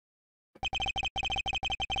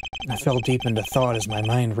 I fell deep into thought as my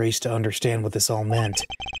mind raced to understand what this all meant.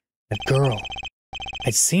 That girl.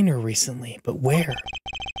 I'd seen her recently, but where?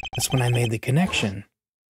 That's when I made the connection.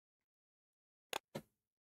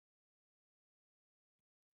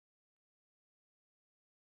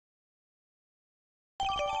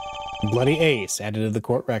 Bloody Ace added to the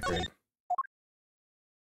court record.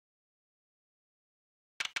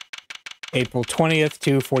 April 20th,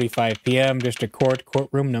 2:45 p.m., District Court,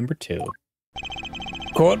 Courtroom Number 2.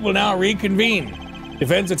 Court will now reconvene.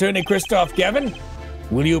 Defense Attorney Christoph Gavin,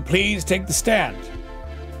 will you please take the stand?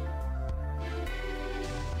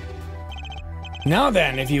 Now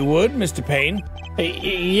then, if you would, Mr. Payne.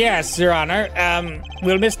 Yes, Your Honor.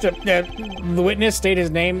 Will the witness state his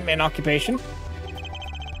name and occupation?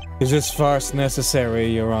 Is this farce necessary,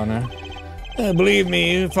 Your Honor? Believe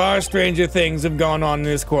me, far stranger things have gone on in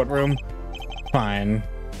this courtroom. Fine.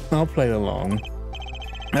 I'll play along.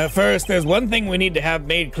 First, there's one thing we need to have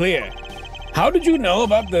made clear. How did you know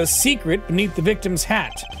about the secret beneath the victim's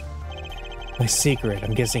hat? My secret?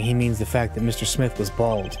 I'm guessing he means the fact that Mr. Smith was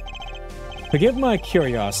bald. Forgive my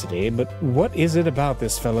curiosity, but what is it about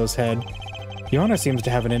this fellow's head? Your Honor seems to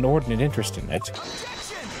have an inordinate interest in it.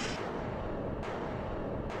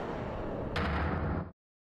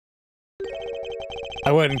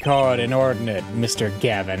 I wouldn't call it inordinate, Mr.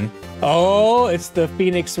 Gavin. Oh, it's the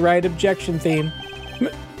Phoenix Wright objection theme.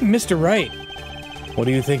 Mr. Wright, what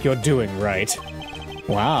do you think you're doing, Wright?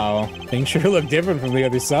 Wow, things sure look different from the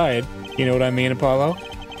other side. You know what I mean, Apollo?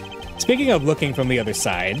 Speaking of looking from the other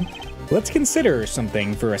side, let's consider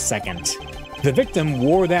something for a second. The victim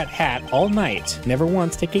wore that hat all night, never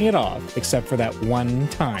once taking it off, except for that one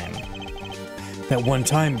time. That one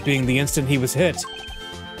time being the instant he was hit.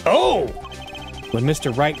 Oh! When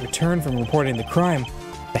Mr. Wright returned from reporting the crime,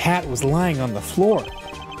 the hat was lying on the floor.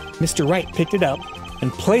 Mr. Wright picked it up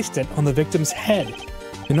and placed it on the victim's head.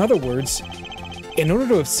 In other words, in order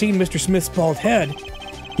to have seen Mr. Smith's bald head,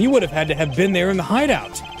 he would have had to have been there in the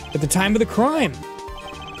hideout at the time of the crime.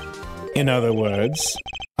 In other words,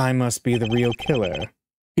 I must be the real killer,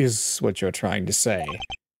 is what you're trying to say.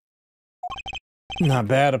 Not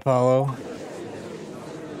bad, Apollo.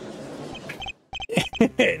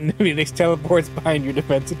 Phoenix teleports behind your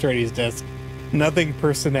defense attorney's desk. Nothing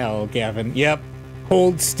personnel, Gavin. Yep.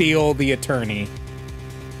 Hold Steele, the attorney.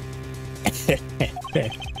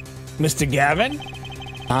 Mr. Gavin?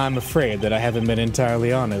 I'm afraid that I haven't been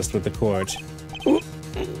entirely honest with the court.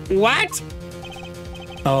 What?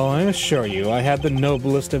 Oh, I assure you, I had the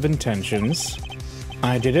noblest of intentions.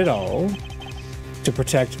 I did it all to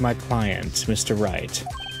protect my client, Mr. Wright.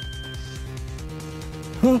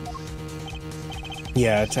 Huh.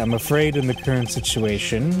 Yet, I'm afraid in the current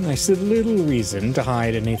situation, I see little reason to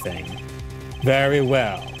hide anything. Very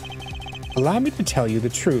well. Allow me to tell you the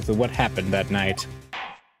truth of what happened that night.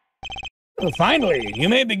 Finally, you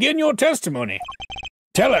may begin your testimony.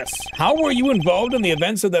 Tell us, how were you involved in the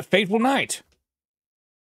events of that fateful night?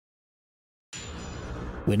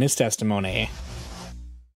 Witness testimony.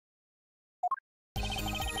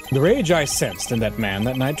 The rage I sensed in that man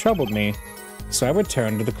that night troubled me, so I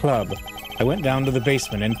returned to the club. I went down to the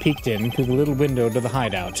basement and peeked in through the little window to the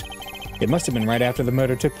hideout. It must have been right after the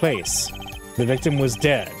murder took place. The victim was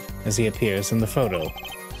dead, as he appears in the photo.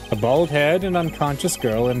 A bald head and unconscious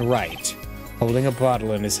girl in Wright, holding a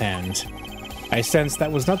bottle in his hand. I sensed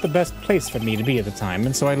that was not the best place for me to be at the time,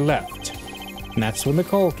 and so I left. And that's when the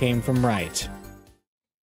call came from Wright.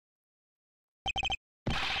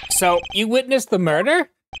 So, you witnessed the murder?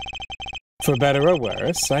 For better or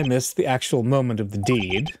worse, I missed the actual moment of the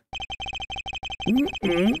deed.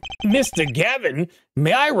 Mr. Gavin,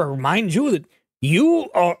 may I remind you that you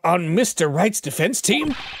are on Mr. Wright's defense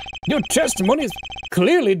team? Your testimony is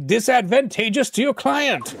clearly disadvantageous to your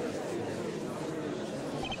client.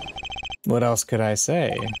 What else could I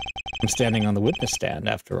say? I'm standing on the witness stand,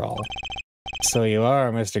 after all. So you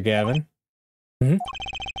are, Mr. Gavin. Hmm?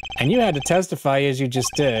 And you had to testify as you just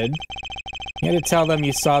did. You had to tell them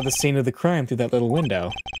you saw the scene of the crime through that little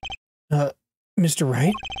window. Mr.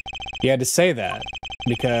 Wright? You had to say that,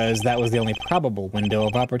 because that was the only probable window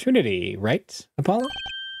of opportunity, right, Apollo?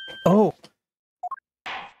 Oh.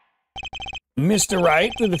 Mr.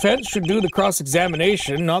 Wright, the defense should do the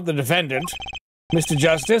cross-examination, not the defendant. Mr.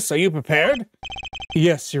 Justice, are you prepared?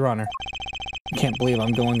 Yes, Your Honor. I can't believe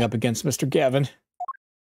I'm going up against Mr. Gavin.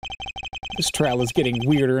 This trial is getting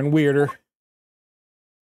weirder and weirder.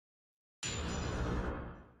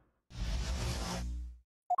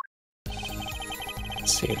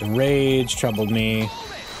 Let's see, the rage troubled me.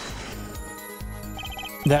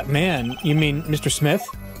 That man, you mean Mr. Smith?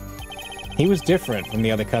 He was different from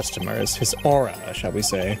the other customers, his aura, shall we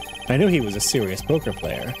say. I knew he was a serious poker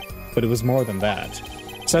player, but it was more than that.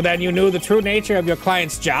 So then you knew the true nature of your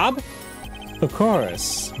client's job? Of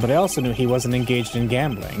course, but I also knew he wasn't engaged in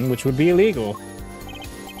gambling, which would be illegal.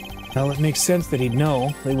 Well, it makes sense that he'd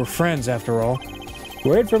know. They were friends, after all.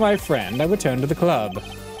 Word from my friend, I returned to the club.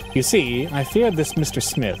 You see, I feared this Mr.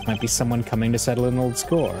 Smith might be someone coming to settle an old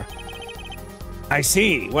score. I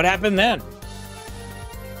see. What happened then?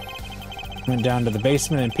 Went down to the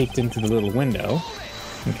basement and peeked into the little window.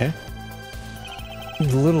 Okay.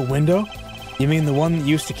 The little window? You mean the one that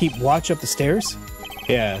used to keep watch up the stairs?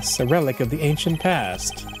 Yes, a relic of the ancient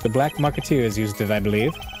past. The Black Marketeers used it, I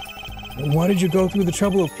believe. Why did you go through the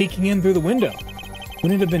trouble of peeking in through the window?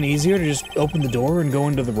 Wouldn't it have been easier to just open the door and go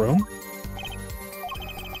into the room?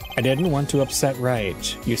 I didn't want to upset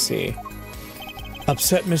Wright, you see.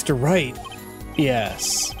 Upset Mr. Wright?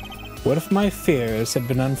 Yes. What if my fears had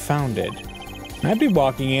been unfounded? I'd be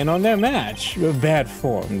walking in on their match. Bad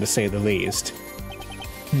form, to say the least.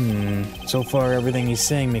 So far everything he's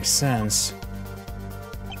saying makes sense.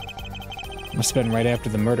 Must have been right after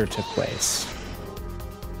the murder took place.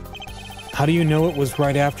 How do you know it was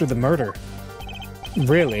right after the murder?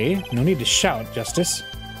 Really? No need to shout, Justice.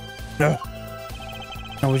 I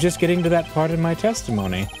was just getting to that part in my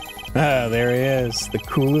testimony. Ah, there he is. The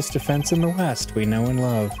coolest defense in the West we know and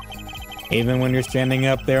love. Even when you're standing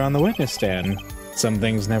up there on the witness stand, some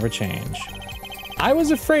things never change. I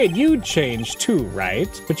was afraid you'd change too,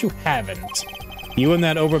 right? But you haven't. You and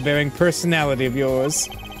that overbearing personality of yours.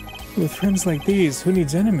 With friends like these, who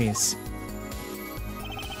needs enemies?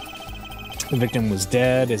 The victim was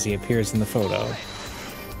dead as he appears in the photo.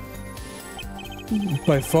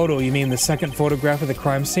 By photo, you mean the second photograph of the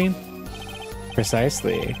crime scene?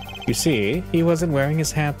 Precisely. You see, he wasn't wearing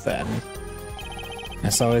his hat then. I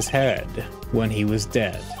saw his head when he was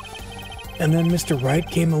dead. And then Mr. Wright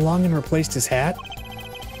came along and replaced his hat?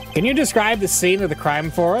 Can you describe the scene of the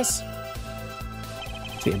crime for us?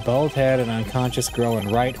 See a bald head, an unconscious girl,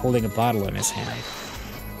 and Wright holding a bottle in his hand.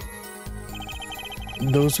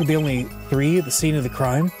 Those were the only three at the scene of the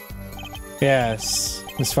crime? Yes,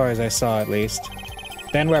 as far as I saw at least.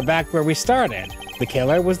 Then we're back where we started. The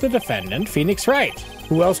killer was the defendant, Phoenix Wright.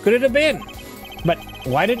 Who else could it have been? But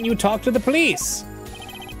why didn't you talk to the police?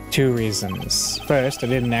 2 reasons. First, I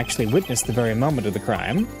didn't actually witness the very moment of the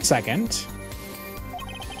crime. Second,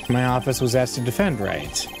 my office was asked to defend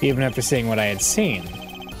Wright, even after seeing what I had seen.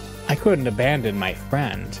 I couldn't abandon my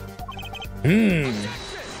friend.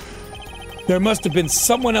 There must have been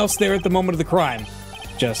someone else there at the moment of the crime.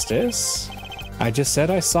 Justice? I just said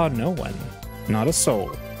I saw no one. Not a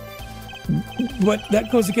soul. But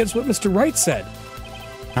that goes against what Mr. Wright said.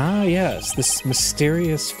 Ah, yes, this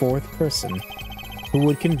mysterious 4th person, who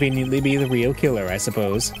would conveniently be the real killer, I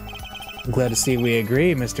suppose. I'm glad to see we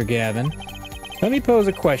agree, Mr. Gavin. Let me pose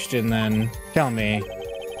a question, then. Tell me,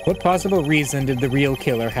 what possible reason did the real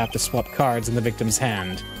killer have to swap cards in the victim's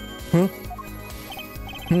hand?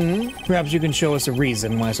 Perhaps you can show us a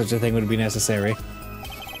reason why such a thing would be necessary.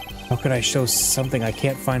 How could I show something I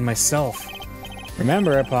can't find myself?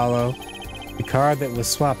 Remember, Apollo, the card that was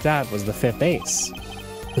swapped out was the 5th ace.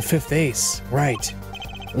 The 5th ace, right.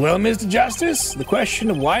 Well, Mr. Justice, the question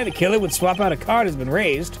of why the killer would swap out a card has been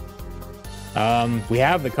raised. We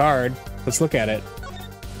have the card. Let's look at it.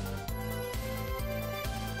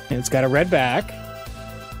 It's got a red back.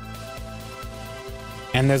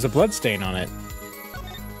 And there's a blood stain on it.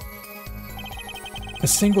 A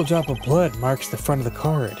single drop of blood marks the front of the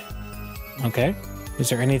card. Okay. Is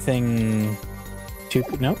there anything to...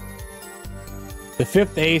 No? The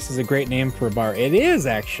 5th ace is a great name for a bar. It is,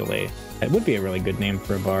 actually. It would be a really good name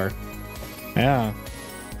for a bar. Yeah.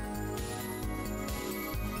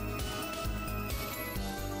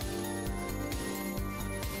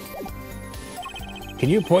 Can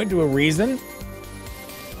you point to a reason?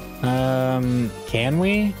 Can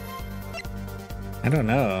we? I don't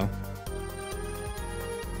know.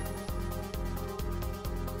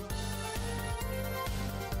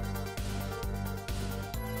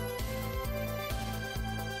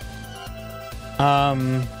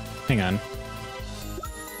 Hang on.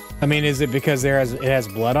 I mean, is it because it has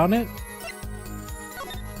blood on it?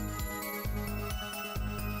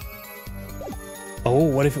 Oh,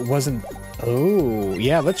 what if it wasn't? Oh,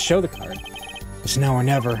 yeah, let's show the card. It's now or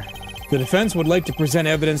never. The defense would like to present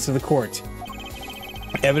evidence to the court.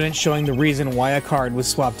 Evidence showing the reason why a card was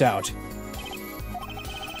swapped out.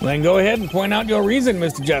 Then go ahead and point out your reason,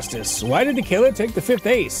 Mr. Justice. Why did the killer take the 5th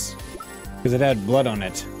ace? Because it had blood on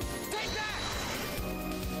it.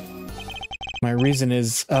 My reason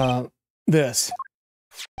is, this.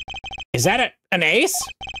 Is that an ace?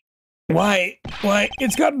 Why,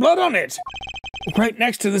 it's got blood on it! Right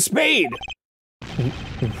next to the spade!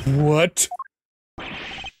 What?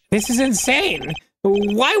 This is insane!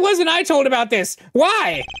 Why wasn't I told about this?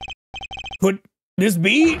 Why? Could this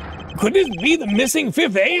be the missing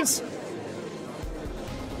fifth ace?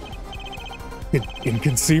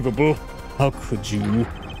 Inconceivable. How could you?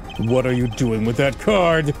 What are you doing with that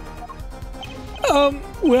card?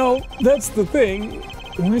 Well, that's the thing.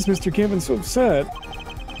 Why is Mr. Kevin so upset?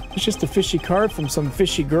 It's just a fishy card from some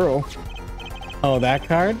fishy girl. Oh, that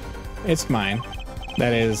card? It's mine.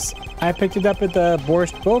 That is, I picked it up at the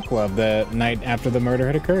Borscht Bowl Club the night after the murder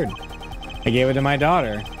had occurred. I gave it to my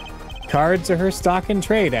daughter. Cards are her stock in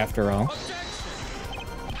trade, after all.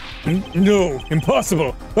 No,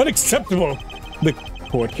 impossible, unacceptable. The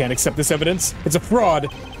court can't accept this evidence. It's a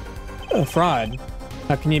fraud. A fraud?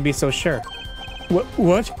 How can you be so sure?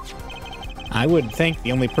 What? I would think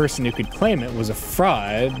the only person who could claim it was a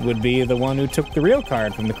fraud would be the one who took the real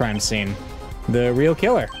card from the crime scene. The real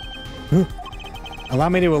killer. Allow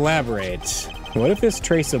me to elaborate. What if this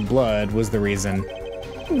trace of blood was the reason?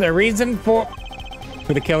 The reason for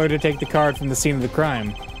the killer to take the card from the scene of the crime.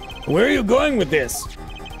 Where are you going with this?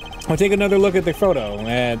 I'll take another look at the photo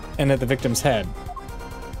and at the victim's head.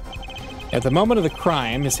 At the moment of the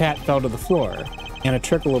crime, his hat fell to the floor, and a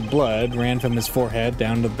trickle of blood ran from his forehead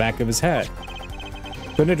down to the back of his head.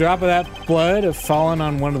 Couldn't a drop of that blood have fallen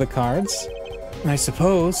on one of the cards? I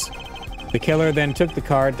suppose. The killer then took the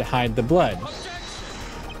card to hide the blood.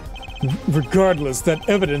 Regardless, that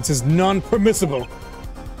evidence is non-permissible.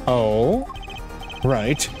 Oh?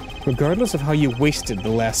 Right. Regardless of how you wasted the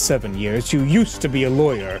last 7 years, you used to be a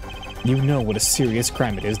lawyer. You know what a serious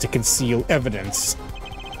crime it is to conceal evidence.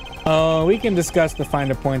 Oh, we can discuss the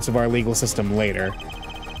finer points of our legal system later.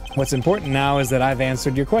 What's important now is that I've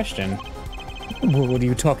answered your question. What are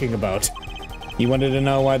you talking about? You wanted to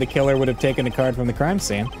know why the killer would have taken a card from the crime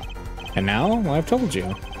scene. And now, well, I've told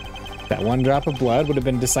you. That one drop of blood would have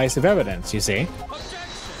been decisive evidence, you see.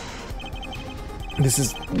 This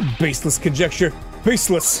is baseless conjecture.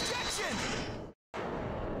 Baseless!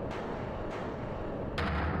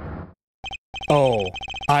 Oh,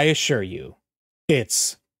 I assure you,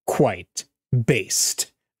 it's quite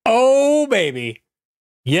based. Oh, baby!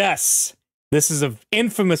 Yes! This is an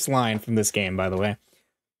infamous line from this game, by the way.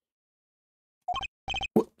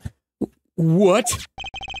 What?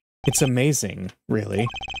 It's amazing, really,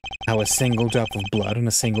 how a single drop of blood on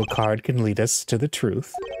a single card can lead us to the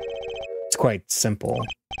truth. It's quite simple.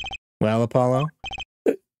 Well, Apollo?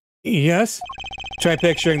 Yes? Try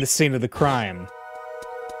picturing the scene of the crime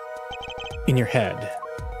in your head.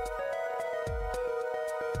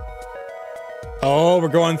 Oh, we're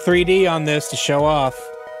going 3D on this to show off.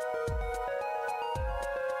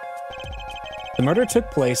 The murder took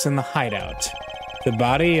place in the hideout. The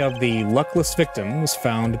body of the luckless victim was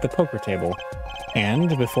found at the poker table,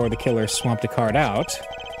 and before the killer swapped a card out,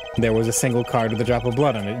 there was a single card with a drop of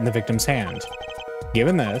blood on it in the victim's hand.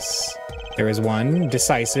 Given this, there is one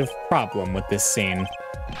decisive problem with this scene.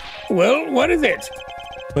 Well, what is it?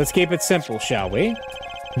 Let's keep it simple, shall we?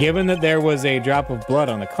 Given that there was a drop of blood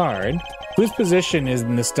on the card, whose position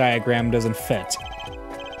in this diagram doesn't fit?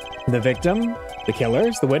 The victim? The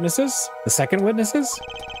killers? The witnesses? The second witnesses?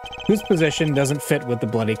 Whose position doesn't fit with the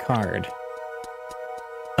bloody card?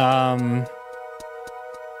 Hang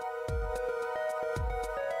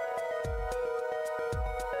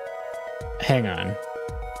on.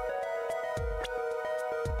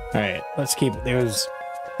 Alright,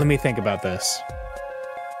 let me think about this.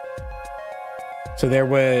 So there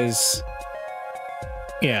was...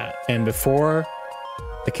 Yeah, and before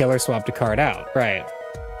the killer swapped a card out, right.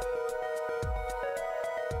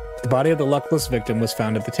 The body of the luckless victim was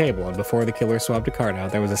found at the table, and before the killer swapped a card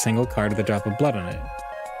out, there was a single card with a drop of blood on it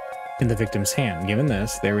in the victim's hand. Given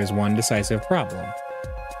this, there is one decisive problem.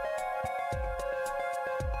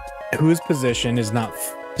 Whose position does not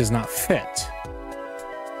fit?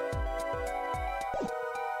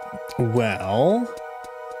 Well...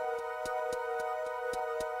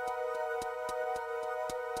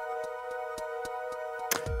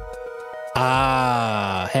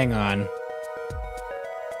 hang on.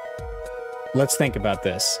 Let's think about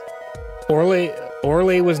this.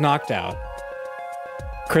 Orly was knocked out.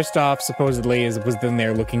 Kristoff supposedly was in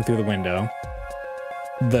there looking through the window.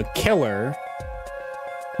 The killer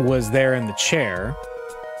was there in the chair.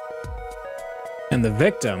 And the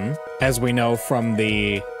victim, as we know from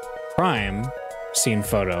the crime scene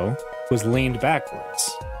photo, was leaned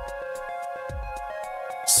backwards.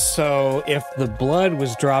 So if the blood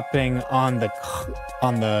was dropping on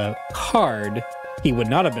the card, he would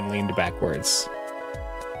not have been leaned backwards.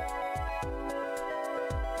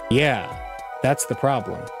 Yeah, that's the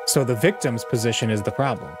problem. So the victim's position is the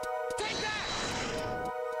problem.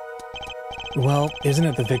 Well, isn't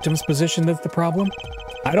it the victim's position that's the problem?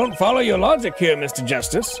 I don't follow your logic here, Mr.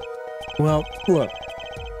 Justice. Well, look.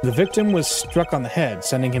 The victim was struck on the head,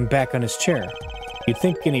 sending him back on his chair. You'd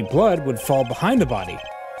think any blood would fall behind the body,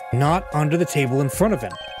 not under the table in front of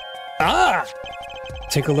him. Ah!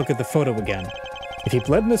 Take a look at the photo again. If he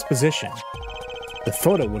bled in this position, the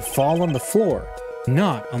photo would fall on the floor,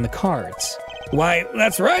 not on the cards. Why,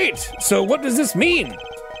 that's right. So what does this mean?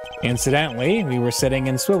 Incidentally, we were sitting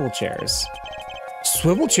in swivel chairs.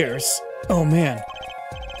 Swivel chairs? Oh man.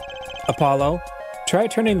 Apollo, try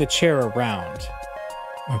turning the chair around.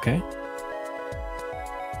 Okay.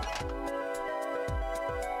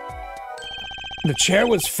 The chair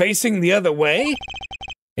was facing the other way?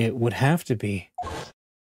 It would have to be.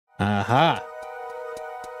 Aha.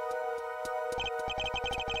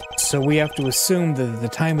 So we have to assume that at the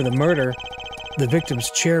time of the murder, the victim's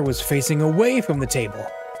chair was facing away from the table.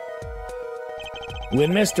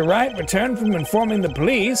 When Mr. Wright returned from informing the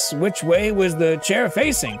police, which way was the chair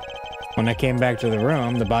facing? When I came back to the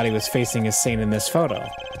room, the body was facing as seen in this photo.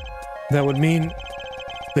 That would mean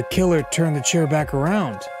the killer turned the chair back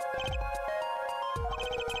around.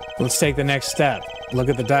 Let's take the next step. Look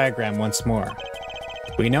at the diagram once more.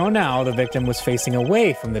 We know now the victim was facing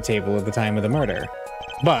away from the table at the time of the murder.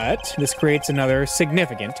 But this creates another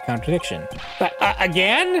significant contradiction.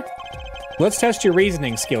 Again? Let's test your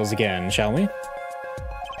reasoning skills again, shall we?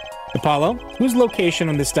 Apollo, whose location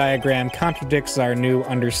on this diagram contradicts our new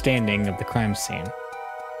understanding of the crime scene?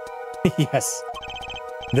 Yes.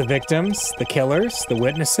 The victims, the killers, the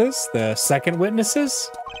witnesses, the second witnesses?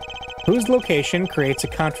 Whose location creates a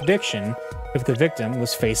contradiction if the victim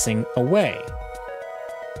was facing away?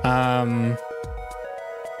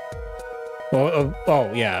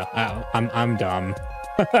 Oh yeah, I'm dumb.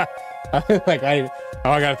 I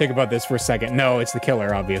gotta think about this for a second. No, it's the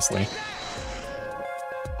killer, obviously.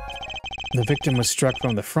 The victim was struck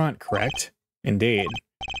from the front, correct? Indeed.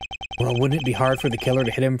 Well, wouldn't it be hard for the killer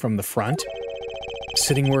to hit him from the front?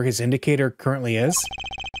 Sitting where his indicator currently is?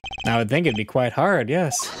 I would think it'd be quite hard,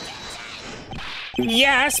 yes.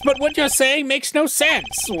 Yes, but what you're saying makes no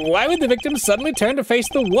sense. Why would the victim suddenly turn to face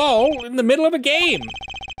the wall in the middle of a game?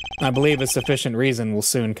 I believe a sufficient reason will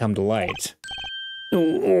soon come to light.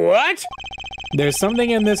 What? There's something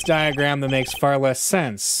in this diagram that makes far less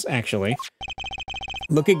sense, actually.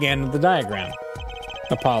 Look again at the diagram.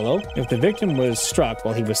 Apollo, if the victim was struck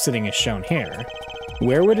while he was sitting as shown here,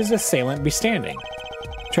 where would his assailant be standing?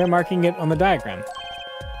 Try marking it on the diagram.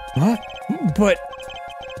 What? But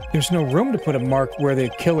there's no room to put a mark where the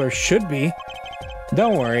killer should be.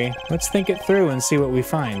 Don't worry, let's think it through and see what we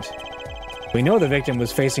find. We know the victim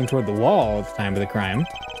was facing toward the wall at the time of the crime.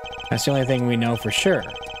 That's the only thing we know for sure.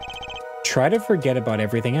 Try to forget about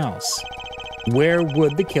everything else. Where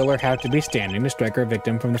would the killer have to be standing to strike our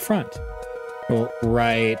victim from the front? Well,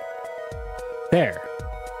 right there.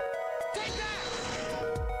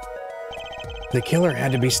 The killer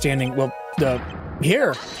had to be standing, well,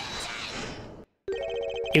 here.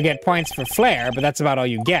 You get points for flair, but that's about all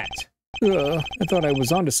you get. I thought I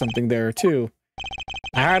was onto something there, too.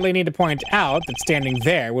 I hardly need to point out that standing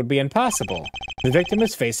there would be impossible. The victim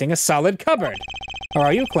is facing a solid cupboard. Or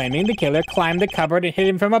are you claiming the killer climbed the cupboard and hit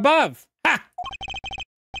him from above? Ha!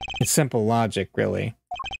 It's simple logic, really.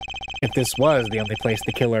 If this was the only place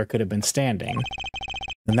the killer could have been standing,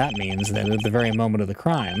 then that means that at the very moment of the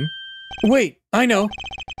crime... Wait, I know!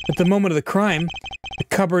 At the moment of the crime, the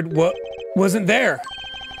cupboard wasn't there.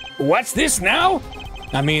 What's this now?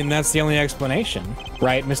 I mean, that's the only explanation.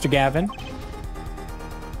 Right, Mr. Gavin?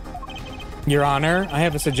 Your Honor, I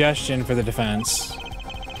have a suggestion for the defense.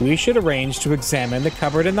 We should arrange to examine the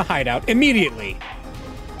cupboard in the hideout immediately.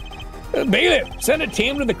 Bailiff, send a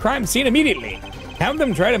team to the crime scene immediately. Have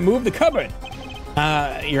them try to move the cupboard.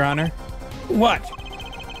 Your Honor? What?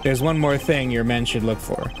 There's one more thing your men should look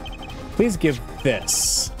for. Please give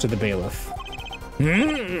this to the bailiff.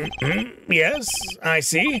 Yes, I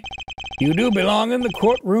see. You do belong in the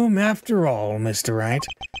courtroom after all, Mr. Wright.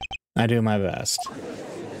 I do my best.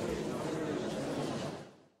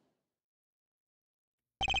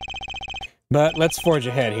 But let's forge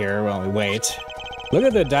ahead here while we wait. Look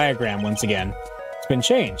at the diagram once again. It's been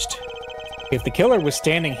changed. If the killer was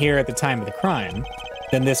standing here at the time of the crime,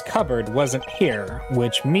 then this cupboard wasn't here,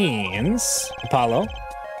 which means... Apollo,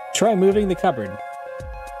 try moving the cupboard.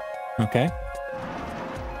 Okay.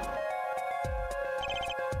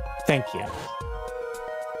 Thank you.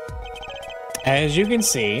 As you can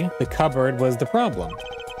see, the cupboard was the problem.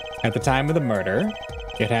 At the time of the murder,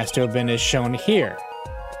 it has to have been as shown here.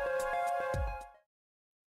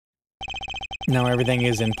 Now everything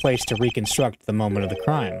is in place to reconstruct the moment of the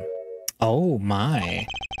crime. Oh my.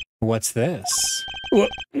 What's this?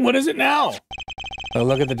 What is it now? A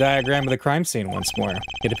look at the diagram of the crime scene once more.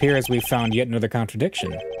 It appears we've found yet another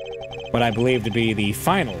contradiction. What I believe to be the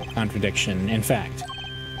final contradiction, in fact.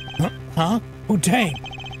 Huh? Oh, dang.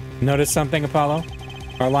 Notice something, Apollo?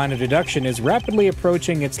 Our line of deduction is rapidly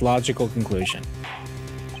approaching its logical conclusion.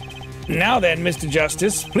 Now then, Mr.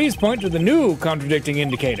 Justice, please point to the new contradicting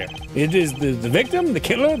indicator. It is the victim, the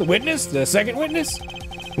killer, the witness, the second witness?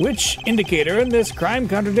 Which indicator in this crime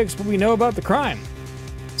contradicts what we know about the crime?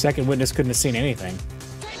 Second witness couldn't have seen anything.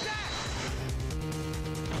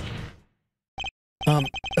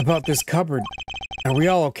 About this cupboard. Are we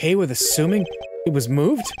all okay with assuming it was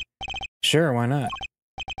moved? Sure, why not?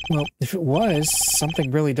 Well, if it was,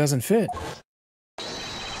 something really doesn't fit.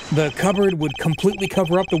 The cupboard would completely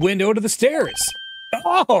cover up the window to the stairs.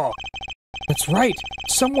 Oh! That's right.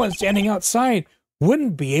 Someone standing outside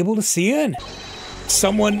wouldn't be able to see in.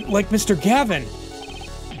 Someone like Mr. Gavin.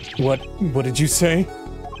 What did you say?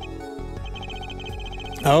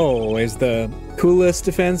 Oh, is the coolest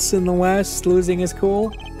defense in the West losing his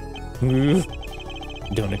cool?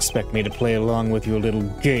 Don't expect me to play along with your little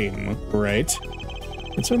game, right?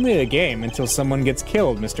 It's only a game until someone gets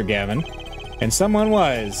killed, Mr. Gavin. And someone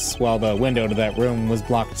was, while the window to that room was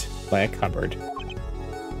blocked by a cupboard.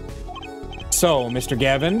 So, Mr.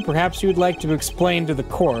 Gavin, perhaps you'd like to explain to the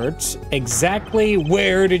court exactly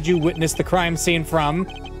where did you witness the crime scene from?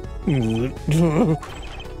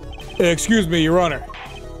 Excuse me, Your Honor.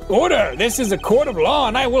 Order! This is a court of law,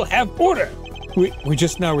 and I will have order! We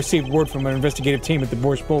just now received word from our investigative team at the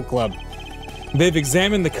Borscht Bowl Club. They've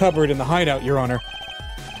examined the cupboard in the hideout, Your Honor.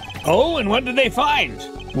 Oh, and what did they find?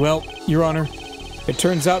 Well, Your Honor, it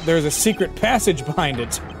turns out there's a secret passage behind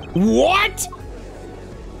it. What?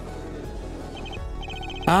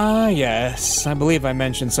 Ah, yes. I believe I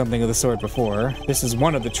mentioned something of the sort before. This is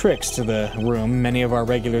one of the tricks to the room many of our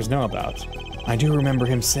regulars know about. I do remember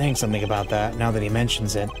him saying something about that, now that he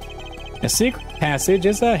mentions it. A secret passage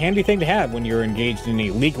is a handy thing to have when you're engaged in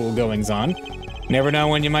illegal goings-on. Never know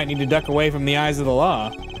when you might need to duck away from the eyes of the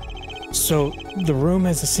law. So, the room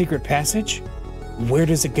has a secret passage? Where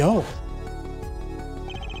does it go?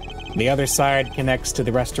 The other side connects to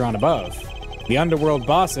the restaurant above. The underworld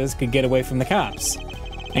bosses could get away from the cops.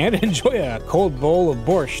 And enjoy a cold bowl of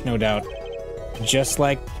borscht, no doubt. Just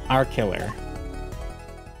like our killer.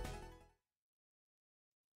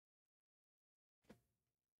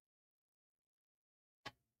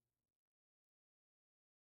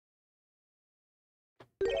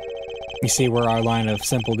 You see where our line of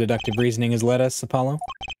simple deductive reasoning has led us, Apollo?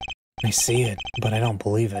 I see it, but I don't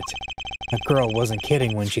believe it. That girl wasn't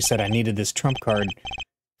kidding when she said I needed this trump card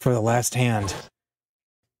for the last hand.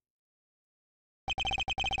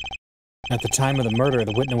 At the time of the murder,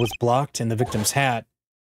 the witness was blocked and the victim's hat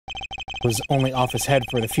was only off his head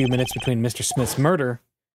for the few minutes between Mr. Smith's murder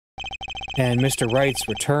and Mr. Wright's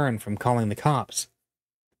return from calling the cops.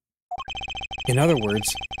 In other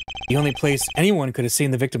words, the only place anyone could have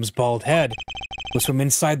seen the victim's bald head was from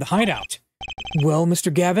inside the hideout. Well,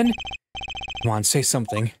 Mr. Gavin? Come on, say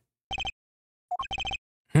something.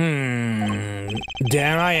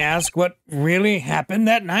 Dare I ask what really happened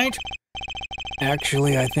that night?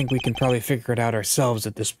 Actually, I think we can probably figure it out ourselves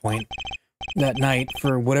at this point. That night,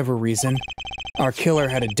 for whatever reason, our killer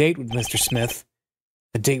had a date with Mr. Smith.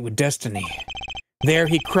 A date with destiny. There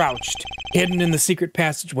he crouched, hidden in the secret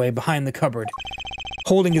passageway behind the cupboard,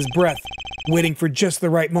 holding his breath, waiting for just the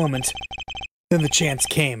right moment. Then the chance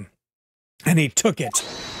came, and he took it.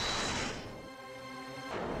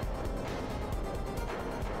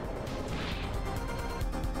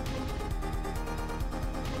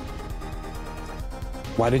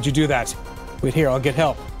 Why did you do that? Wait here, I'll get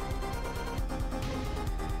help.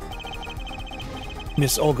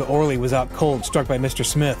 Miss Olga Orley was out cold, struck by Mr.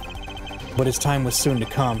 Smith. But his time was soon to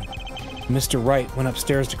come. Mr. Wright went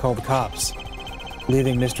upstairs to call the cops,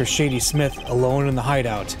 leaving Mr. Shady Smith alone in the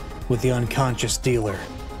hideout with the unconscious dealer.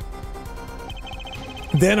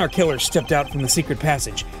 Then our killer stepped out from the secret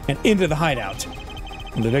passage and into the hideout.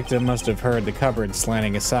 The victim must have heard the cupboard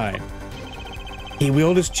slanting aside. He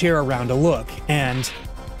wheeled his chair around to look, and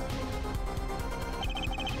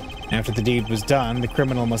after the deed was done, the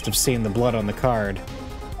criminal must have seen the blood on the card.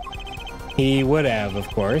 He would have, of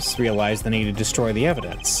course, realized the need to destroy the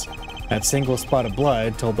evidence. That single spot of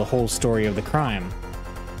blood told the whole story of the crime.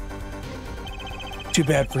 Too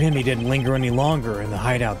bad for him he didn't linger any longer in the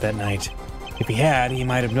hideout that night. If he had, he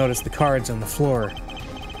might have noticed the cards on the floor.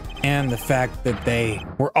 And the fact that they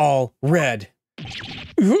were all red.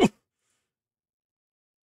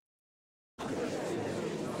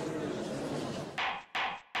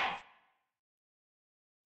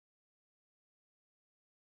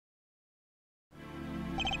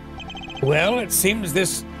 Well, it seems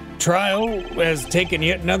this trial has taken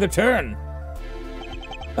yet another turn.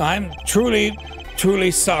 I'm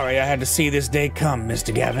truly sorry I had to see this day come,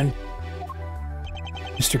 Mr. Gavin.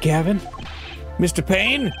 Mr. Gavin? Mr.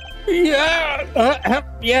 Payne? Yeah,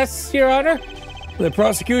 yes, Your Honor. The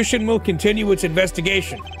prosecution will continue its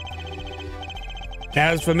investigation.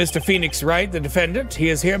 As for Mr. Phoenix Wright, the defendant, he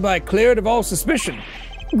is hereby cleared of all suspicion.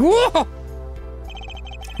 Whoa!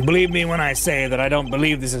 Believe me when I say that I don't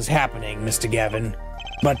believe this is happening, Mr. Gavin.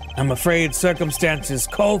 But I'm afraid circumstances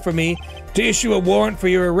call for me to issue a warrant for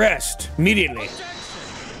your arrest immediately.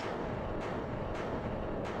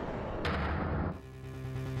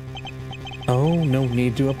 Oh, no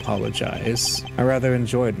need to apologize. I rather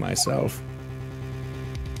enjoyed myself.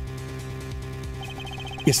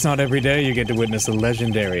 It's not every day you get to witness a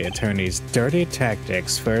legendary attorney's dirty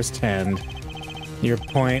tactics firsthand. Your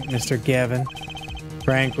point, Mr. Gavin?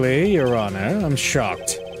 Frankly, Your Honor, I'm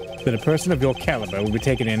shocked that a person of your caliber would be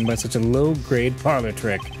taken in by such a low-grade parlor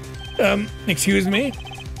trick. Excuse me?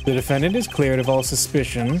 The defendant is cleared of all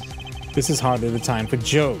suspicion. This is hardly the time for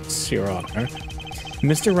jokes, Your Honor.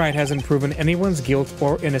 Mr. Wright hasn't proven anyone's guilt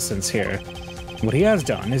or innocence here. What he has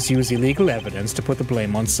done is use illegal evidence to put the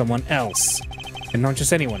blame on someone else. And not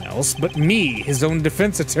just anyone else, but me, his own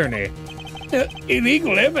defense attorney.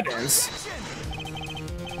 Illegal evidence?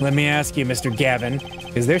 Let me ask you, Mr. Gavin,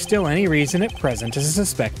 is there still any reason at present to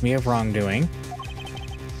suspect me of wrongdoing?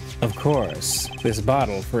 Of course. This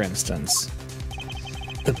bottle, for instance.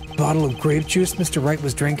 The bottle of grape juice Mr. Wright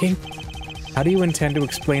was drinking? How do you intend to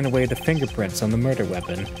explain away the fingerprints on the murder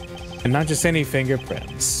weapon? And not just any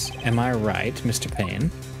fingerprints. Am I right, Mr. Payne?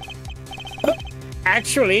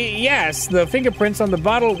 Actually, yes. The fingerprints on the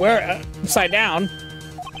bottle were upside down.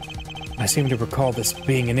 I seem to recall this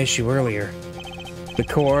being an issue earlier. The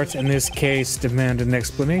court, in this case, demanded an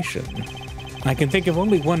explanation. I can think of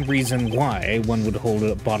only one reason why one would hold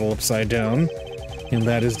a bottle upside down, and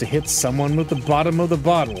that is to hit someone with the bottom of the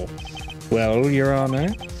bottle. Well, Your Honor?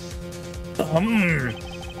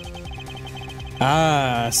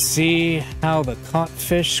 See how the caught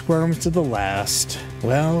fish squirms to the last.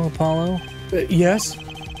 Well, Apollo? Yes?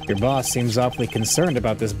 Your boss seems awfully concerned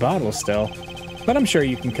about this bottle still, but I'm sure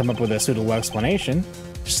you can come up with a suitable explanation,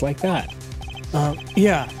 just like that.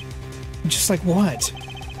 Yeah. Just like what?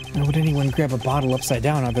 How would anyone grab a bottle upside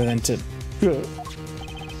down other than to...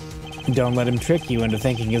 Don't let him trick you into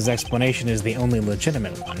thinking his explanation is the only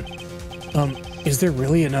legitimate one. Is there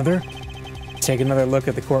really another? Take another look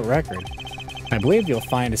at the court record. I believe you'll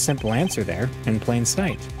find a simple answer there, in plain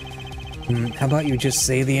sight. How about you just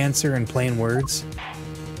say the answer in plain words?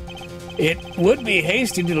 It would be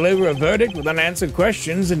hasty to deliver a verdict with unanswered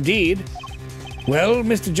questions, indeed. Well,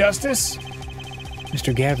 Mr. Justice?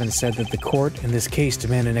 Mr. Gavin said that the court in this case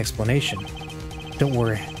demand an explanation. Don't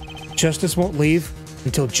worry. Justice won't leave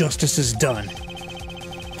until justice is done.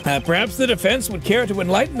 Perhaps the defense would care to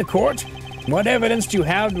enlighten the court? What evidence do you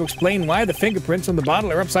have to explain why the fingerprints on the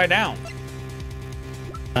bottle are upside down?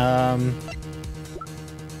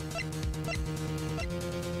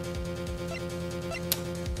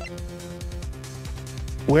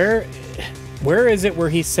 Where is it where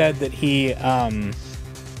he said that he,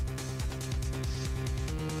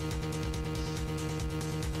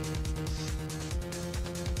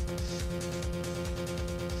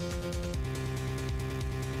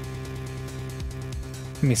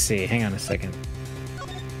 Let me see. Hang on a second.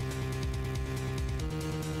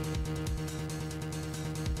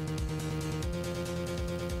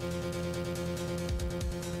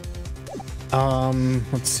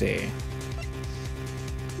 Let's see.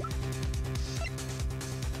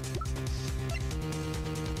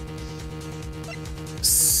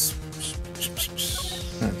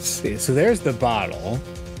 Let's see. So there's the bottle.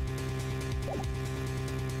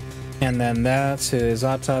 And then that's his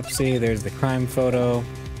autopsy. There's the crime photo.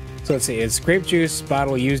 So let's see. It's grape juice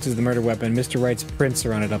bottle used as the murder weapon. Mr. Wright's prints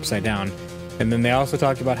are on it upside down. And then they also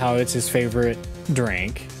talked about how it's his favorite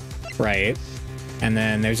drink, right? And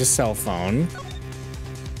then there's a cell phone.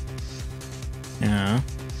 Yeah.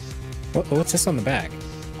 What's this on the back?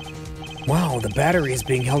 Wow, the battery is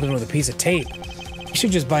being held in with a piece of tape. He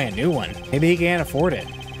should just buy a new one. Maybe he can't afford it.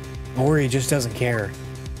 Or he just doesn't care.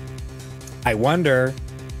 I wonder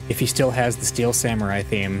if he still has the Steel Samurai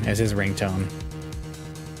theme as his ringtone.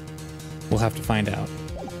 We'll have to find out.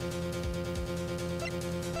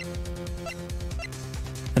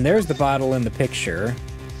 And there's the bottle in the picture.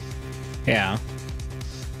 Yeah.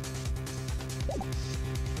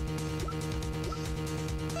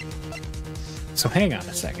 So hang on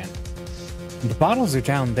a second. The bottles are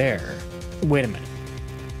down there. Wait a minute.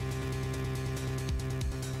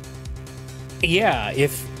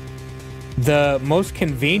 The most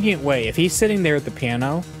convenient way, if he's sitting there at the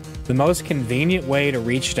piano, the most convenient way to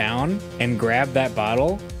reach down and grab that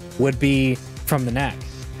bottle would be from the neck.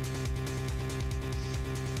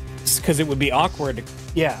 Because it would be awkward.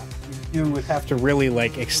 Yeah, you would have to really,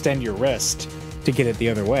 like, extend your wrist to get it the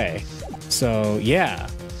other way. So, yeah.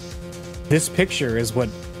 This picture is what...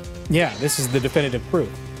 Yeah, this is the definitive proof.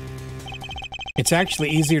 It's actually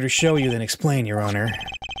easier to show you than explain, Your Honor.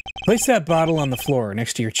 Place that bottle on the floor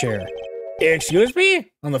next to your chair. Excuse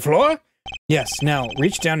me? On the floor? Yes, now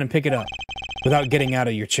reach down and pick it up without getting out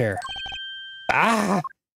of your chair. Ah!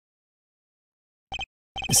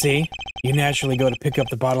 See? You naturally go to pick up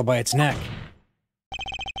the bottle by its neck.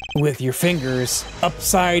 With your fingers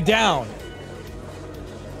upside down.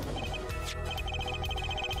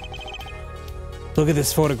 Look at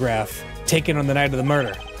this photograph, taken on the night of the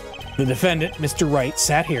murder. The defendant, Mr. Wright,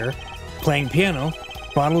 sat here, playing piano,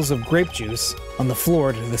 bottles of grape juice on the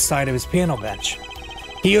floor to the side of his piano bench.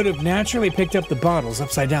 He would have naturally picked up the bottles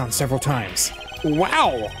upside down several times.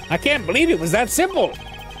 Wow! I can't believe it was that simple!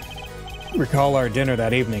 Recall our dinner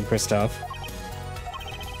that evening, Christoph.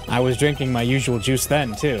 I was drinking my usual juice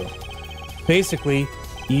then, too. Basically,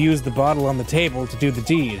 you used the bottle on the table to do the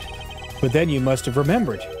deed, but then you must have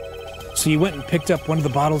remembered. So you went and picked up one of the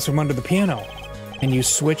bottles from under the piano, and you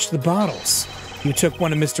switched the bottles. You took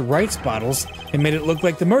one of Mr. Wright's bottles and made it look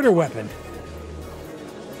like the murder weapon.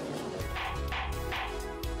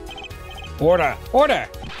 Order! Order!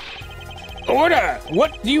 Order!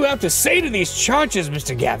 What do you have to say to these charges,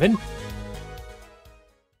 Mr. Gavin?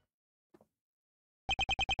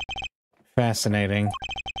 Fascinating.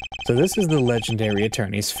 So this is the legendary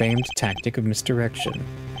attorney's famed tactic of misdirection.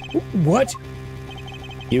 What?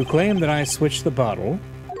 You claim that I switched the bottle.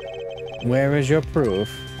 Where is your proof?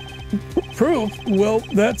 Proof? Well,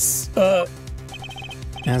 that's,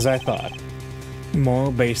 As I thought.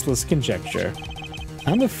 More baseless conjecture.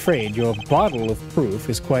 I'm afraid your bottle of proof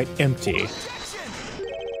is quite empty.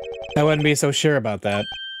 I wouldn't be so sure about that.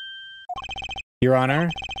 Your Honor,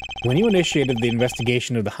 when you initiated the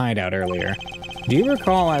investigation of the hideout earlier, do you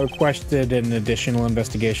recall I requested an additional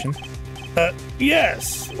investigation?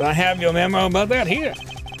 Yes. I have your memo about that here.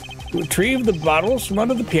 Retrieve the bottles from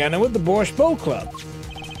under the piano at the Borscht Bowl Club.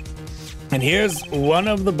 And here's one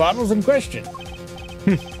of the bottles in question.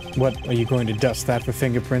 What, are you going to dust that for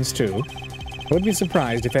fingerprints too? I would be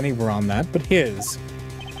surprised if any were on that, but his.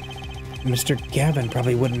 Mr. Gavin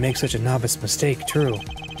probably wouldn't make such a novice mistake, true.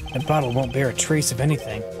 That bottle won't bear a trace of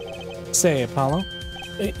anything. Say, Apollo?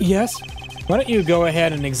 Yes? Why don't you go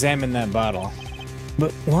ahead and examine that bottle?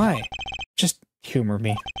 But why? Just humor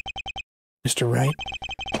me. Mr. Wright,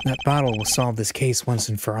 that bottle will solve this case once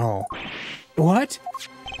and for all. What?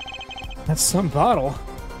 That's some bottle.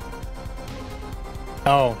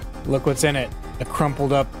 Oh, look what's in it. A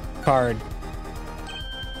crumpled up card.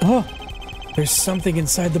 Oh, there's something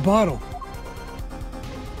inside the bottle.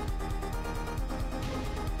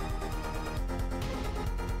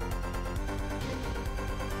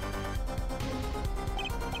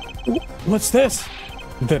 What's this?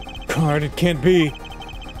 The card, it can't be.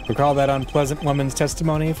 Recall that unpleasant woman's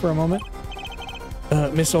testimony for a moment?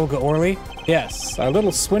 Miss Olga Orley? Yes, our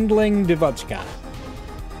little swindling devotchka.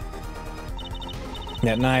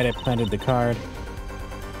 That night I planted the card.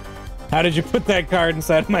 How did you put that card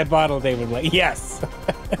inside of my bottle, David? Yes!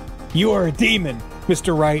 You are a demon,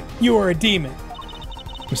 Mr. Wright. You are a demon.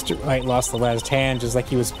 Mr. Wright lost the last hand just like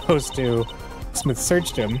he was supposed to. Smith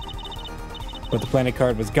searched him, but the planted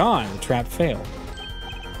card was gone. The trap failed.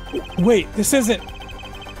 Wait, this isn't...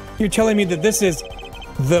 You're telling me that this is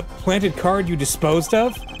the planted card you disposed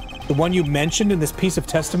of? The one you mentioned in this piece of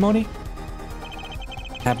testimony?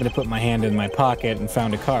 Happened to put my hand in my pocket and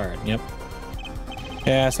found a card, yep.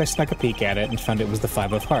 Yes, I snuck a peek at it and found it was the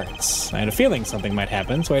 5 of hearts. I had a feeling something might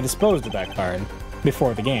happen, so I disposed of that card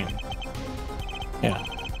before the game. Yeah.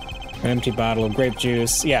 An empty bottle of grape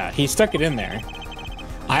juice. Yeah, he stuck it in there.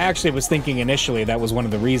 I actually was thinking initially that was one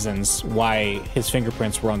of the reasons why his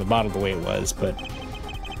fingerprints were on the bottle the way it was, but...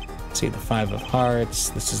 See, the 5 of hearts,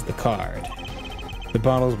 this is the card. The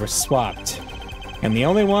bottles were swapped. And the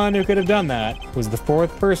only one who could have done that was the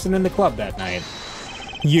 4th person in the club that night.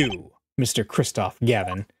 You, Mr. Christoph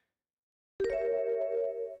Gavin.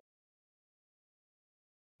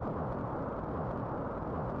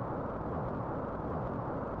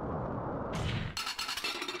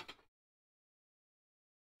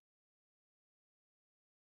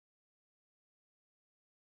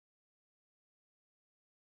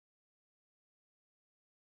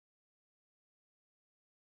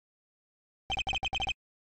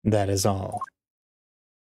 That is all.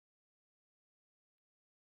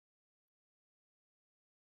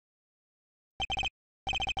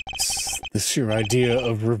 This your idea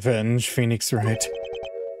of revenge, Phoenix Wright?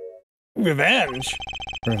 Revenge?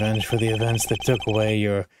 Revenge for the events that took away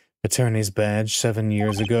your attorney's badge 7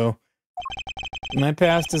 years ago. My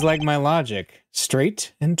past is like my logic,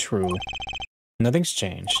 straight and true. Nothing's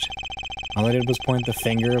changed. All I did was point the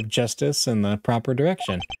finger of justice in the proper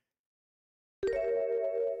direction.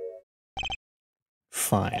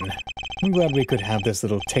 Fine. I'm glad we could have this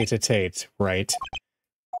little tete-a-tete, right?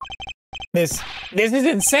 This is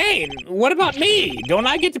insane! What about me? Don't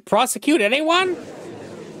I get to prosecute anyone?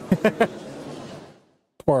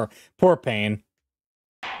 Poor Payne.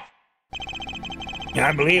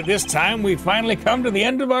 I believe this time we've finally come to the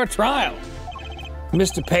end of our trial.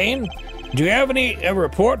 Mr. Payne, do you have a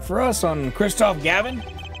report for us on Christoph Gavin?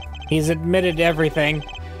 He's admitted everything.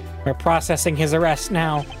 We're processing his arrest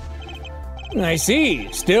now. I see.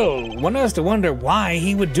 Still, one has to wonder why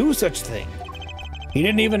he would do such a thing. He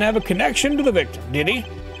didn't even have a connection to the victim, did he?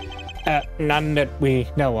 None that we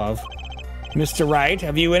know of. Mr. Wright,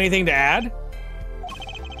 have you anything to add?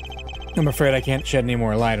 I'm afraid I can't shed any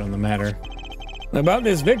more light on the matter. About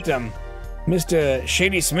this victim, Mr.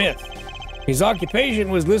 Shady Smith. His occupation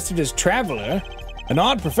was listed as traveler, an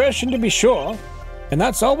odd profession to be sure, and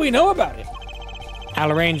that's all we know about him.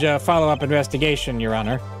 I'll arrange a follow-up investigation, Your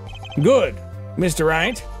Honor. Good. Mr.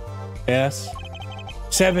 Wright? Yes?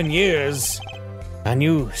 7 years, and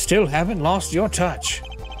you still haven't lost your touch.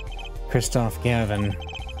 Christoph Gavin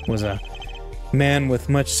was a man with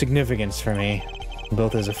much significance for me,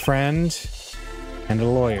 both as a friend and a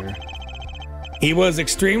lawyer. He was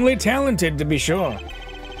extremely talented, to be sure.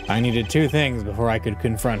 I needed 2 things before I could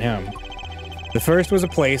confront him. The first was a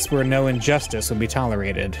place where no injustice would be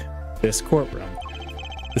tolerated, this courtroom.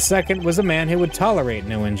 The second was a man who would tolerate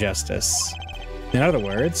no injustice. In other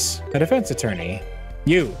words, a defense attorney.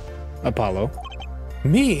 You, Apollo.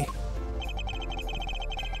 Me?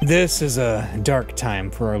 This is a dark time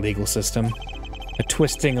for our legal system. A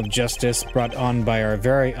twisting of justice brought on by our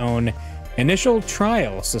very own initial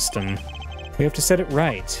trial system. We have to set it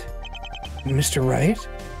right. Mr. Wright?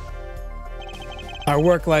 Our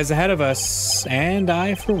work lies ahead of us, and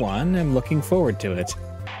I, for one, am looking forward to it.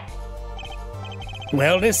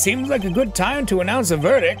 Well, this seems like a good time to announce a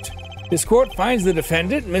verdict. This court finds the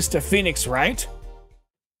defendant, Mr. Phoenix Wright,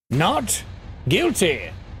 not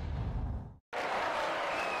guilty.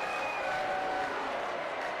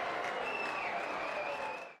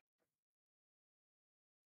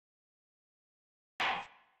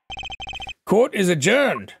 Court is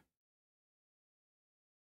adjourned.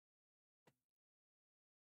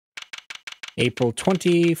 April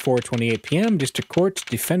 20, 4:28 p.m., District Court,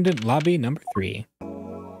 Defendant Lobby Number 3.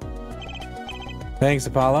 Thanks,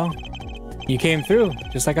 Apollo. You came through,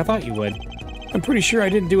 just like I thought you would. I'm pretty sure I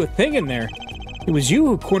didn't do a thing in there. It was you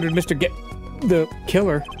who cornered the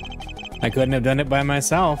killer. I couldn't have done it by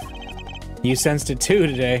myself. You sensed it too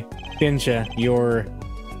today, didn't you? Your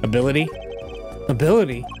ability?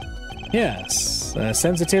 Ability? Yes, a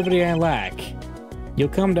sensitivity I lack. You'll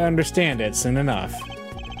come to understand it soon enough.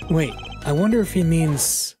 Wait, I wonder if he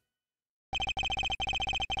means...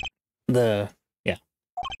 Yeah.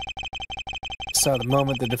 So the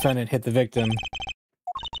moment the defendant hit the victim,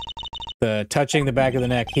 the touching the back of the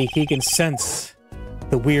neck, he can sense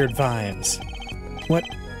the weird vibes. What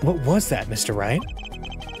was that, Mr. Wright?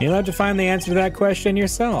 You'll have to find the answer to that question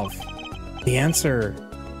yourself. The answer...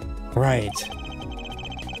 Right.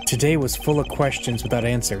 Today was full of questions without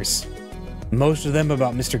answers. Most of them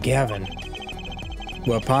about Mr. Gavin.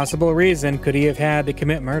 What possible reason could he have had to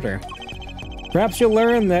commit murder? Perhaps you'll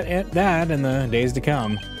learn that in the days to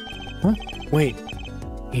come. Huh? Wait,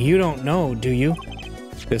 you don't know, do you?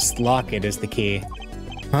 This locket is the key.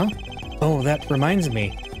 Huh? Oh, that reminds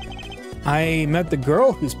me. I met the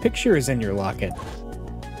girl whose picture is in your locket.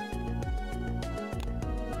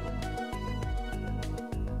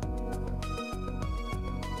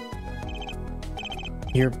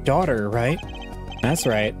 Your daughter, right? That's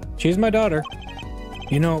right. She's my daughter.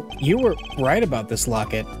 You know, you were right about this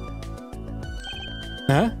locket.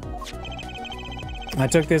 Huh? I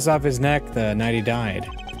took this off his neck the night he died.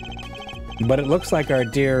 But it looks like our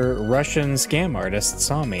dear Russian scam artist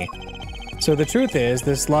saw me. So the truth is,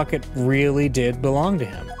 this locket really did belong to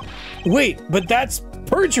him. Wait, but that's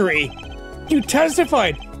perjury! You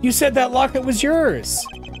testified! You said that locket was yours!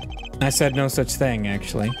 I said no such thing,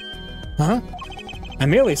 actually. Huh? I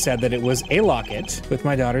merely said that it was a locket with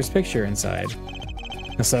my daughter's picture inside.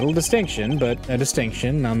 A subtle distinction, but a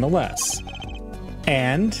distinction nonetheless.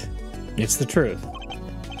 And it's the truth.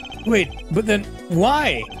 Wait, but then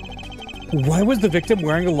why? Why was the victim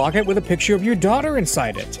wearing a locket with a picture of your daughter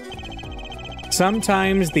inside it?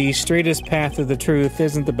 Sometimes the straightest path to the truth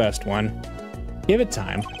isn't the best one. Give it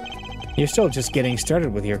time. You're still just getting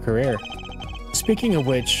started with your career. Speaking of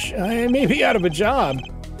which, I may be out of a job.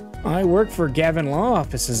 I work for Gavin Law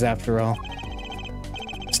Offices after all.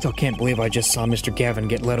 Still can't believe I just saw Mr. Gavin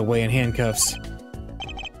get led away in handcuffs.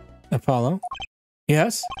 Apollo?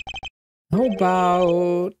 Yes? How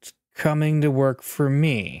about coming to work for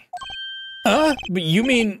me? But you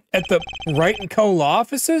mean at the Wright & Co. Law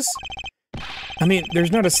Offices? I mean,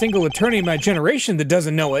 there's not a single attorney in my generation that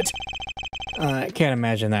doesn't know it. I can't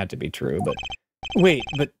imagine that to be true, but... Wait,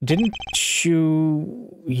 but didn't you...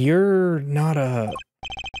 You're not a...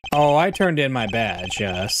 Oh, I turned in my badge,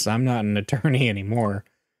 yes. I'm not an attorney anymore.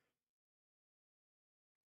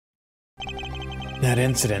 That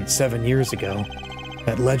incident 7 years ago,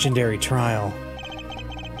 that legendary trial.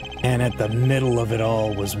 And at the middle of it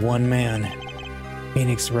all was one man,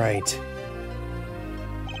 Phoenix Wright.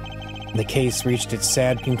 The case reached its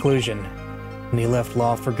sad conclusion, and he left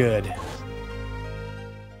law for good.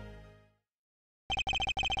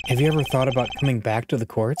 Have you ever thought about coming back to the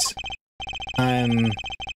courts? I'm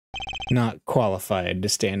not qualified to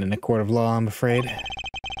stand in a court of law, I'm afraid.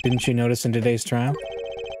 Didn't you notice in today's trial?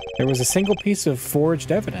 There was a single piece of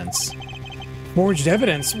forged evidence. Forged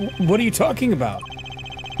evidence? What are you talking about?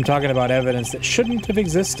 I'm talking about evidence that shouldn't have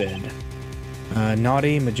existed. A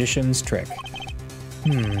naughty magician's trick.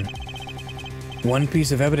 One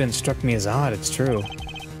piece of evidence struck me as odd, it's true.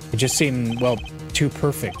 It just seemed, well, too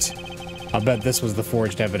perfect. I'll bet this was the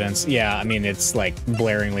forged evidence. Yeah, I mean, it's, like,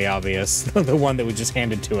 blaringly obvious. The one that was just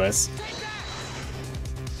handed to us.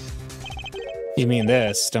 You mean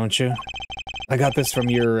this, don't you? I got this from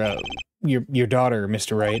your daughter,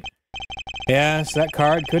 Mr. Wright. Yes, that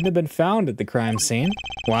card couldn't have been found at the crime scene.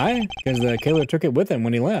 Why? Because the killer took it with him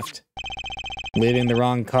when he left. Leaving the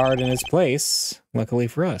wrong card in its place, luckily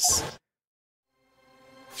for us.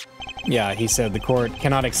 Yeah, he said the court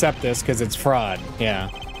cannot accept this because it's fraud. Yeah.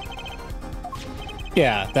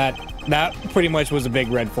 Yeah, that pretty much was a big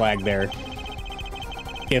red flag there.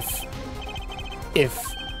 If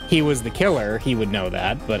he was the killer, he would know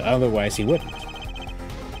that, but otherwise he wouldn't.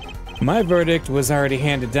 My verdict was already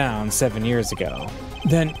handed down 7 years ago.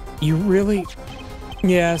 Then you really...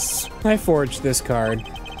 Yes, I forged this card.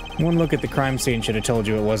 One look at the crime scene should have told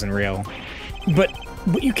you it wasn't real. But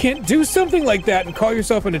you can't do something like that and call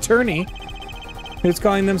yourself an attorney. Who's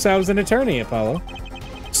calling themselves an attorney, Apollo?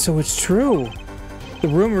 So it's true. The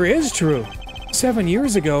rumor is true. 7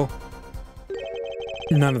 years ago.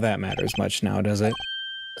 None of that matters much now, does it?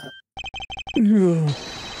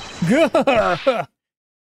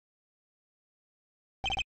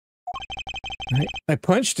 I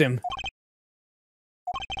punched him.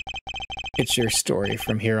 It's your story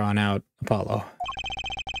from here on out, Apollo.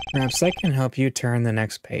 Perhaps I can help you turn the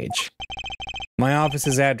next page. My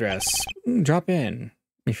office's address. Drop in,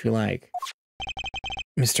 if you like.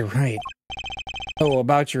 Mr. Wright. Oh,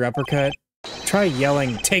 about your uppercut? Try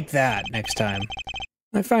yelling, "Take that," next time.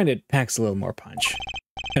 I find it packs a little more punch.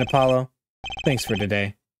 And Apollo, thanks for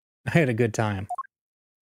today. I had a good time.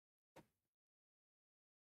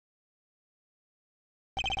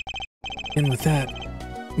 And with that,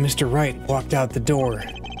 Mr. Wright walked out the door.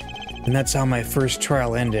 And that's how my first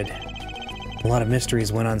trial ended. A lot of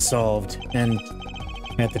mysteries went unsolved, and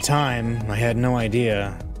at the time, I had no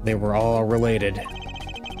idea they were all related.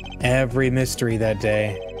 Every mystery that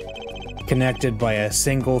day, connected by a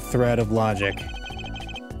single thread of logic.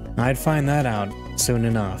 I'd find that out soon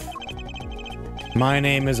enough. My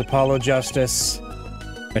name is Apollo Justice,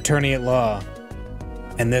 attorney at law,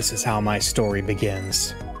 and this is how my story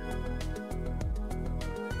begins.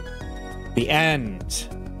 The end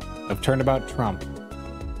of Turnabout Trump.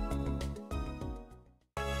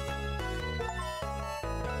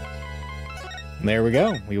 There we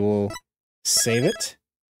go. We will save it.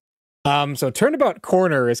 So Turnabout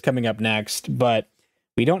Corner is coming up next, but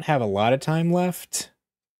we don't have a lot of time left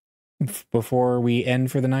before we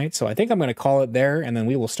end for the night. So I think I'm going to call it there, and then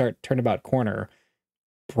we will start Turnabout Corner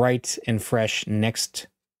bright and fresh next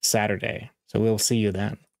Saturday. So we'll see you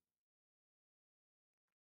then.